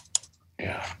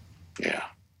 Yeah.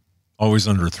 Always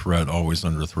under threat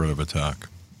of attack.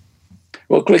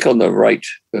 Well, click on the right,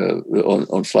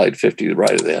 on slide 50, the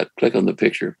right of that. Click on the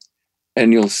picture.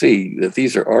 And you'll see that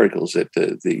these are articles that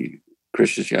the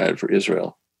Christians United for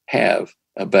Israel have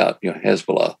about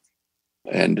Hezbollah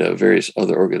and various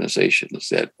other organizations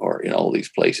that are in all these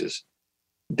places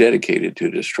dedicated to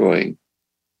destroying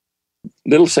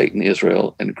little Satan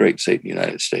Israel and great Satan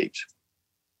United States.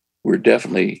 We're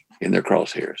definitely in their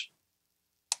crosshairs.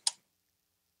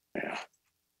 Yeah.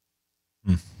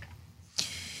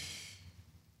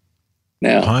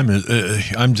 Now, time is.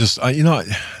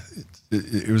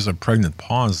 It was a pregnant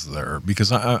pause there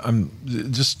because I'm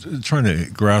just trying to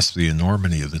grasp the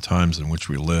enormity of the times in which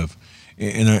we live,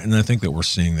 and I think that we're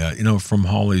seeing that. From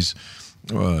Hawley's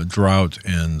drought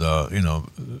and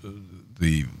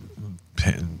the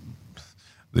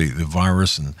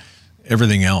virus and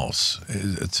everything else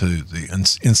to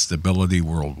the instability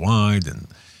worldwide, and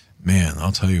man,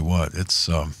 I'll tell you what, it's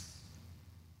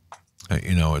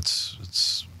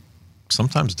it's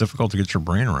sometimes difficult to get your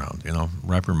brain around,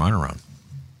 wrap your mind around.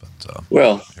 But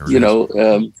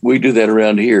we do that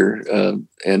around here,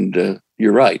 and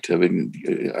you're right. I mean,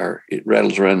 it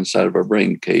rattles around inside of our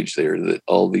brain cage there, that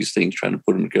all these things, trying to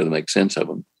put them together, make sense of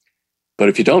them. But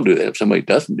if you don't do that, if somebody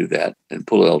doesn't do that and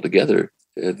pull it all together,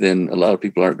 then a lot of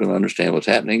people aren't going to understand what's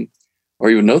happening, or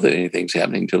even know that anything's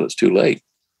happening until it's too late.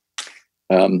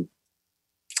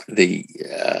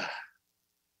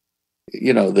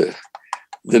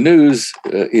 The news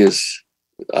is,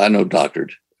 I know,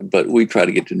 doctored, but we try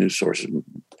to get to news sources,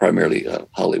 primarily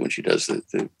Holly, when she does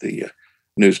the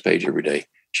news page every day.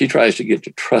 She tries to get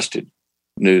to trusted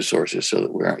news sources so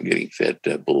that we aren't getting fed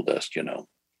bull dust, and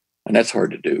that's hard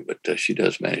to do, but she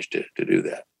does manage to do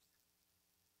that.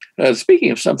 Speaking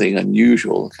of something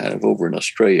unusual, kind of over in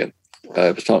Australia,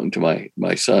 I was talking to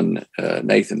my son,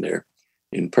 Nathan, there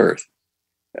in Perth.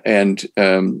 And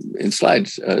in slide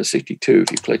 62,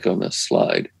 if you click on the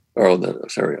slide, or on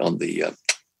the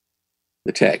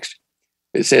text,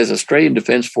 it says Australian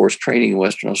Defence Force training in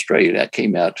Western Australia. That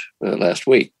came out last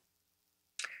week.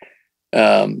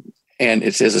 And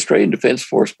it says Australian Defence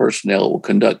Force personnel will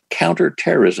conduct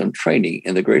counter-terrorism training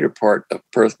in the greater part of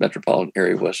Perth metropolitan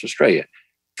area of Western Australia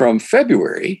from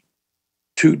February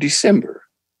to December.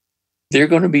 They're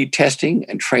going to be testing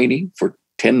and training for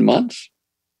 10 months,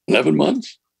 11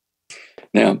 months.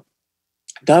 Now,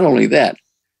 not only that,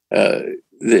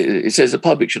 it says the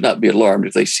public should not be alarmed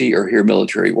if they see or hear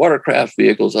military watercraft,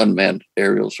 vehicles, unmanned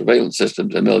aerial surveillance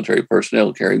systems, and military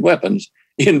personnel carrying weapons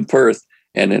in Perth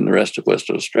and in the rest of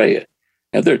Western Australia.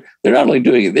 Now, they're not only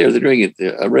doing it there, they're doing it,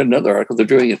 I read another article, they're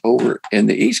doing it over in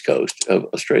the east coast of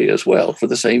Australia as well for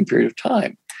the same period of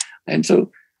time. And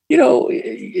so, you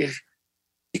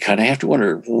kind of have to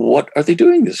wonder, what are they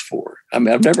doing this for? I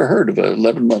mean, I've never heard of an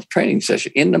 11-month training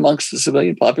session in amongst the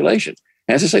civilian population.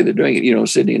 As I say, they're doing it,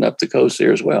 Sydney and up the coast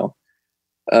there as well.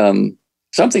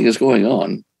 Something is going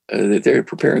on that they're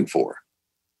preparing for.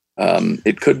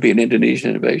 It could be an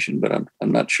Indonesian invasion, but I'm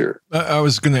not sure. I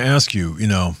was going to ask you,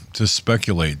 to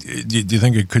speculate. Do you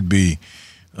think it could be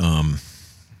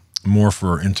more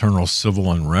for internal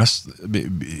civil unrest,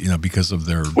 because of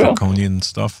their draconian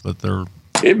stuff that they're...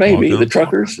 It may be the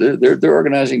truckers. They're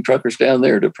organizing truckers down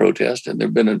there to protest, and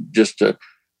there've been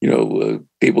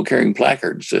people carrying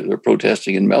placards that are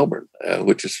protesting in Melbourne,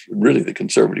 which is really the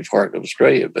conservative heart of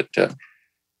Australia. But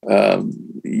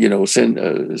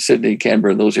Sydney,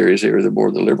 Canberra, those areas there, they're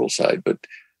more the liberal side. But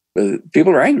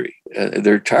people are angry.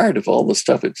 They're tired of all the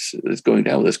stuff that's going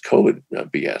down with this COVID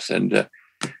BS, and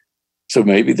so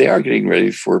maybe they are getting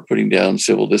ready for putting down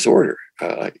civil disorder.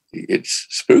 It's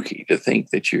spooky to think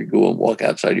that you go and walk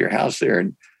outside your house there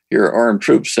and hear armed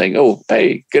troops saying, "Oh,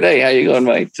 hey, good day, how you going,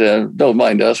 mate? Don't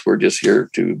mind us. We're just here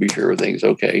to be sure everything's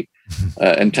okay."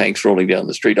 And tanks rolling down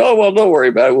the street. "Oh, well, don't worry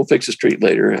about it. We'll fix the street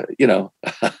later." Yeah.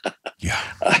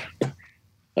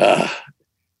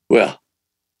 Well,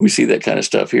 we see that kind of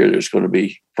stuff here. There's going to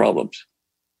be problems.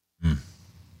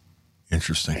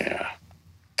 Interesting. Yeah.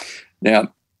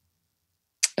 Now,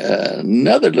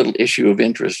 another little issue of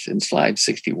interest in slide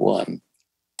 61.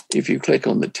 If you click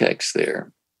on the text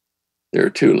there are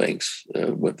two links.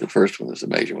 But the first one is the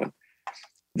major one.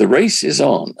 The race is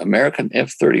on. American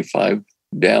F-35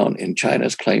 down in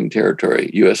China's claimed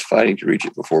territory. U.S. fighting to reach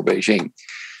it before Beijing.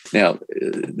 Now,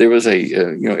 there was a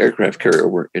aircraft carrier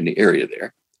over in the area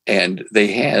there, and they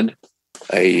had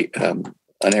an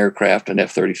aircraft, an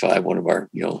F-35, one of our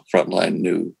frontline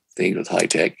new things with high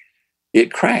tech.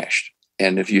 It crashed.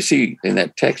 And if you see in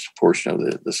that text portion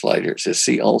of the slide here, it says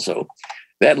 "see also."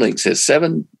 That link says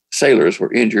 7 sailors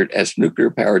were injured as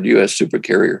nuclear-powered U.S.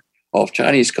 supercarrier off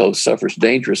Chinese coast suffers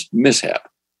dangerous mishap.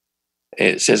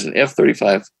 And it says an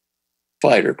F-35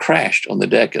 fighter crashed on the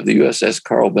deck of the USS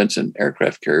Carl Vinson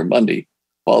aircraft carrier Monday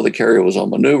while the carrier was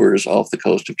on maneuvers off the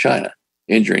coast of China.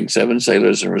 injuring 7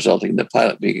 sailors and resulting in the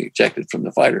pilot being ejected from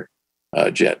the fighter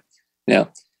jet.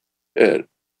 Now,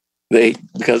 they,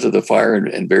 because of the fire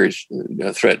and various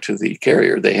threat to the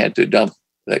carrier, they had to dump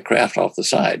that craft off the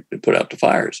side and put out the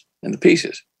fires and the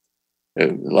pieces. A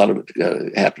lot of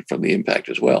it happened from the impact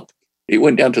as well. It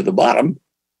went down to the bottom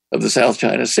of the South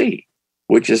China Sea,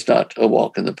 which is not a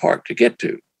walk in the park to get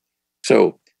to.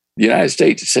 So the United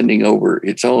States is sending over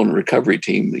its own recovery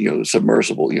team,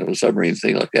 submersible, submarines,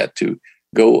 thing like that, to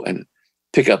go and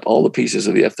pick up all the pieces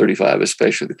of the F-35,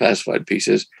 especially the classified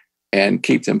pieces, and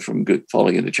keep them from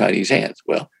falling into Chinese hands.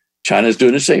 Well, China's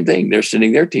doing the same thing. They're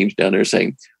sending their teams down there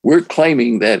saying, we're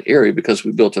claiming that area because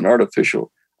we built an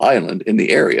artificial island in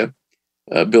the area,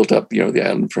 built up, the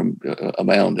island from a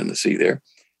mound in the sea there.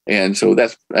 And so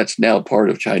that's now part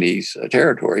of Chinese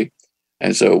territory.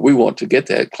 And so we want to get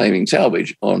that, claiming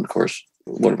salvage on, of course,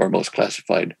 one of our most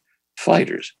classified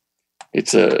fighters.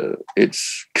 It's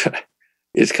kind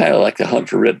of like the hunt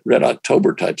for Red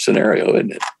October type scenario,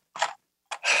 isn't it?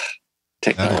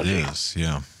 Technology. That is,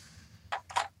 yeah.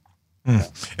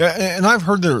 And I've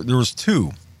heard there was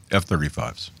 2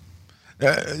 F-35s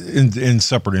in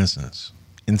separate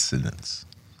incidents.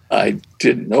 I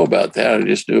didn't know about that. I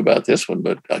just knew about this one,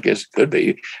 but I guess it could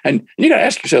be. And you got to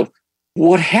ask yourself,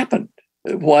 what happened?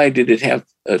 Why did it have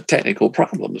technical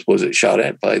problems? Was it shot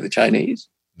at by the Chinese?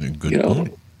 Good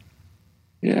point.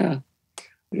 Yeah.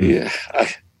 Yeah.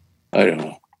 I don't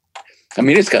know. I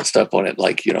mean, it's got stuff on it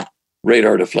like,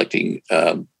 radar deflecting,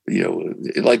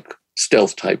 like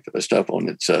stealth type of stuff on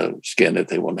its skin that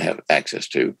they want to have access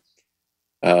to.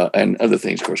 And other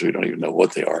things, of course, we don't even know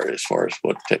what they are as far as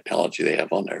what technology they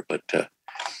have on there, but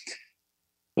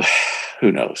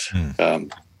who knows?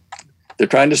 They're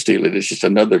trying to steal it. It's just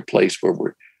another place where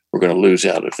we're going to lose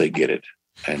out if they get it.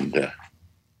 And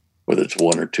whether it's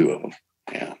 1 or 2 of them.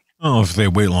 Yeah. Oh, if they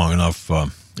wait long enough,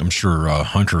 I'm sure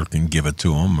Hunter can give it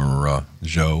to them, or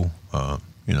Joe, Don't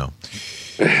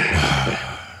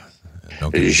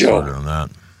get me started on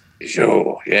that.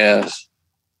 Joe, yes.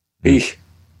 He,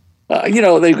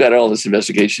 they've got all this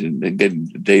investigation and getting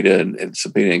data and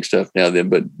subpoenaing stuff now then,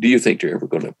 but do you think they're ever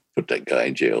going to put that guy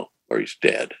in jail or he's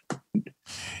dead?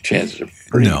 Chances are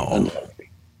pretty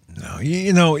unlikely.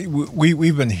 No.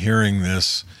 We've been hearing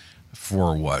this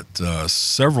for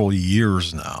several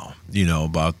years now,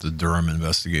 about the Durham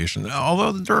investigation.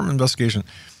 Although the Durham investigation,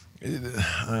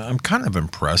 I'm kind of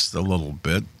impressed a little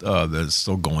bit that it's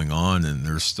still going on and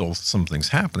there's still some things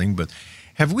happening. But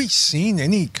have we seen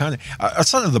any kind of,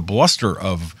 outside of the bluster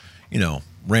of,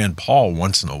 Rand Paul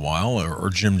once in a while or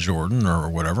Jim Jordan or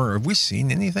whatever, have we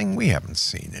seen anything? We haven't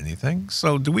seen anything.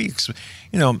 So do we,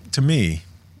 to me,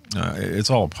 it's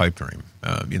all a pipe dream.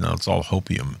 It's all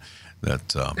hopium that,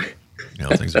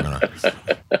 things are going to.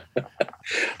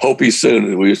 Hope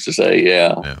soon, we used to say,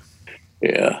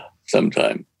 yeah,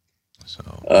 sometime. So,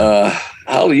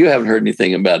 Holly, you haven't heard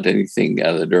anything about anything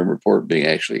out of the Durham report being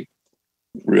actually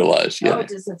realized yet? Oh,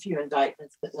 just a few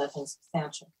indictments, but nothing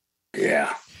substantial.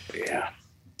 Yeah.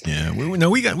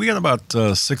 We got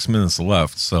about 6 minutes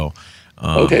left. So,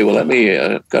 okay. Well, let me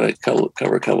got to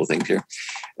cover a couple of things here.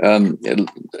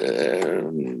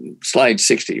 Slide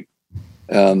 60.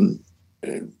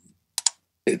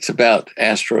 It's about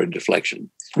asteroid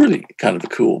deflection. It's really kind of a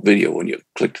cool video when you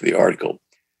click to the article.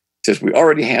 It says we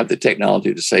already have the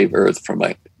technology to save Earth from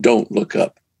a "Don't Look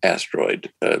Up"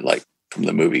 asteroid, like from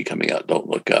the movie coming out, "Don't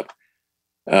Look Up."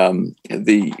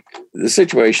 The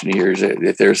situation here is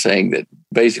that they're saying that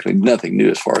basically nothing new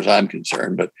as far as I'm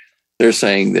concerned, but they're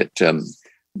saying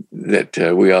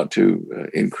that we ought to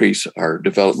increase our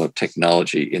development of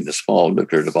technology in the small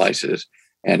nuclear devices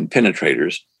and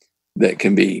penetrators that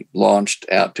can be launched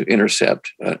out to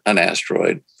intercept an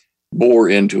asteroid, bore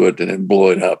into it, and then blow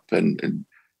it up and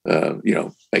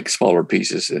make smaller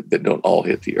pieces that don't all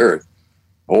hit the Earth,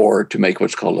 or to make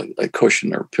what's called a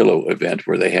cushion or pillow event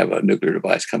where they have a nuclear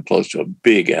device come close to a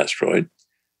big asteroid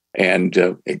and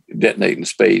detonate in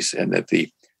space, and that the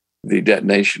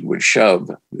detonation would shove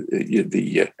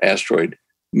the asteroid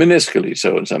minusculely,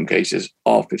 so in some cases,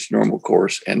 off its normal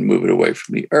course and move it away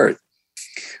from the Earth.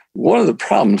 One of the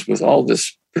problems with all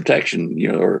this protection,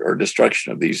 or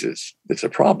destruction of these it's a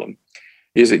problem,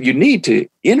 is that you need to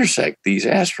intersect these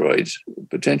asteroids,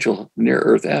 potential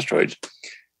near-Earth asteroids,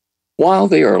 while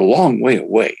they are a long way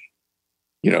away,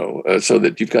 so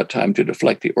that you've got time to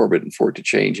deflect the orbit and for it to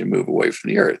change and move away from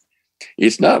the Earth.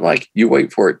 It's not like you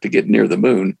wait for it to get near the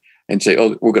moon and say,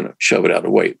 oh, we're going to shove it out of the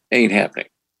way. Ain't happening.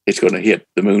 It's going to hit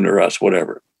the moon or us,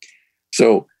 whatever.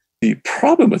 So the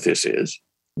problem with this is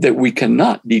that we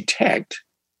cannot detect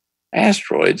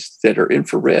asteroids that are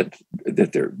infrared,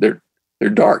 that they're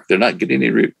dark. They're not getting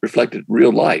any reflected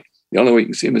real light. The only way you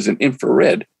can see them is in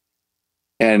infrared.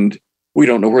 And we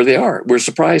don't know where they are. We're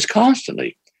surprised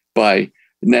constantly by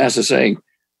NASA saying,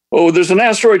 oh, there's an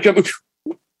asteroid coming.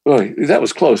 Oh, that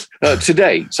was close.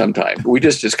 Today, sometime. We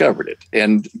just discovered it.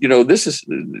 And, this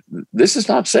is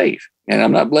not safe. And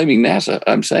I'm not blaming NASA.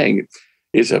 I'm saying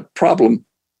it's a problem.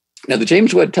 Now, the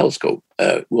James Webb Telescope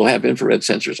will have infrared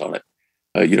sensors on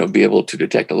it, be able to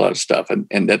detect a lot of stuff.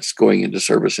 And that's going into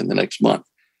service in the next month.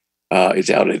 It's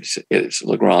out at its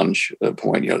Lagrange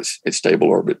point, it's stable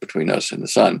orbit between us and the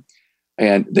sun.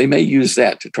 And they may use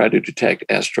that to try to detect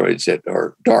asteroids that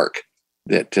are dark,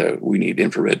 that we need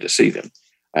infrared to see them.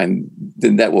 And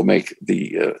then that will make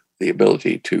the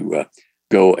ability to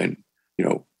go and,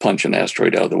 punch an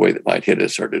asteroid out of the way that might hit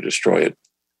us or to destroy it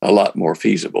a lot more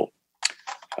feasible.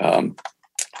 But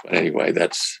anyway,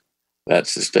 that's the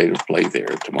state of play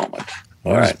there at the moment.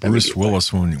 All right, Bruce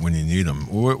Willis when you need him.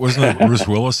 Wasn't it Bruce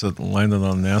Willis that landed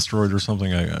on an asteroid or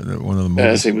something? One of the movies.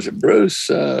 Yes, it was Bruce.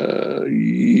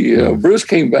 Bruce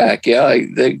came back. Yeah,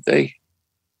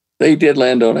 they did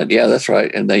land on it. Yeah, that's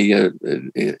right. And they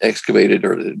excavated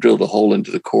or drilled a hole into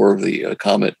the core of the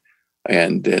comet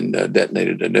and then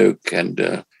detonated a nuke.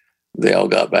 And they all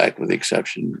got back with the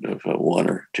exception of one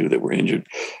or two that were injured,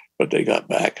 but they got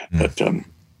back. But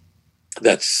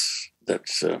that's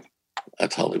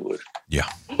Hollywood. Yeah.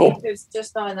 There's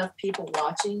just not enough people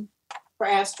watching for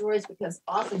asteroids because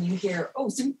often you hear,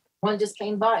 one just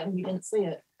came by and you didn't see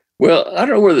it. Well, I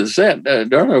don't know whether it's that. I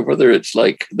don't know whether it's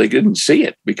like they didn't see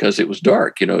it because it was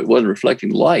dark. It wasn't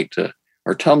reflecting light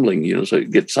or tumbling, so you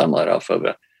get sunlight off of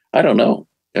it. I don't know.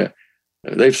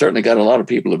 They've certainly got a lot of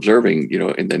people observing,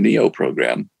 in the NEO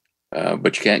program,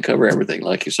 but you can't cover everything,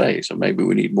 like you say. So maybe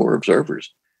we need more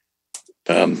observers.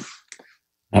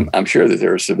 I'm sure that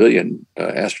there are civilian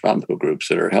astronomical groups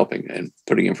that are helping and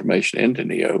putting information into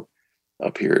NEO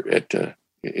up here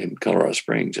in Colorado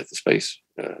Springs at the Space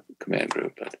Command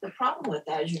Group. The problem with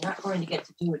that is you're not going to get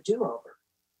to do a do-over.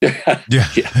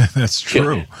 Yeah, that's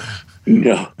true.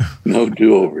 No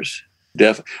do-overs.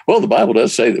 Well, the Bible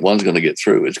does say that one's going to get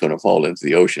through. It's going to fall into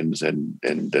the oceans and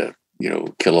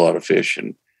kill a lot of fish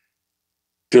and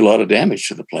do a lot of damage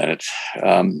to the planet.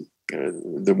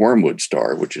 The Wormwood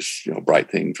star, which is a bright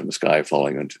thing from the sky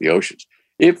falling into the oceans,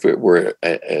 if it were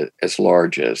as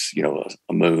large as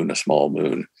a moon, a small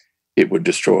moon, it would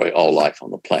destroy all life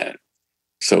on the planet.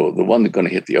 So the one that's going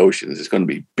to hit the oceans is going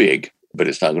to be big, but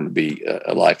it's not going to be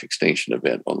a life extinction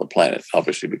event on the planet,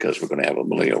 obviously, because we're going to have a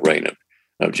millennial reign of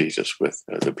Jesus with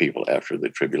the people after the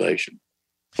tribulation.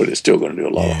 But it's still going to do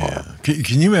a lot of harm.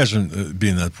 Can you imagine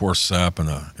being that poor sap in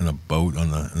a boat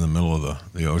in the middle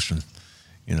of the ocean?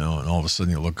 And all of a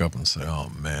sudden you look up and say, "Oh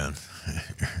man,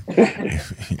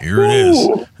 here it is."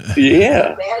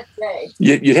 Yeah,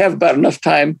 you'd have about enough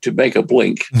time to make a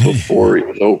blink before it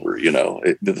was over.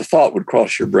 The thought would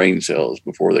cross your brain cells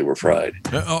before they were fried.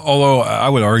 Although I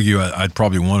would argue I'd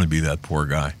probably want to be that poor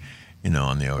guy,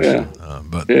 on the ocean.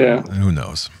 But who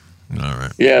knows? All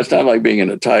right. Yeah, it's not like being in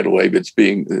a tidal wave. It's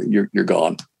being you're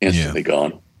gone, instantly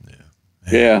gone.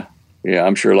 Yeah.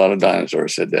 I'm sure a lot of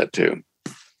dinosaurs said that too.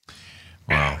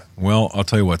 Wow. Well, I'll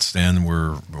tell you what, Stan,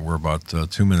 we're about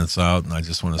 2 minutes out, and I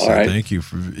just want to say thank you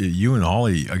for you and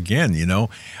Holly again.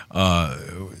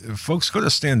 Folks, go to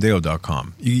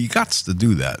standeo.com. You got to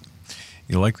do that.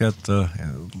 You like that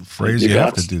phrase? You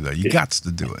have to do that. You got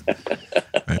to do it.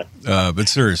 Right? But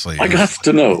seriously, I got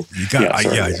to know.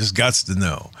 I just got to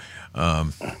know. That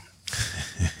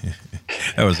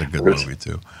was a good movie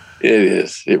too. It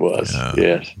is. It was.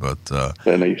 Yes. But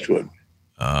Clint Eastwood.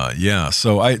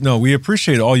 So we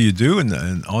appreciate all you do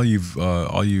and all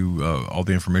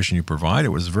the information you provide. It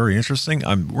was very interesting.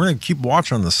 We're going to keep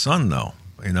watch on the sun though,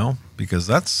 because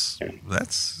that's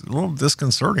a little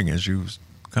disconcerting as you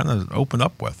kind of open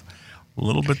up with. A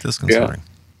little bit disconcerting.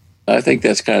 Yeah. I think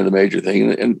that's kind of the major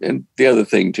thing. And the other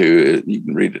thing too, you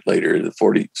can read it later,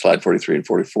 slide 43 and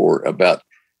 44 about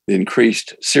the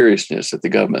increased seriousness that the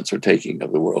governments are taking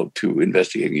of the world to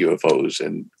investigating UFOs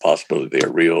and possibility they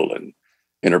are real and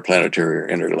interplanetary or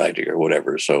intergalactic or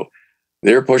whatever. So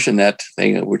they're pushing that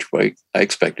thing, which way I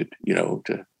expected,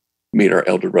 to meet our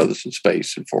elder brothers in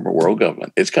space and form a world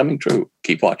government. It's coming true.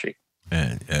 Keep watching.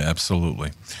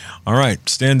 Absolutely. All right.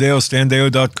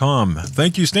 standeo.com.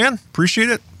 Thank you, Stan.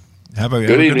 Appreciate it. Have a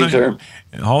good evening, night. sir.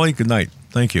 And Holly, good night.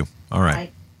 Thank you. All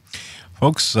right.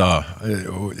 Folks,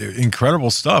 incredible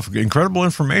stuff. Incredible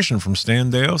information from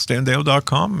Stan Deyo,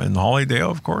 standeo.com, and Holly Deyo,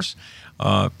 of course.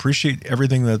 Appreciate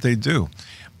everything that they do.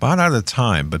 About out of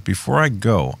time, but before I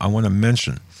go, I want to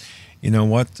mention,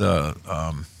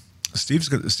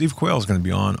 Steve Quayle is going to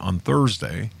be on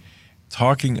Thursday,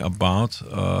 talking about,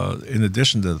 in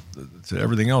addition to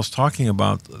everything else, talking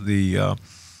about the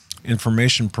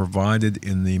information provided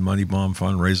in the Money Bomb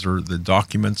fundraiser, the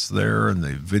documents there and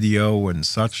the video and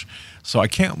such. So I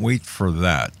can't wait for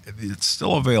that. It's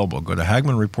still available. Go to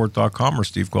HagmannReport.com or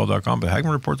SteveQuayle.com, but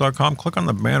HagmannReport.com, click on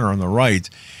the banner on the right,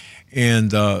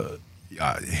 and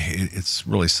it's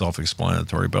really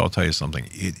self-explanatory, but I'll tell you something.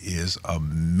 It is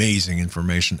amazing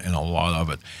information, and a lot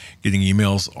of it. Getting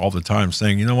emails all the time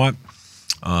saying, you know what,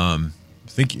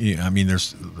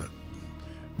 there's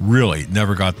really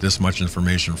never got this much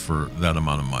information for that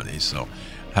amount of money. So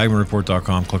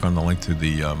HagmannReport.com, click on the link to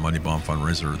the Money Bomb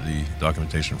fundraiser, the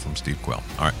documentation from Steve Quayle.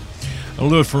 All right. That'll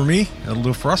do it for me. That'll do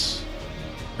it for us.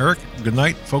 Eric, good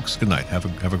night. Folks, good night. Have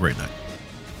a great night.